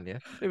lasagna.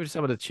 Maybe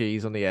some of the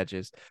cheese on the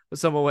edges. But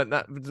someone went,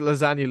 that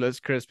lasagna looks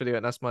crisp, and he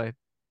went, that's my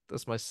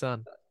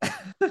son.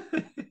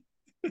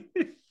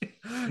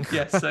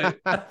 Yeah, so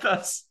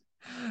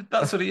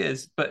that's what he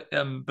is. But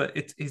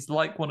he's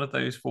like one of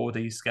those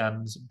 4D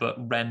scans, but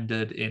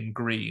rendered in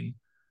green.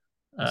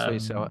 That's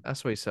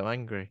why he's so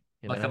angry.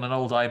 Like on an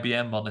old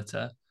IBM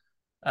monitor.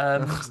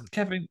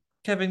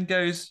 Kevin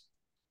goes,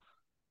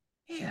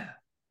 yeah.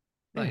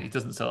 Like he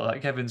doesn't sound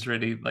like Kevin's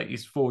really like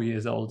he's 4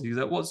 years old. He's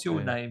like, "What's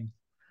your name?"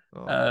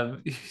 Oh.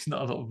 He's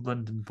not a little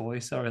London boy.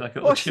 Sorry, like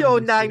a What's your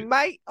name,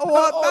 mate?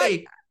 What,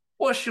 mate?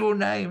 What's your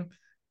name,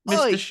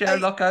 Mister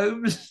Sherlock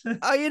Holmes?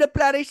 Are you the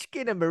bloody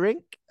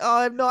Skinamarink?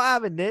 I'm not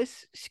having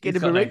this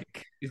Skinamarink.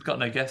 He's got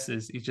no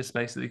guesses. He just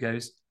basically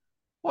goes,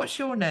 "What's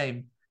your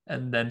name?"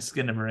 And then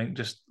Skinamarink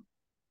just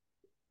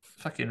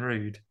fucking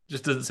rude.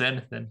 Just doesn't say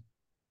anything.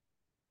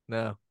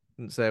 No,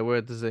 didn't say a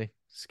word, does he?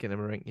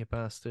 Skinamarink, you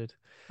bastard.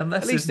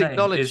 Unless his name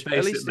is basically,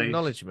 at least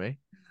acknowledge me.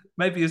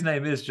 Maybe his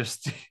name is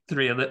just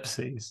 3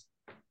 ellipses.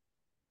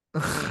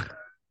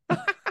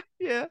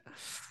 Yeah.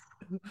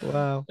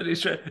 Wow. And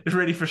it's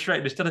really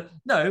frustrating. He's telling,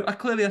 no, I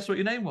clearly asked what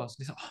your name was. And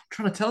he's like, I'm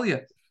trying to tell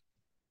you.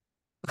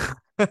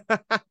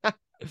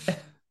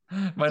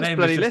 My name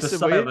is just a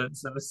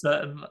silence of a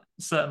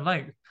certain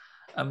length.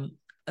 And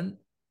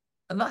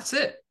that's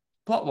it.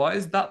 Plot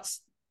wise,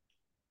 that's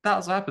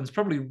what happens.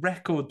 Probably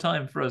record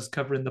time for us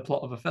covering the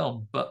plot of a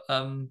film. But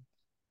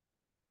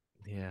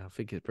yeah, I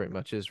think it pretty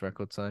much is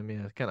record time.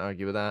 Yeah, I can't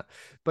argue with that.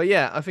 But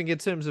yeah, I think in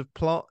terms of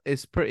plot,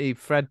 it's pretty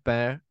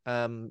threadbare.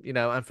 And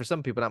for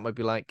some people that might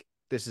be like,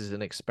 this is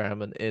an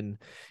experiment in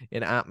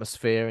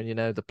atmosphere,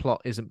 and the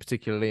plot isn't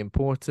particularly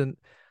important.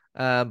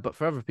 But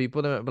for other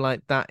people, they might be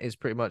like, that is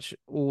pretty much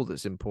all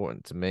that's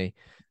important to me.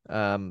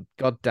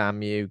 God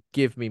damn you,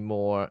 give me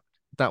more.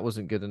 That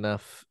wasn't good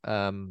enough.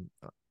 I'm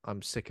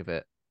sick of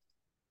it.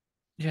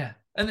 Yeah,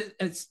 and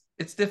it's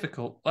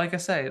difficult. Like I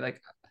say,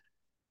 like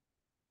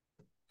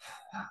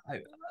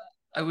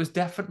I was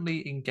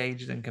definitely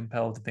engaged and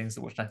compelled to things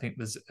to watch. And I think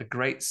there's a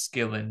great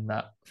skill in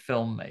that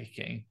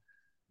filmmaking,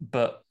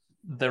 but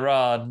there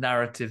are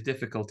narrative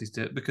difficulties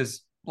to it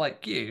because,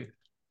 like you,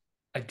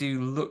 I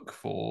do look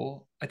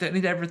for. I don't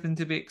need everything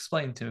to be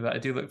explained to me, but I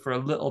do look for a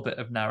little bit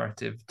of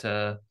narrative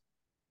to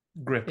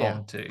grip Yeah.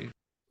 onto.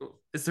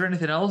 Is there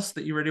anything else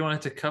that you really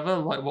wanted to cover?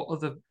 Like, what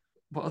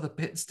other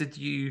bits did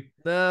you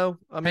No,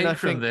 I mean, I take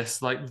from think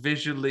this? Like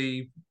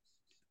visually,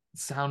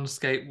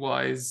 soundscape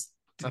wise,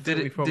 we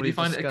did probably you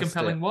find it a discussed it.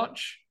 compelling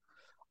watch?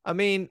 I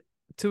mean,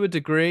 to a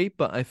degree,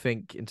 but I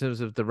think in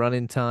terms of the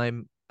running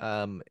time,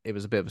 it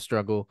was a bit of a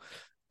struggle.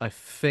 I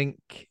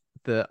think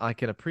that I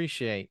can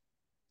appreciate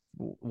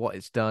what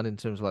it's done in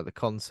terms of like the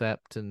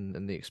concept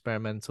and the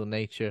experimental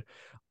nature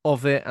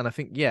of it. And I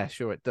think, yeah,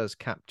 sure, it does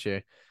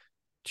capture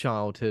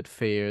childhood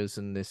fears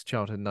and this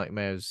childhood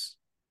nightmares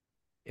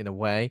in a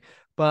way.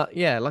 But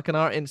yeah, like an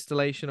art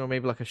installation or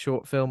maybe like a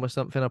short film or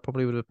something, I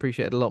probably would have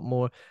appreciated a lot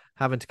more.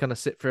 Having to kind of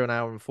sit through an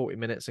hour and 40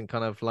 minutes and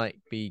kind of like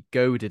be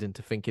goaded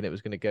into thinking it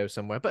was going to go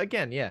somewhere. But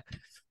again, yeah,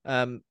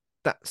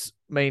 that's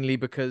mainly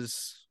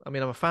because I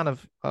mean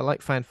I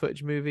like found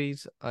footage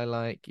movies. I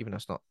like, even though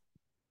it's not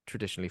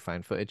traditionally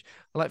found footage,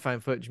 I like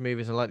found footage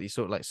movies. I like these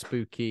sort of like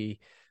spooky,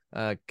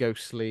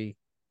 ghostly,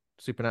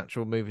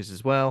 supernatural movies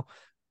as well.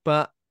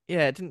 But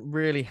yeah, it didn't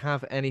really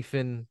have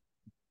anything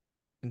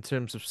in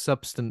terms of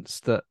substance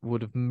that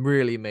would have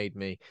really made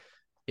me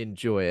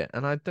enjoy it.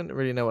 And I don't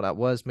really know what that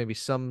was. Maybe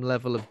some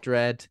level of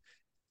dread.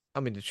 I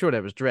mean, sure,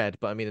 there was dread,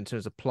 but I mean, in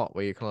terms of plot,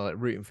 where you're kind of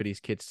like rooting for these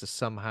kids to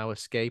somehow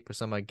escape or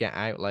somehow get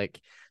out, like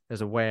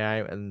there's a way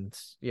out. And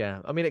yeah,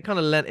 I mean, it kind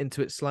of lent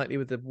into it slightly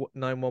with the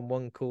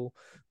 911 call,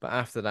 but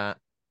after that,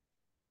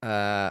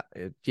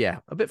 yeah,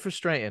 a bit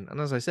frustrating.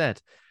 And as I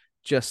said,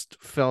 just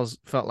felt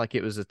like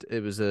it was a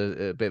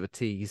bit of a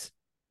tease.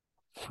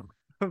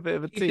 A bit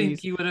of a Do you think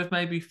tease. you would have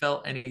maybe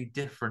felt any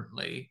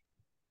differently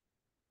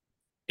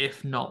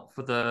if not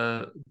for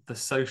the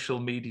social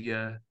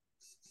media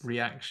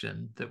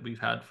reaction that we've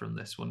had from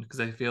this one? Because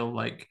I feel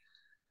like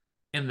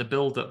in the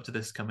build up to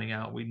this coming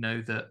out, we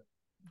know that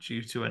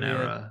due to an Yeah.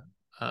 error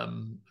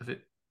of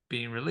it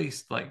being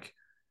released, like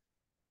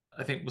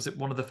I think was it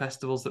one of the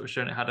festivals that was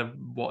shown it had a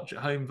watch at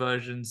home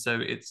version, so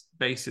it's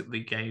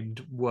basically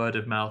gained word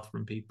of mouth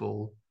from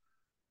people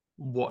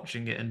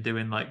watching it and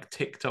doing like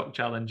TikTok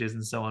challenges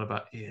and so on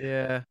about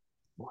Yeah.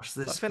 watch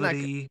But I this think that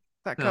bloody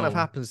that kind of film.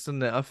 happens,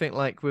 doesn't it? I think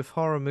like with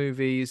horror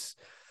movies,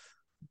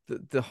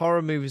 the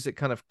horror movies that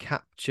kind of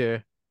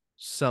capture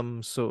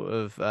some sort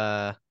of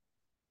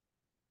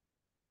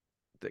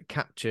that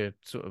capture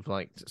sort of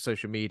like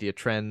social media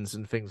trends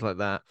and things like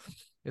that.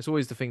 It's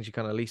always the things you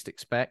kind of least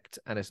expect,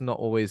 and it's not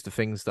always the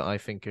things that I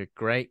think are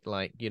great.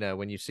 Like, you know,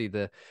 when you see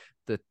the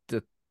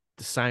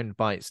sound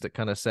bites that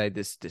kind of say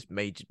this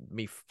made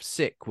me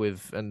sick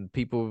with, and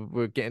people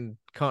were getting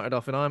carted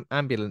off in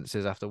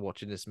ambulances after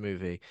watching this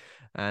movie,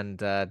 and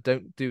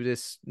don't do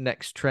this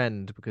next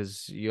trend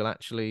because you'll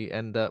actually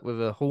end up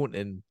with a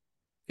haunting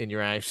in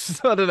your house.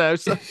 I don't know.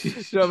 So, you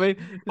know what I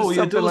mean? Oh, Just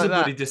your something doors like would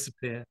bloody that.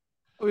 disappear.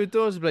 Oh, your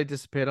doors have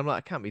disappeared. I'm like,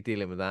 I can't be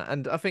dealing with that.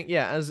 And I think,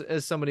 yeah,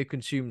 as somebody who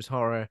consumes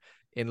horror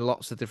in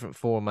lots of different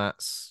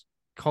formats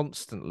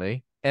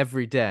constantly,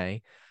 every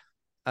day,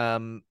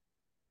 um,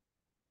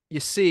 you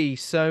see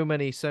so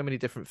many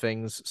different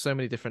things, so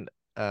many different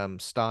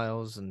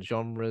styles and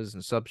genres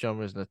and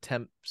subgenres and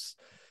attempts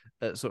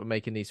at sort of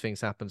making these things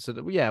happen. So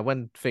that, yeah,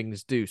 when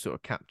things do sort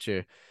of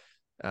capture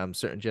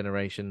certain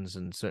generations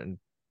and certain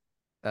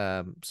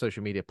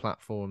social media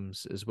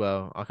platforms as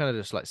well, I kind of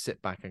just like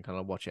sit back and kind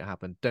of watch it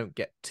happen. Don't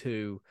get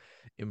too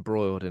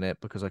embroiled in it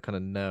because I kind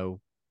of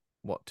know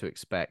what to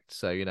expect.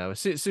 So, you know, as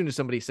soon as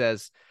somebody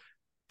says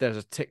there's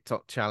a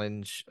TikTok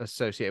challenge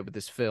associated with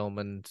this film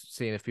and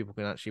seeing if people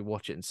can actually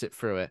watch it and sit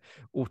through it,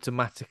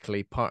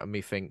 automatically part of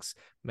me thinks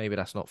maybe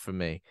that's not for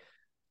me.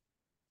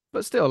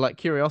 But still, like,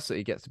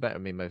 curiosity gets the better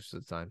of me most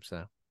of the time.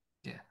 So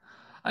Yeah.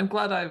 I'm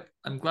glad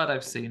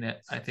I've seen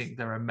it. I think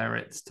there are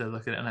merits to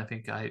look at it, and I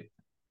think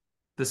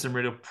there's some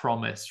real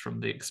promise from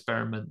the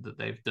experiment that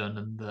they've done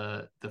and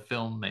the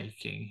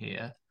filmmaking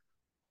here.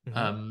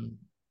 Um,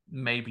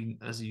 maybe,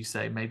 as you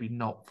say, maybe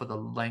not for the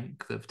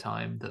length of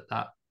time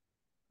that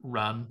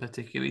ran,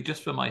 particularly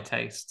just for my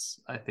tastes.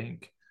 I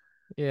think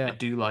I yeah,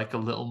 do like a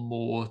little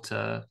more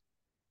to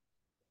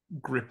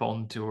grip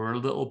onto, or a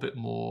little bit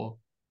more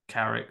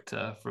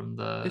character from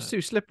it's the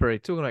too slippery.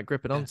 Talking about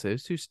gripping yeah. onto,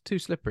 it's too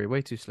slippery,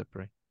 way too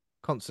slippery.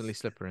 Constantly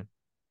slippering.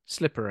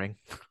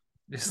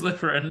 It's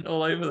slippery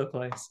all over the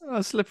place.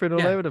 Oh, slippering all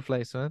Yeah, over the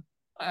place, man.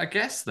 I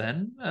guess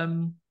then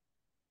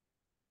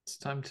it's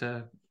time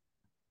to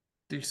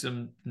do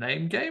some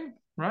name game,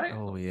 right?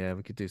 Oh yeah,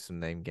 we could do some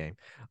name game.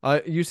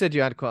 You said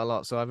you had quite a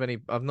lot, so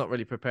I've not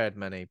really prepared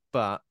many,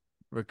 but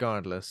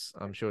regardless,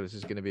 I'm sure this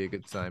is going to be a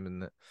good time,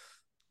 isn't it?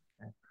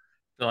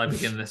 Shall I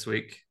begin this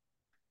week?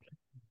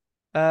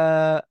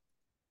 Uh,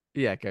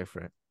 yeah, go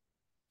for it.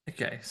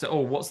 Okay, so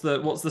what's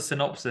the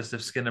synopsis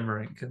of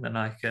Skinamarink, and then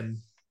I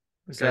can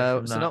go So,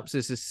 from that.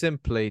 synopsis is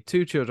simply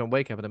two children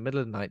wake up in the middle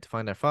of the night to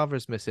find their father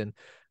is missing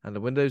and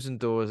the windows and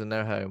doors in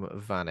their home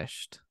have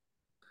vanished.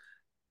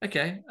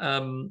 Okay.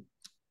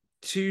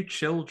 Two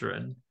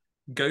children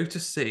go to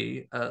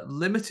see a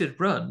limited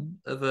run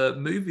of a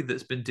movie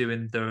that's been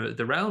doing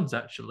the rounds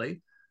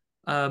actually.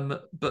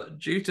 But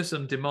due to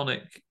some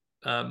demonic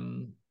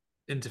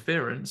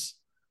interference,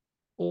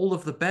 all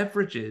of the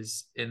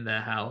beverages in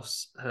their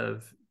house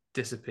have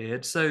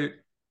disappeared. So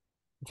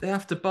they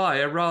have to buy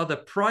a rather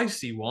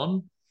pricey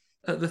one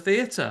at the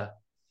theatre.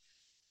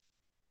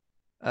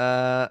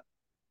 Uh,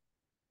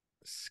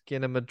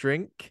 skin him a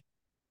drink.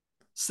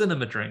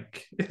 Cinema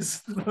drink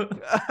is.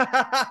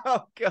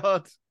 Oh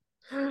God,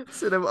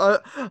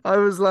 cinema. I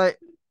was like,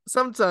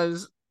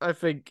 sometimes I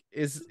think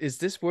is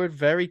this word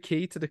very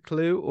key to the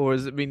clue, or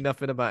does it mean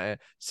nothing about it?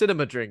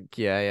 Cinema drink.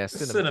 Yeah,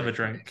 Cinema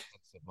drink.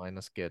 That's mine.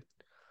 That's good.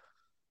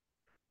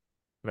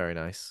 Very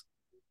nice.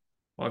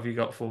 What have you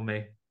got for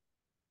me?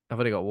 I've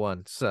only got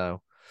one,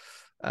 so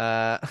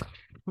I've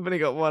only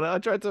got one. I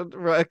tried to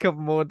write a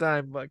couple more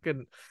down, but I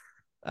couldn't.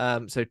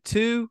 So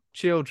two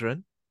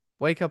children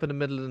wake up in the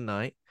middle of the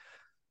night.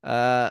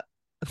 Wake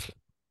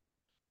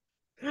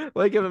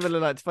up in the middle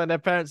of the night to find their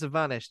parents have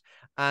vanished,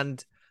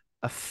 and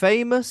a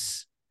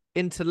famous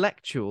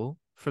intellectual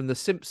from The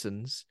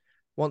Simpsons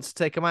wants to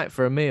take them out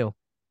for a meal.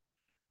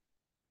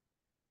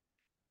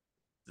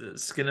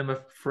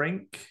 Skinema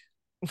Frink.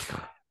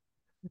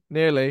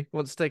 Nearly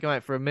wants to take them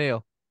out for a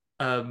meal.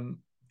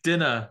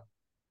 Dinner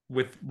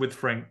with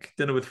Frink.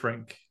 Dinner with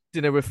Frink.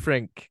 Dinner with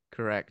Frink,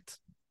 correct.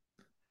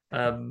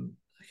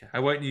 Okay, I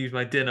won't use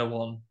my dinner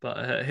one,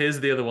 but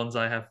here's the other ones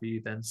I have for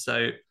you then.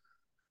 So,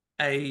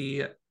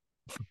 a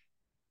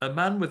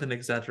man with an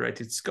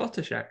exaggerated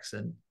Scottish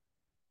accent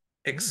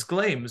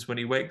exclaims when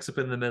he wakes up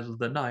in the middle of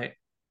the night,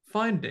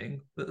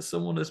 finding that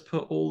someone has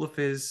put all of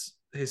his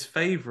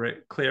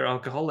favorite clear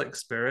alcoholic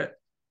spirit,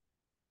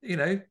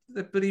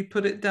 but he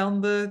put it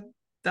down the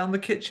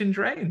kitchen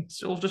drain.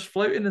 It's all just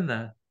floating in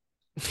there.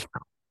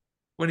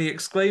 When he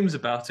exclaims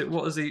about it,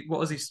 what has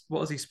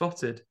he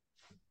spotted?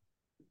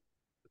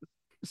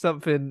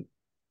 Something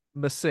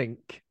my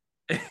sink.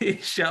 He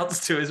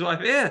shouts to his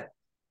wife, "Here,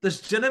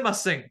 there's gin in my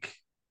sink."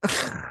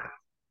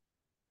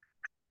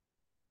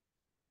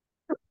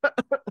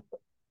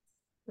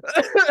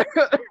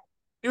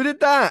 Who did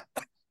that?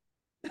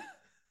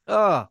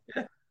 Oh,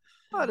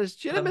 there's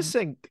gin in my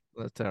sink.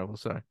 That's terrible.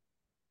 Sorry.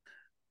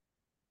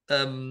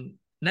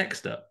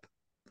 Next up,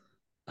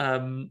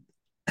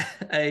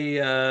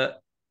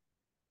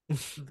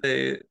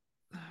 the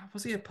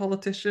was he a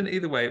politician?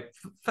 Either way,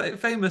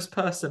 famous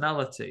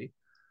personality.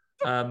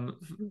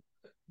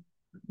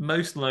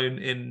 Most known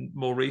in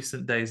more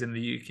recent days in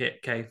the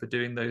UK for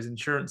doing those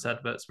insurance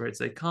adverts where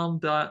it's a "calm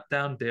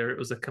down, dear." It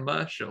was a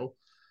commercial.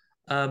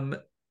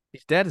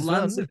 He's dead as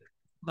well.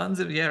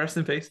 Yeah, rest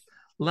in peace.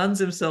 Lands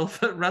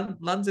himself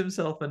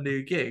a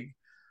new gig.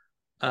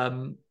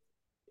 In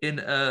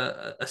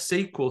a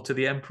sequel to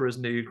The Emperor's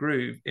New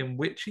Groove, in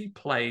which he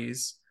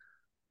plays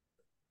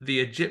the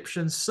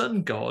Egyptian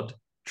sun god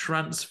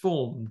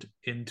transformed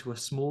into a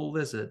small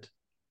lizard.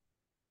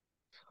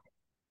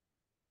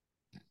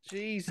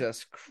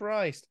 Jesus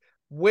Christ.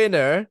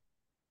 Winner.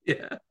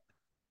 Yeah.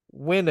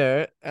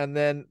 Winner. And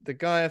then the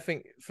guy, I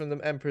think, from The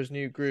Emperor's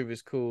New Groove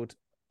is called...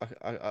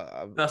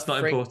 That's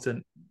not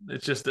important.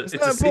 It's just it's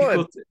a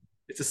sequel.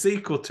 It's a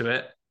sequel to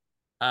it,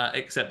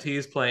 except he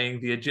is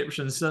playing the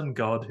Egyptian sun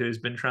god who has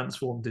been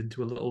transformed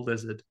into a little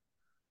lizard.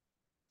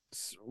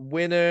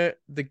 Winner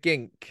the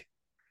Gink.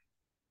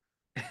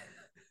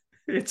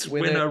 It's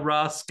Winner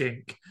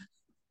Raskink.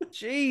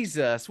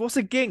 Jesus, what's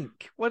a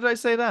gink? Why did I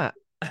say that?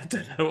 I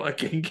don't know what a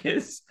gink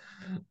is.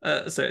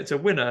 So it's a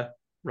Winner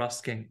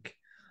Raskink.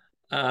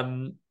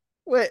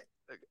 Wait,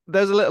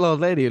 there's a little old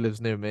lady who lives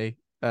near me,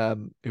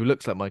 who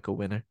looks like Michael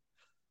Winner.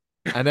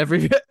 And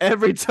every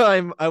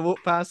time I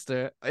walk past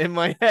her, in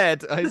my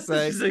head, I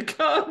say, "She's a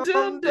calm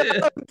down,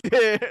 dear."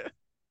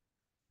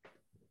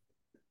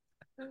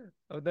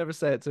 I would never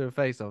say it to her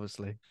face,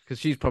 obviously, because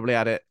she's probably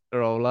had it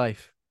her whole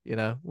life,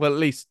 Well, at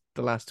least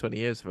the last 20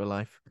 years of her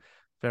life.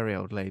 Very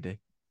old lady.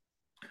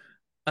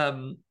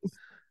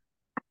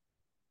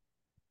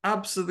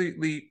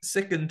 Absolutely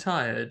sick and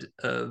tired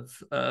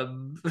of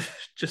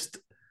just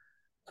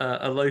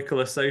a local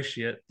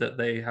associate that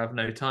they have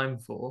no time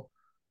for,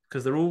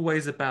 because they're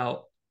always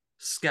about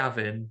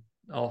scavving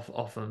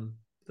off them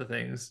the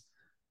things.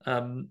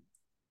 And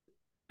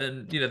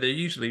they're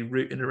usually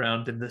rooting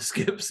around in the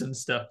skips and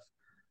stuff.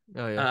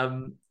 Oh yeah.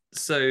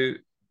 So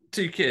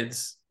two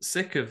kids,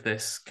 sick of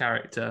this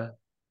character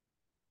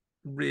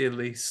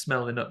really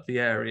smelling up the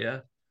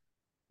area,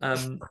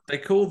 they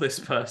call this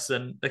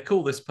person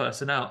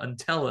out and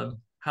tell them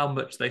how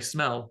much they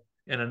smell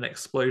in an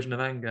explosion of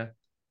anger.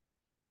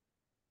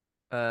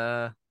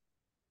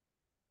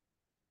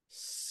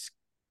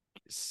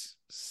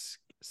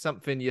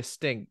 Something you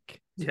stink.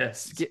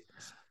 Yes.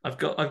 I've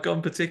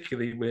gone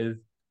particularly with,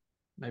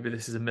 maybe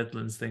this is a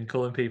Midlands thing,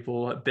 calling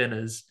people like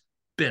binners.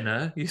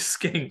 Binner, you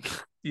skink.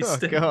 You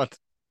stink. Oh God.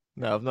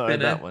 No, I've not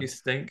heard that one. You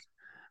stink.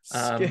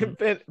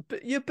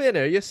 You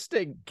binner, you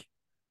stink.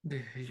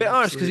 Bit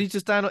harsh because he's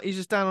just down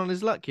on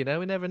his luck, we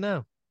never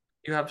know.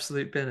 You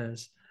absolute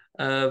binners.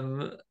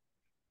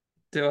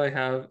 Do I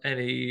have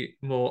any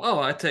more? Oh,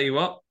 I tell you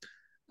what.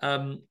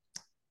 Um,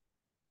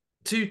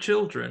 Two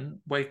children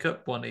wake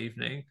up one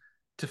evening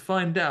to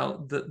find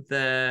out that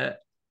their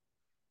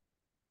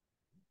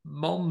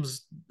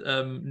mom's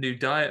new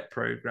diet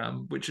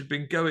program, which had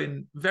been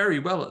going very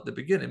well at the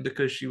beginning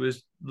because she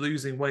was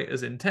losing weight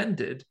as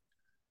intended,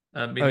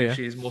 Oh meaning yeah.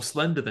 she is more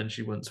slender than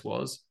she once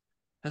was,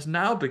 has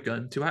now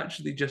begun to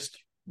actually just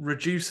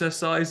reduce her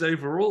size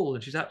overall,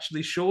 and she's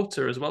actually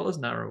shorter as well as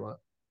narrower.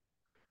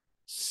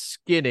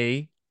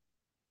 Skinny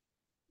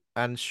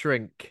and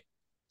shrink.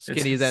 It's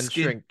Skinny then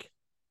skin, shrink.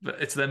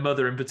 but it's their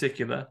mother in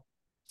particular,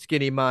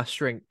 Skinny ma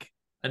shrink.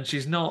 and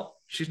she's not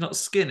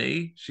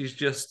skinny. She's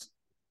just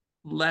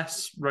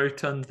less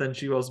rotund than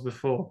she was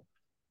before.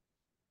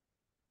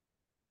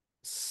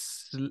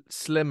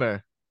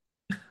 Slimmer.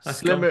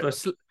 I've gone Slimmer.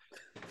 for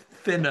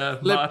thinner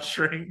Slim- ma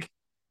shrink,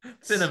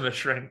 cinema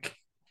shrink.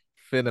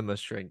 Finema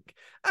shrink.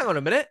 Hang on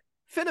a minute.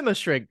 Finema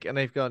shrink. And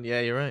they've gone,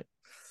 yeah, you're right.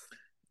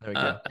 There we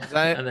go. Is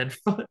that it? And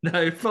then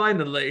no,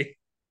 finally,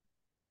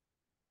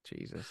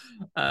 Jesus.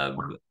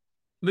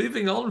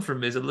 moving on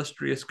from his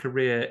illustrious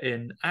career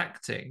in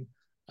acting,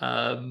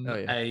 Oh,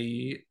 yeah.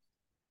 a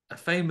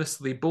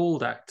famously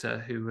bald actor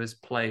who has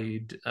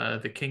played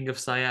the King of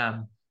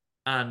Siam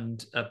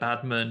and a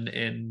badman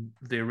in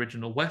the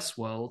original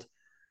Westworld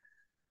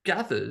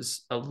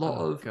gathers a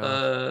lot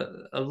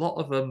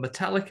of a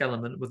metallic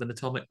element with an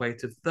atomic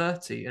weight of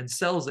 30 and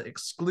sells it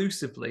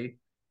exclusively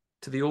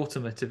to the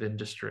automotive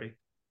industry.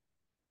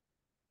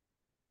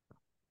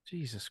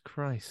 Jesus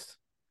Christ.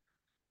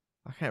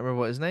 I can't remember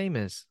what his name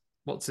is.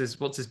 What's his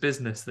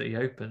business that he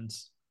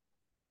opens?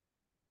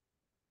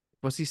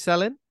 Was he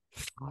selling?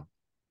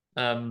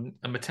 A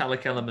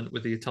metallic element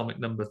with the atomic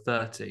number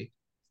 30.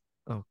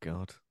 Oh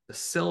God.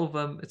 It's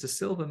a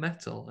silver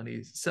metal, and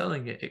he's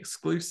selling it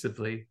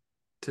exclusively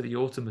to the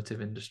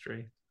automotive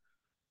industry.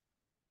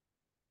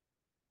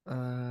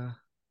 The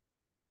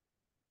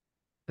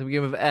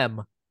beginning of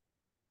M.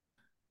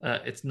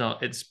 It's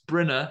not. It's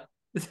Brinner.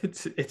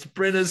 It's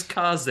Brinner's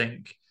Car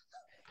Zinc.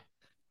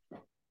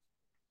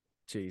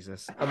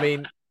 Jesus. I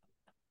mean,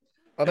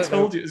 I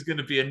told you it was going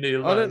to be a new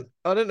line.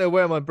 I don't know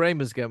where my brain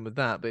was going with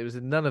that, but it was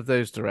in none of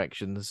those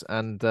directions.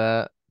 And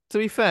to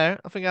be fair,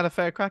 I think I had a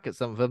fair crack at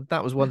some of them.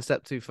 That was one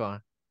step too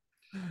far.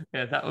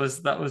 Yeah, that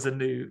was a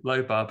new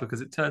low bar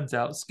because it turns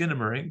out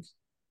Skinamarink,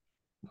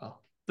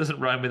 well, doesn't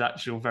rhyme with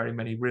actual very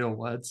many real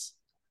words.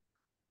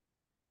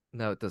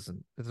 No, it doesn't.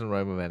 It doesn't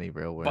rhyme with any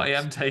real words. But I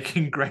am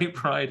taking great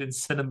pride in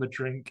Cinema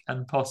Drink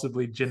and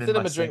possibly Gin in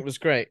Cinema my Drink sink. was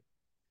great.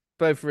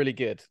 Both really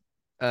good.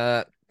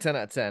 10 out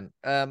of 10.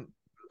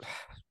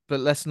 But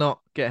let's not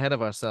get ahead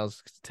of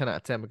ourselves. 10 out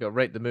of 10. We've got to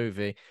rate the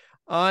movie.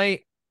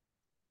 I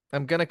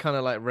am going to kind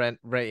of like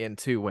rate it in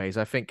two ways.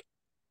 I think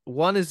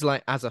one is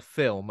like as a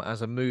film,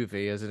 as a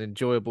movie, as an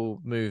enjoyable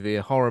movie,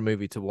 a horror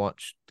movie to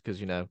watch, because,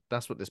 you know,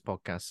 that's what this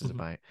podcast is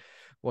about,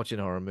 watching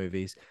horror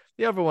movies.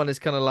 The other one is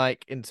kind of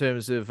like in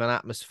terms of an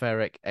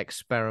atmospheric,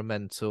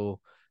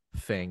 experimental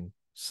thing.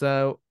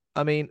 So,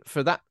 I mean,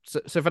 for that,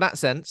 so for that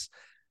sense,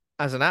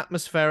 as an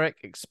atmospheric,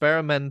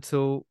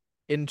 experimental,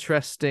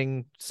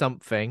 interesting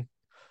something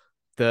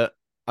that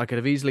I could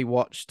have easily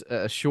watched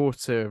at a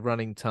shorter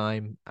running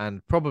time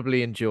and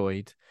probably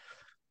enjoyed.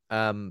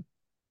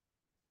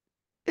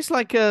 It's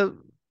like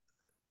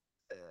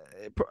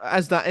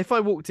as that if I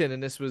walked in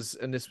and this was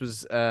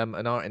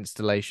an art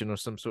installation or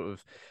some sort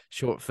of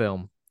short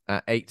film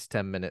at 8 to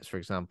 10 minutes, for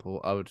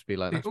example, I would be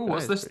like,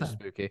 What's this then?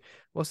 Spooky.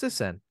 What's this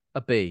then?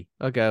 A B.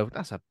 I go,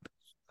 that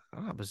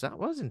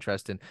was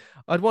interesting.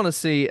 I'd want to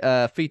see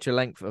a feature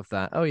length of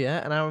that. Oh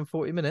yeah, an hour and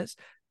 40 minutes.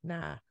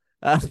 Nah.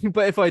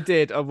 But if I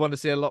did, I'd want to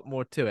see a lot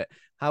more to it.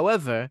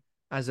 However,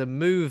 as a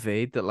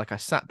movie that like I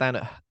sat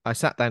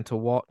down to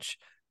watch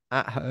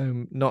at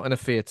home, not in a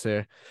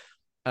theater,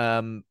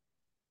 and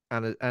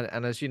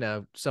as you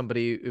know,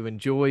 somebody who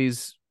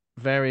enjoys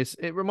various,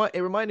 it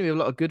reminded me of a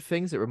lot of good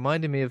things. It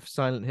reminded me of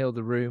Silent Hill,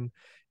 The Room.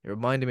 It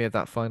reminded me of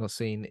that final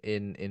scene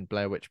in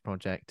Blair Witch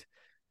Project.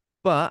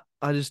 But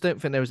I just don't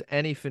think there was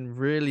anything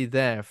really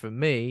there for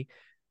me.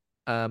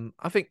 I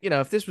think, you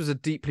know, if this was a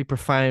deeply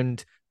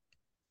profound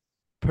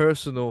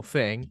personal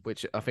thing,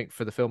 which I think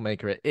for the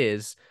filmmaker it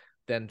is,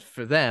 then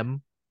for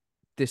them,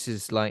 this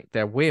is like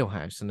their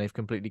wheelhouse and they've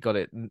completely got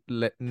it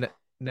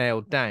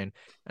nailed down.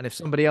 And if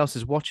somebody else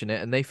is watching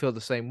it and they feel the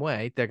same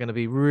way, they're going to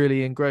be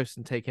really engrossed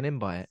and taken in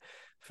by it.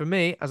 For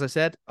me, as I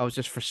said, I was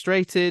just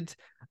frustrated.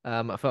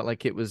 I felt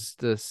like it was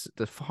the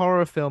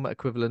horror film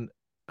equivalent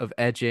of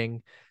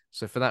edging.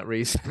 So for that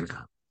reason,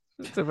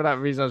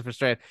 I was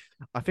frustrated.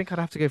 I think I'd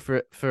have to go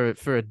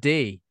for a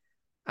D.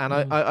 And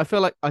I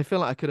feel like I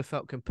could have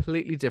felt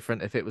completely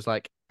different if it was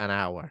like an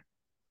hour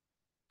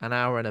and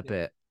a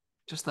bit.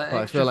 Just that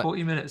extra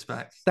 40 minutes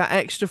back. That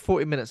extra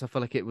 40 minutes, I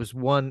feel like it was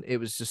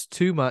just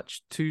too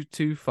much,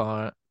 too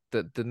far.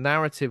 The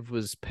narrative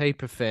was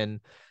paper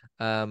thin,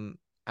 and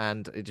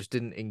it just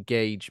didn't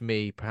engage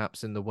me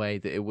perhaps in the way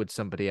that it would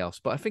somebody else.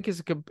 But I think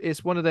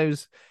it's one of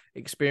those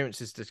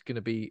experiences that's going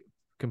to be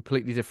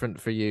completely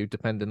different for you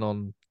depending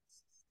on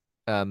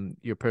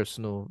your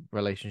personal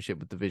relationship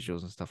with the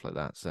visuals and stuff like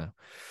that. So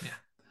Yeah.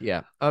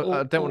 yeah,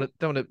 I don't want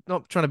to,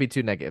 not trying to be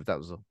too negative. That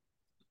was all.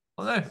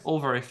 Well, no, all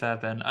very fair,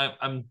 Ben.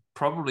 I'm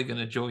probably going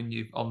to join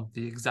you on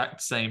the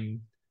exact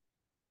same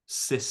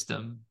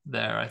system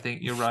there. I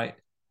think you're right.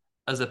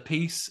 As a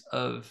piece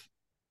of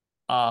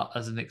art,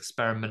 as an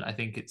experiment, I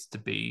think it's to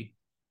be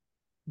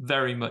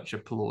very much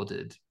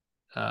applauded.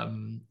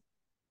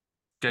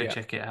 Go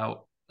check it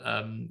out.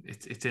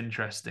 It's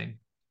interesting,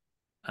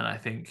 and I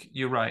think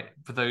you're right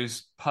for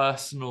those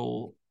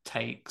personal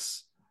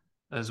takes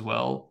as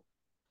well.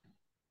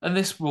 And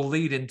this will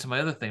lead into my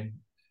other thing,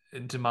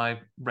 into my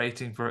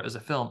rating for it as a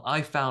film.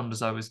 I found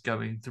as I was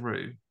going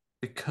through,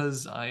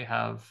 because I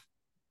have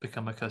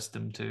become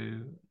accustomed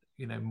to,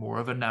 more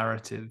of a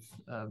narrative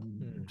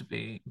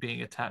to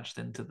being attached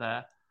into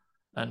there,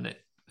 and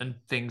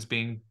things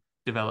being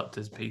developed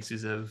as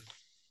pieces of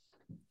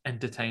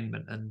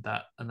entertainment and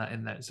that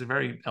in there. It's a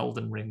very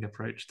Elden Ring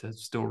approach to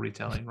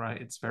storytelling,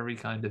 right? It's very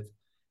kind of,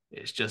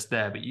 it's just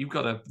there, but you've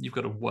got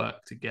to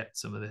work to get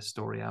some of this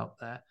story out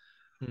there.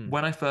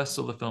 When I first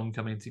saw the film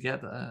coming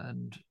together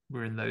and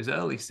we're in those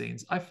early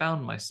scenes, I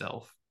found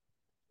myself,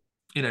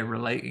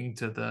 relating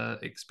to the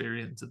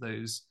experience of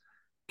those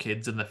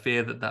kids and the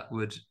fear that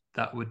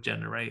would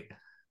generate.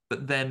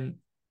 But then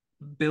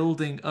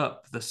building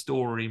up the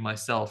story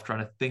myself,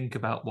 trying to think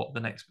about what the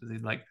next,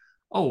 like,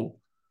 oh,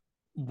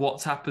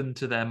 what's happened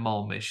to their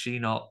mom? Is she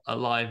not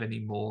alive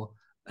anymore?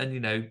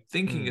 And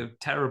thinking of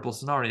terrible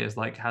scenarios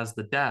like, has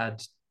the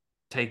dad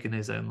taken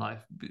his own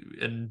life?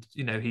 And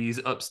he's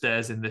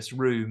upstairs in this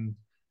room,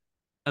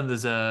 and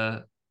there's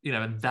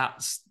and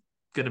that's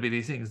going to be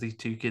these things. These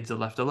two kids are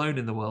left alone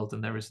in the world,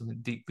 and there is something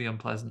deeply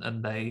unpleasant,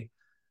 and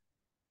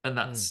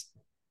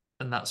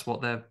that's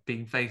what they're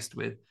being faced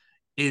with.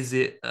 Is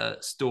it a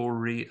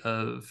story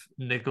of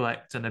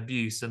neglect and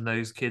abuse, and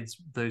those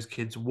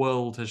kids'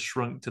 world has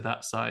shrunk to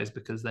that size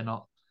because they're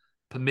not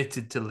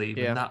permitted to leave,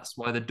 and that's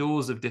why the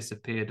doors have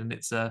disappeared, and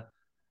it's a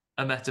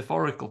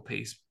metaphorical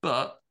piece.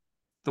 But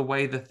the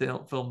way the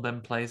film then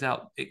plays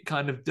out, it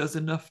kind of does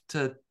enough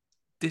to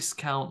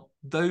discount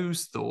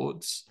those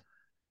thoughts,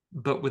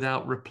 but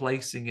without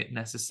replacing it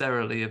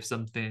necessarily of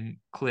something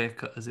clear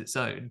cut as its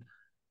own.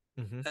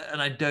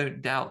 And I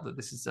don't doubt that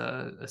this is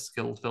a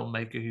skilled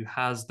filmmaker who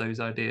has those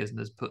ideas and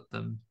has put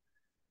them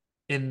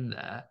in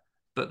there.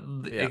 But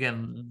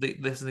again,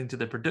 listening to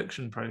the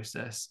production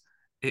process,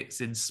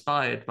 it's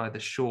inspired by the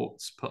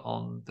shorts put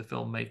on the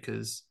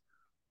filmmaker's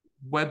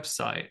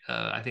website.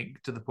 I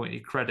think to the point he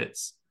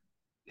credits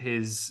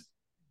his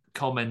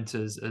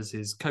commenters as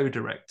his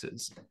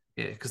co-directors,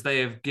 because they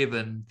have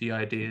given the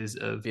ideas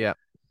of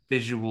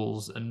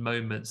visuals and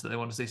moments that they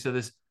want to see. So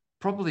there's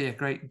probably a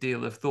great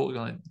deal of thought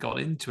got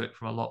into it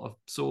from a lot of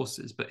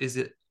sources, but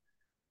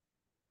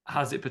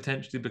has it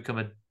potentially become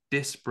a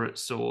disparate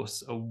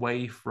source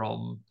away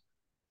from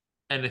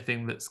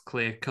anything that's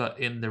clear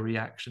cut in the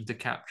reaction to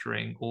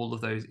capturing all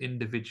of those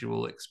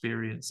individual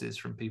experiences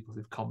from people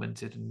who've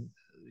commented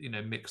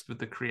and mixed with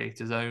the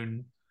creator's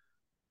own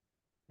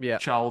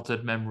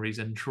childhood memories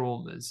and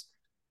traumas?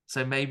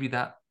 So maybe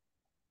that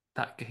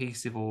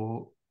cohesive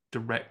or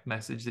direct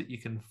message that you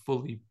can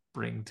fully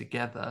bring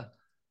together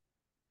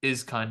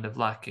is kind of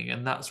lacking,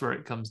 and that's where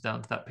it comes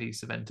down to that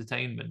piece of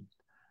entertainment.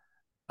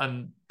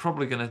 I'm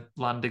probably going to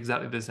land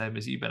exactly the same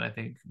as you, Ben. I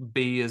think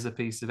B as a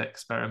piece of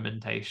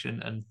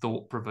experimentation and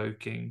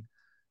thought-provoking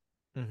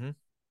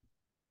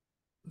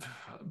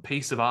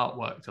piece of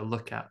artwork to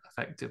look at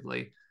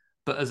effectively,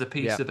 but as a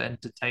piece of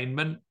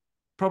entertainment,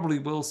 probably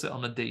will sit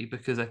on a D,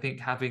 because I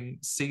think, having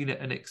seen it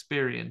and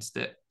experienced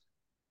it,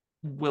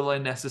 will I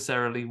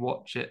necessarily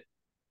watch it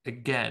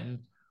again?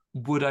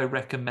 Would I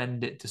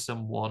recommend it to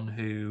someone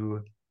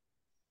who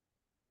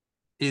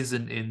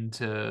isn't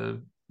into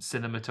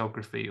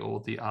cinematography or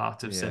the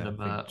art of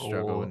cinema?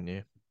 Struggle, wouldn't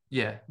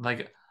you?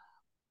 Like,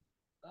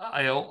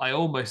 I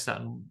almost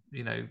sat and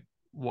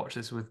watched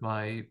this with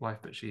my wife,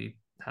 but she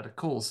had a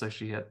call, so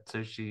she had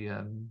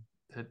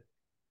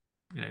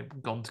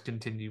gone to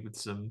continue with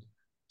some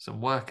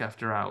work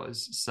after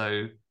hours,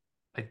 so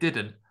I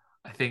didn't.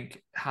 I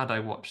think had I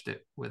watched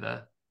it with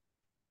her,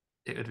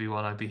 it would be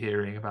one I'd be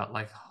hearing about,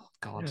 like, oh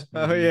God,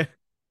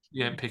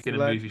 you ain't picking a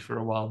movie for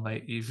a while,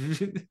 mate.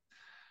 You've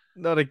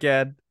not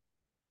again.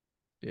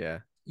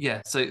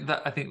 So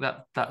that, I think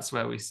that's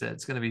where we said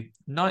it's going to be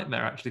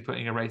nightmare actually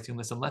putting a rating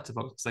list on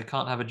Letterboxd, because they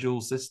can't have a dual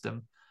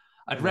system.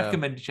 I'd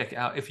recommend you check it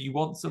out if you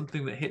want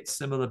something that hits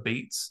similar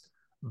beats,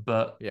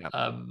 but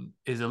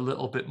is a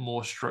little bit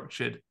more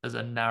structured as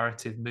a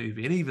narrative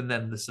movie. And even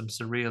then, there's some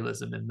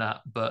surrealism in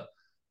that. But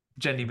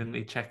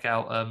genuinely, check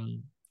out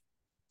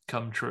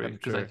Come True,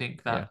 because I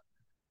think that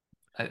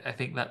I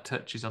think that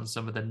touches on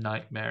some of the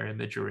nightmare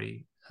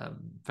imagery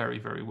very,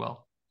 very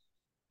well.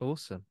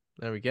 Awesome.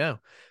 There we go.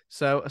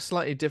 So a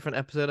slightly different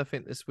episode, I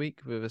think, this week,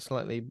 with a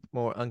slightly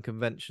more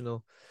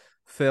unconventional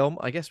film.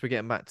 I guess we're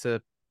getting back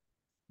to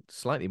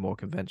slightly more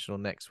conventional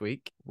next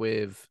week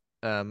with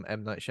M.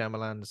 Night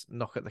Shyamalan's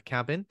Knock at the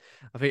Cabin.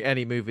 I think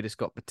any movie that's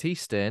got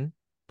Batista in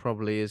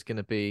probably is going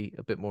to be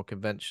a bit more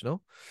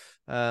conventional.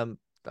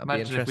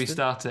 Imagine if we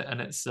start it and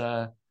it's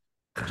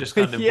just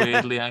kind of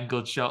weirdly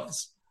angled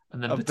shots,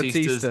 and then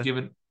Batista's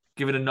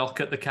giving a knock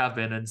at the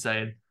cabin and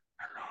saying,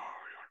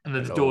 and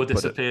then the door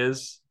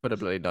disappears. Put a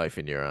bloody knife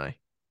in your eye.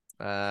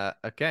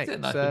 Okay,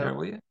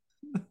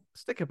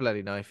 stick a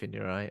bloody knife in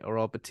your eye, or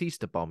I'll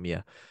Batista bomb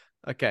you.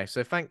 Okay,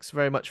 so thanks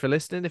very much for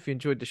listening. If you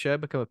enjoyed the show,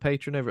 become a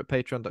patron over at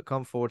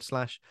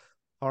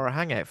patreon.com/horror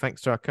hangout.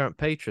 Thanks to our current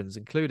patrons,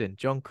 including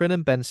John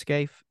Crinnan, Ben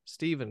Scaife,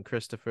 Stephen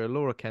Christopher,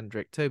 Laura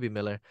Kendrick, Toby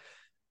Miller,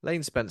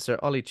 Lane Spencer,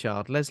 Ollie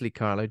Child, Leslie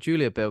Carlo,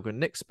 Julia Bilgren,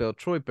 Nick Spill,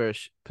 Troy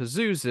Birch,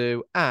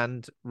 Pazuzu,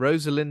 and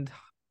Rosalind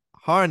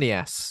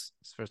Harnias.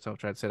 It's the first time I've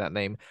tried to say that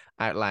name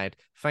out loud.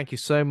 Thank you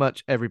so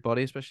much,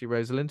 everybody, especially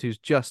Rosalind, who's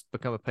just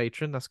become a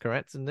patron. That's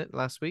correct, isn't it?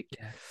 Last week.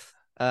 Yeah.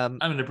 I'm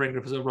going to bring it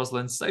up as well,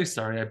 Rosalind. So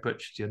sorry I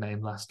butchered your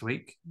name last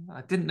week.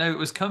 I didn't know it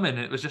was coming.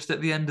 It was just at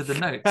the end of the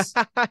notes.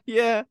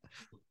 Yeah.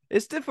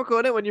 It's difficult,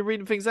 isn't it, when you're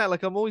reading things out?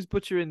 Like, I'm always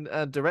butchering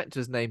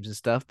directors' names and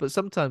stuff, but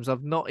sometimes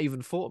I've not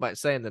even thought about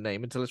saying the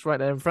name until it's right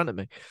there in front of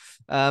me.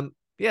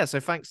 Yeah,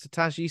 so thanks to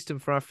Taj Easton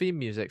for our theme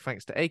music.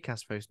 Thanks to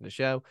Acast for hosting the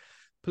show.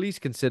 Please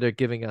consider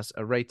giving us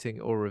a rating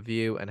or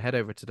review, and head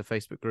over to the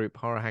Facebook group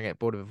Horror Hangout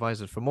Board of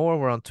Advisors for more.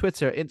 We're on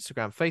Twitter,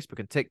 Instagram, Facebook,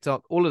 and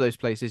TikTok. All of those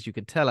places you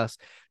can tell us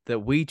that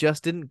we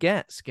just didn't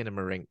get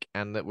Skinamarink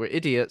and that we're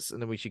idiots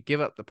and that we should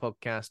give up the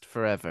podcast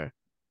forever.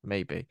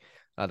 Maybe.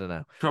 I don't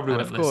know. Probably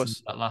won't listen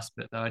to that last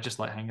bit, though. I just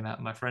like hanging out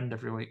with my friend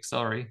every week.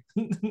 Sorry.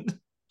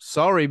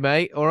 Sorry,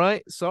 mate. All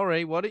right.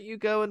 Sorry. Why don't you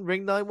go and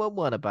ring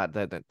 911 about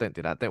that? Don't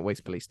do that. Don't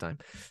waste police time.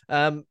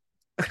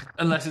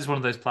 Unless it's one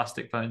of those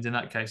plastic phones. In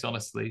that case,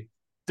 honestly,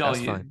 go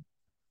for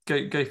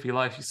your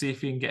life. You see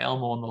if you can get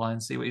Elmo on the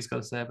line, see what he's got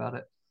to say about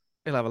it.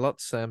 He'll have a lot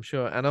to say, I'm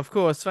sure. And of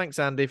course, thanks,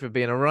 Andy, for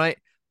being a right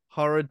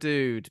horror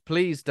dude.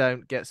 Please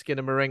don't get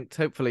Skinamarink.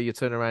 Hopefully you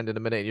turn around in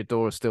a minute and your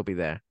door will still be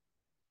there.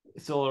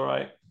 It's all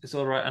right. It's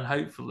all right. And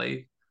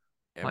hopefully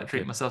I might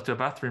treat myself to a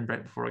bathroom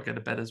break before I go to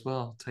bed as well.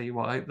 I'll tell you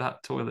what, I hope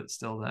that toilet's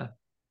still there.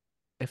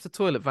 If the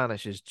toilet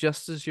vanishes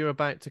just as you're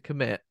about to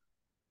commit,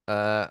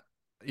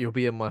 you'll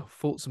be in my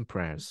thoughts and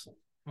prayers.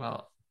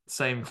 Well,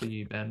 same for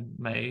you, Ben.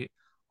 May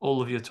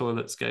all of your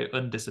toilets go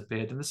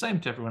undisappeared, and the same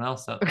to everyone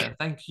else out there.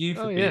 Thank you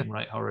for being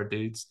right horror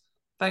dudes.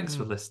 Thanks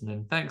for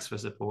listening. Thanks for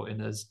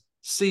supporting us.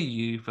 See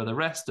you for the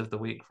rest of the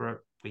rest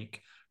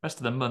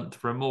of the month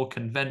for a more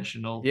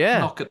conventional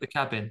Knock at the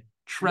Cabin.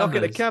 Tremors. Knock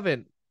at the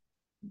Cabin.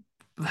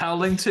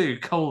 Howling 2,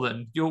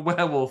 your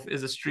werewolf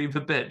is a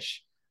streamer bitch.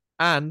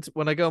 And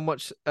when I go and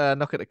watch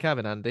Knock at the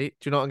Cabin, Andy,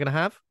 do you know what I'm going to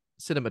have?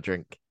 Cinema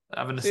drink.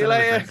 Having a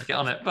cinema drink. Get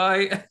on it.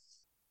 Bye.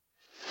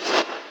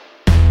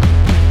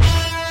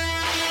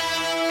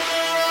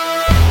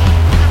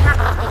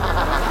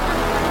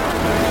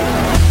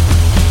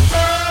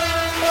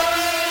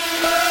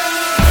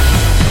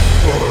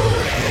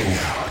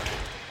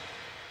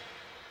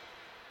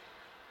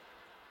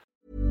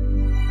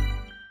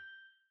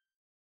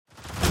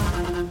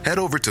 Head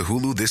over to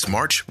Hulu this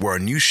March, where our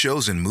new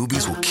shows and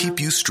movies will keep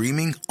you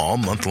streaming all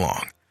month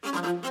long.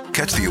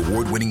 Catch the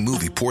award-winning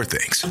movie Poor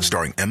Things,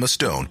 starring Emma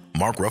Stone,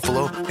 Mark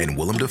Ruffalo, and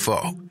Willem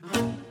Dafoe.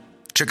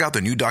 Check out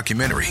the new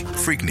documentary,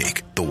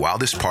 Freaknik, The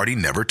Wildest Party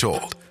Never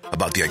Told,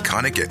 about the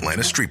iconic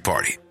Atlanta Street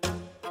Party.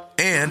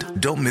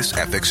 And don't miss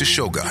FX's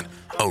Shogun,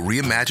 a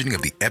reimagining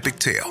of the epic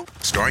tale,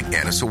 starring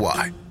Anna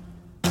Sawai.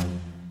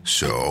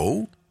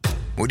 So,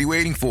 what are you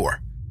waiting for?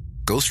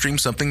 Go stream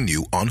something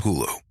new on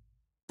Hulu.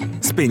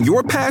 Spin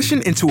your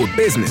passion into a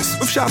business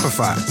with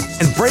Shopify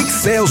and break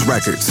sales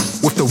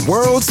records with the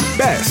world's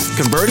best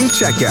converting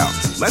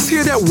checkout. Let's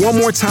hear that one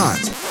more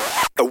time.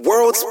 The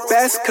world's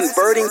best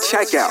converting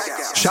checkout.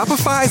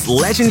 Shopify's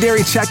legendary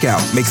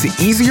checkout makes it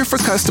easier for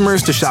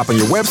customers to shop on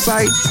your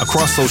website,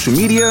 across social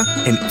media,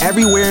 and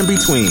everywhere in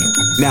between.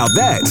 Now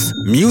that's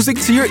music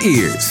to your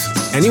ears.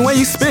 Any way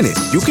you spin it,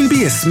 you can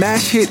be a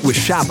smash hit with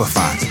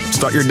Shopify.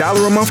 Start your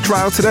 $1 a month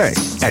trial today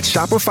at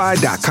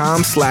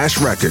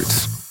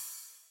shopify.com/records.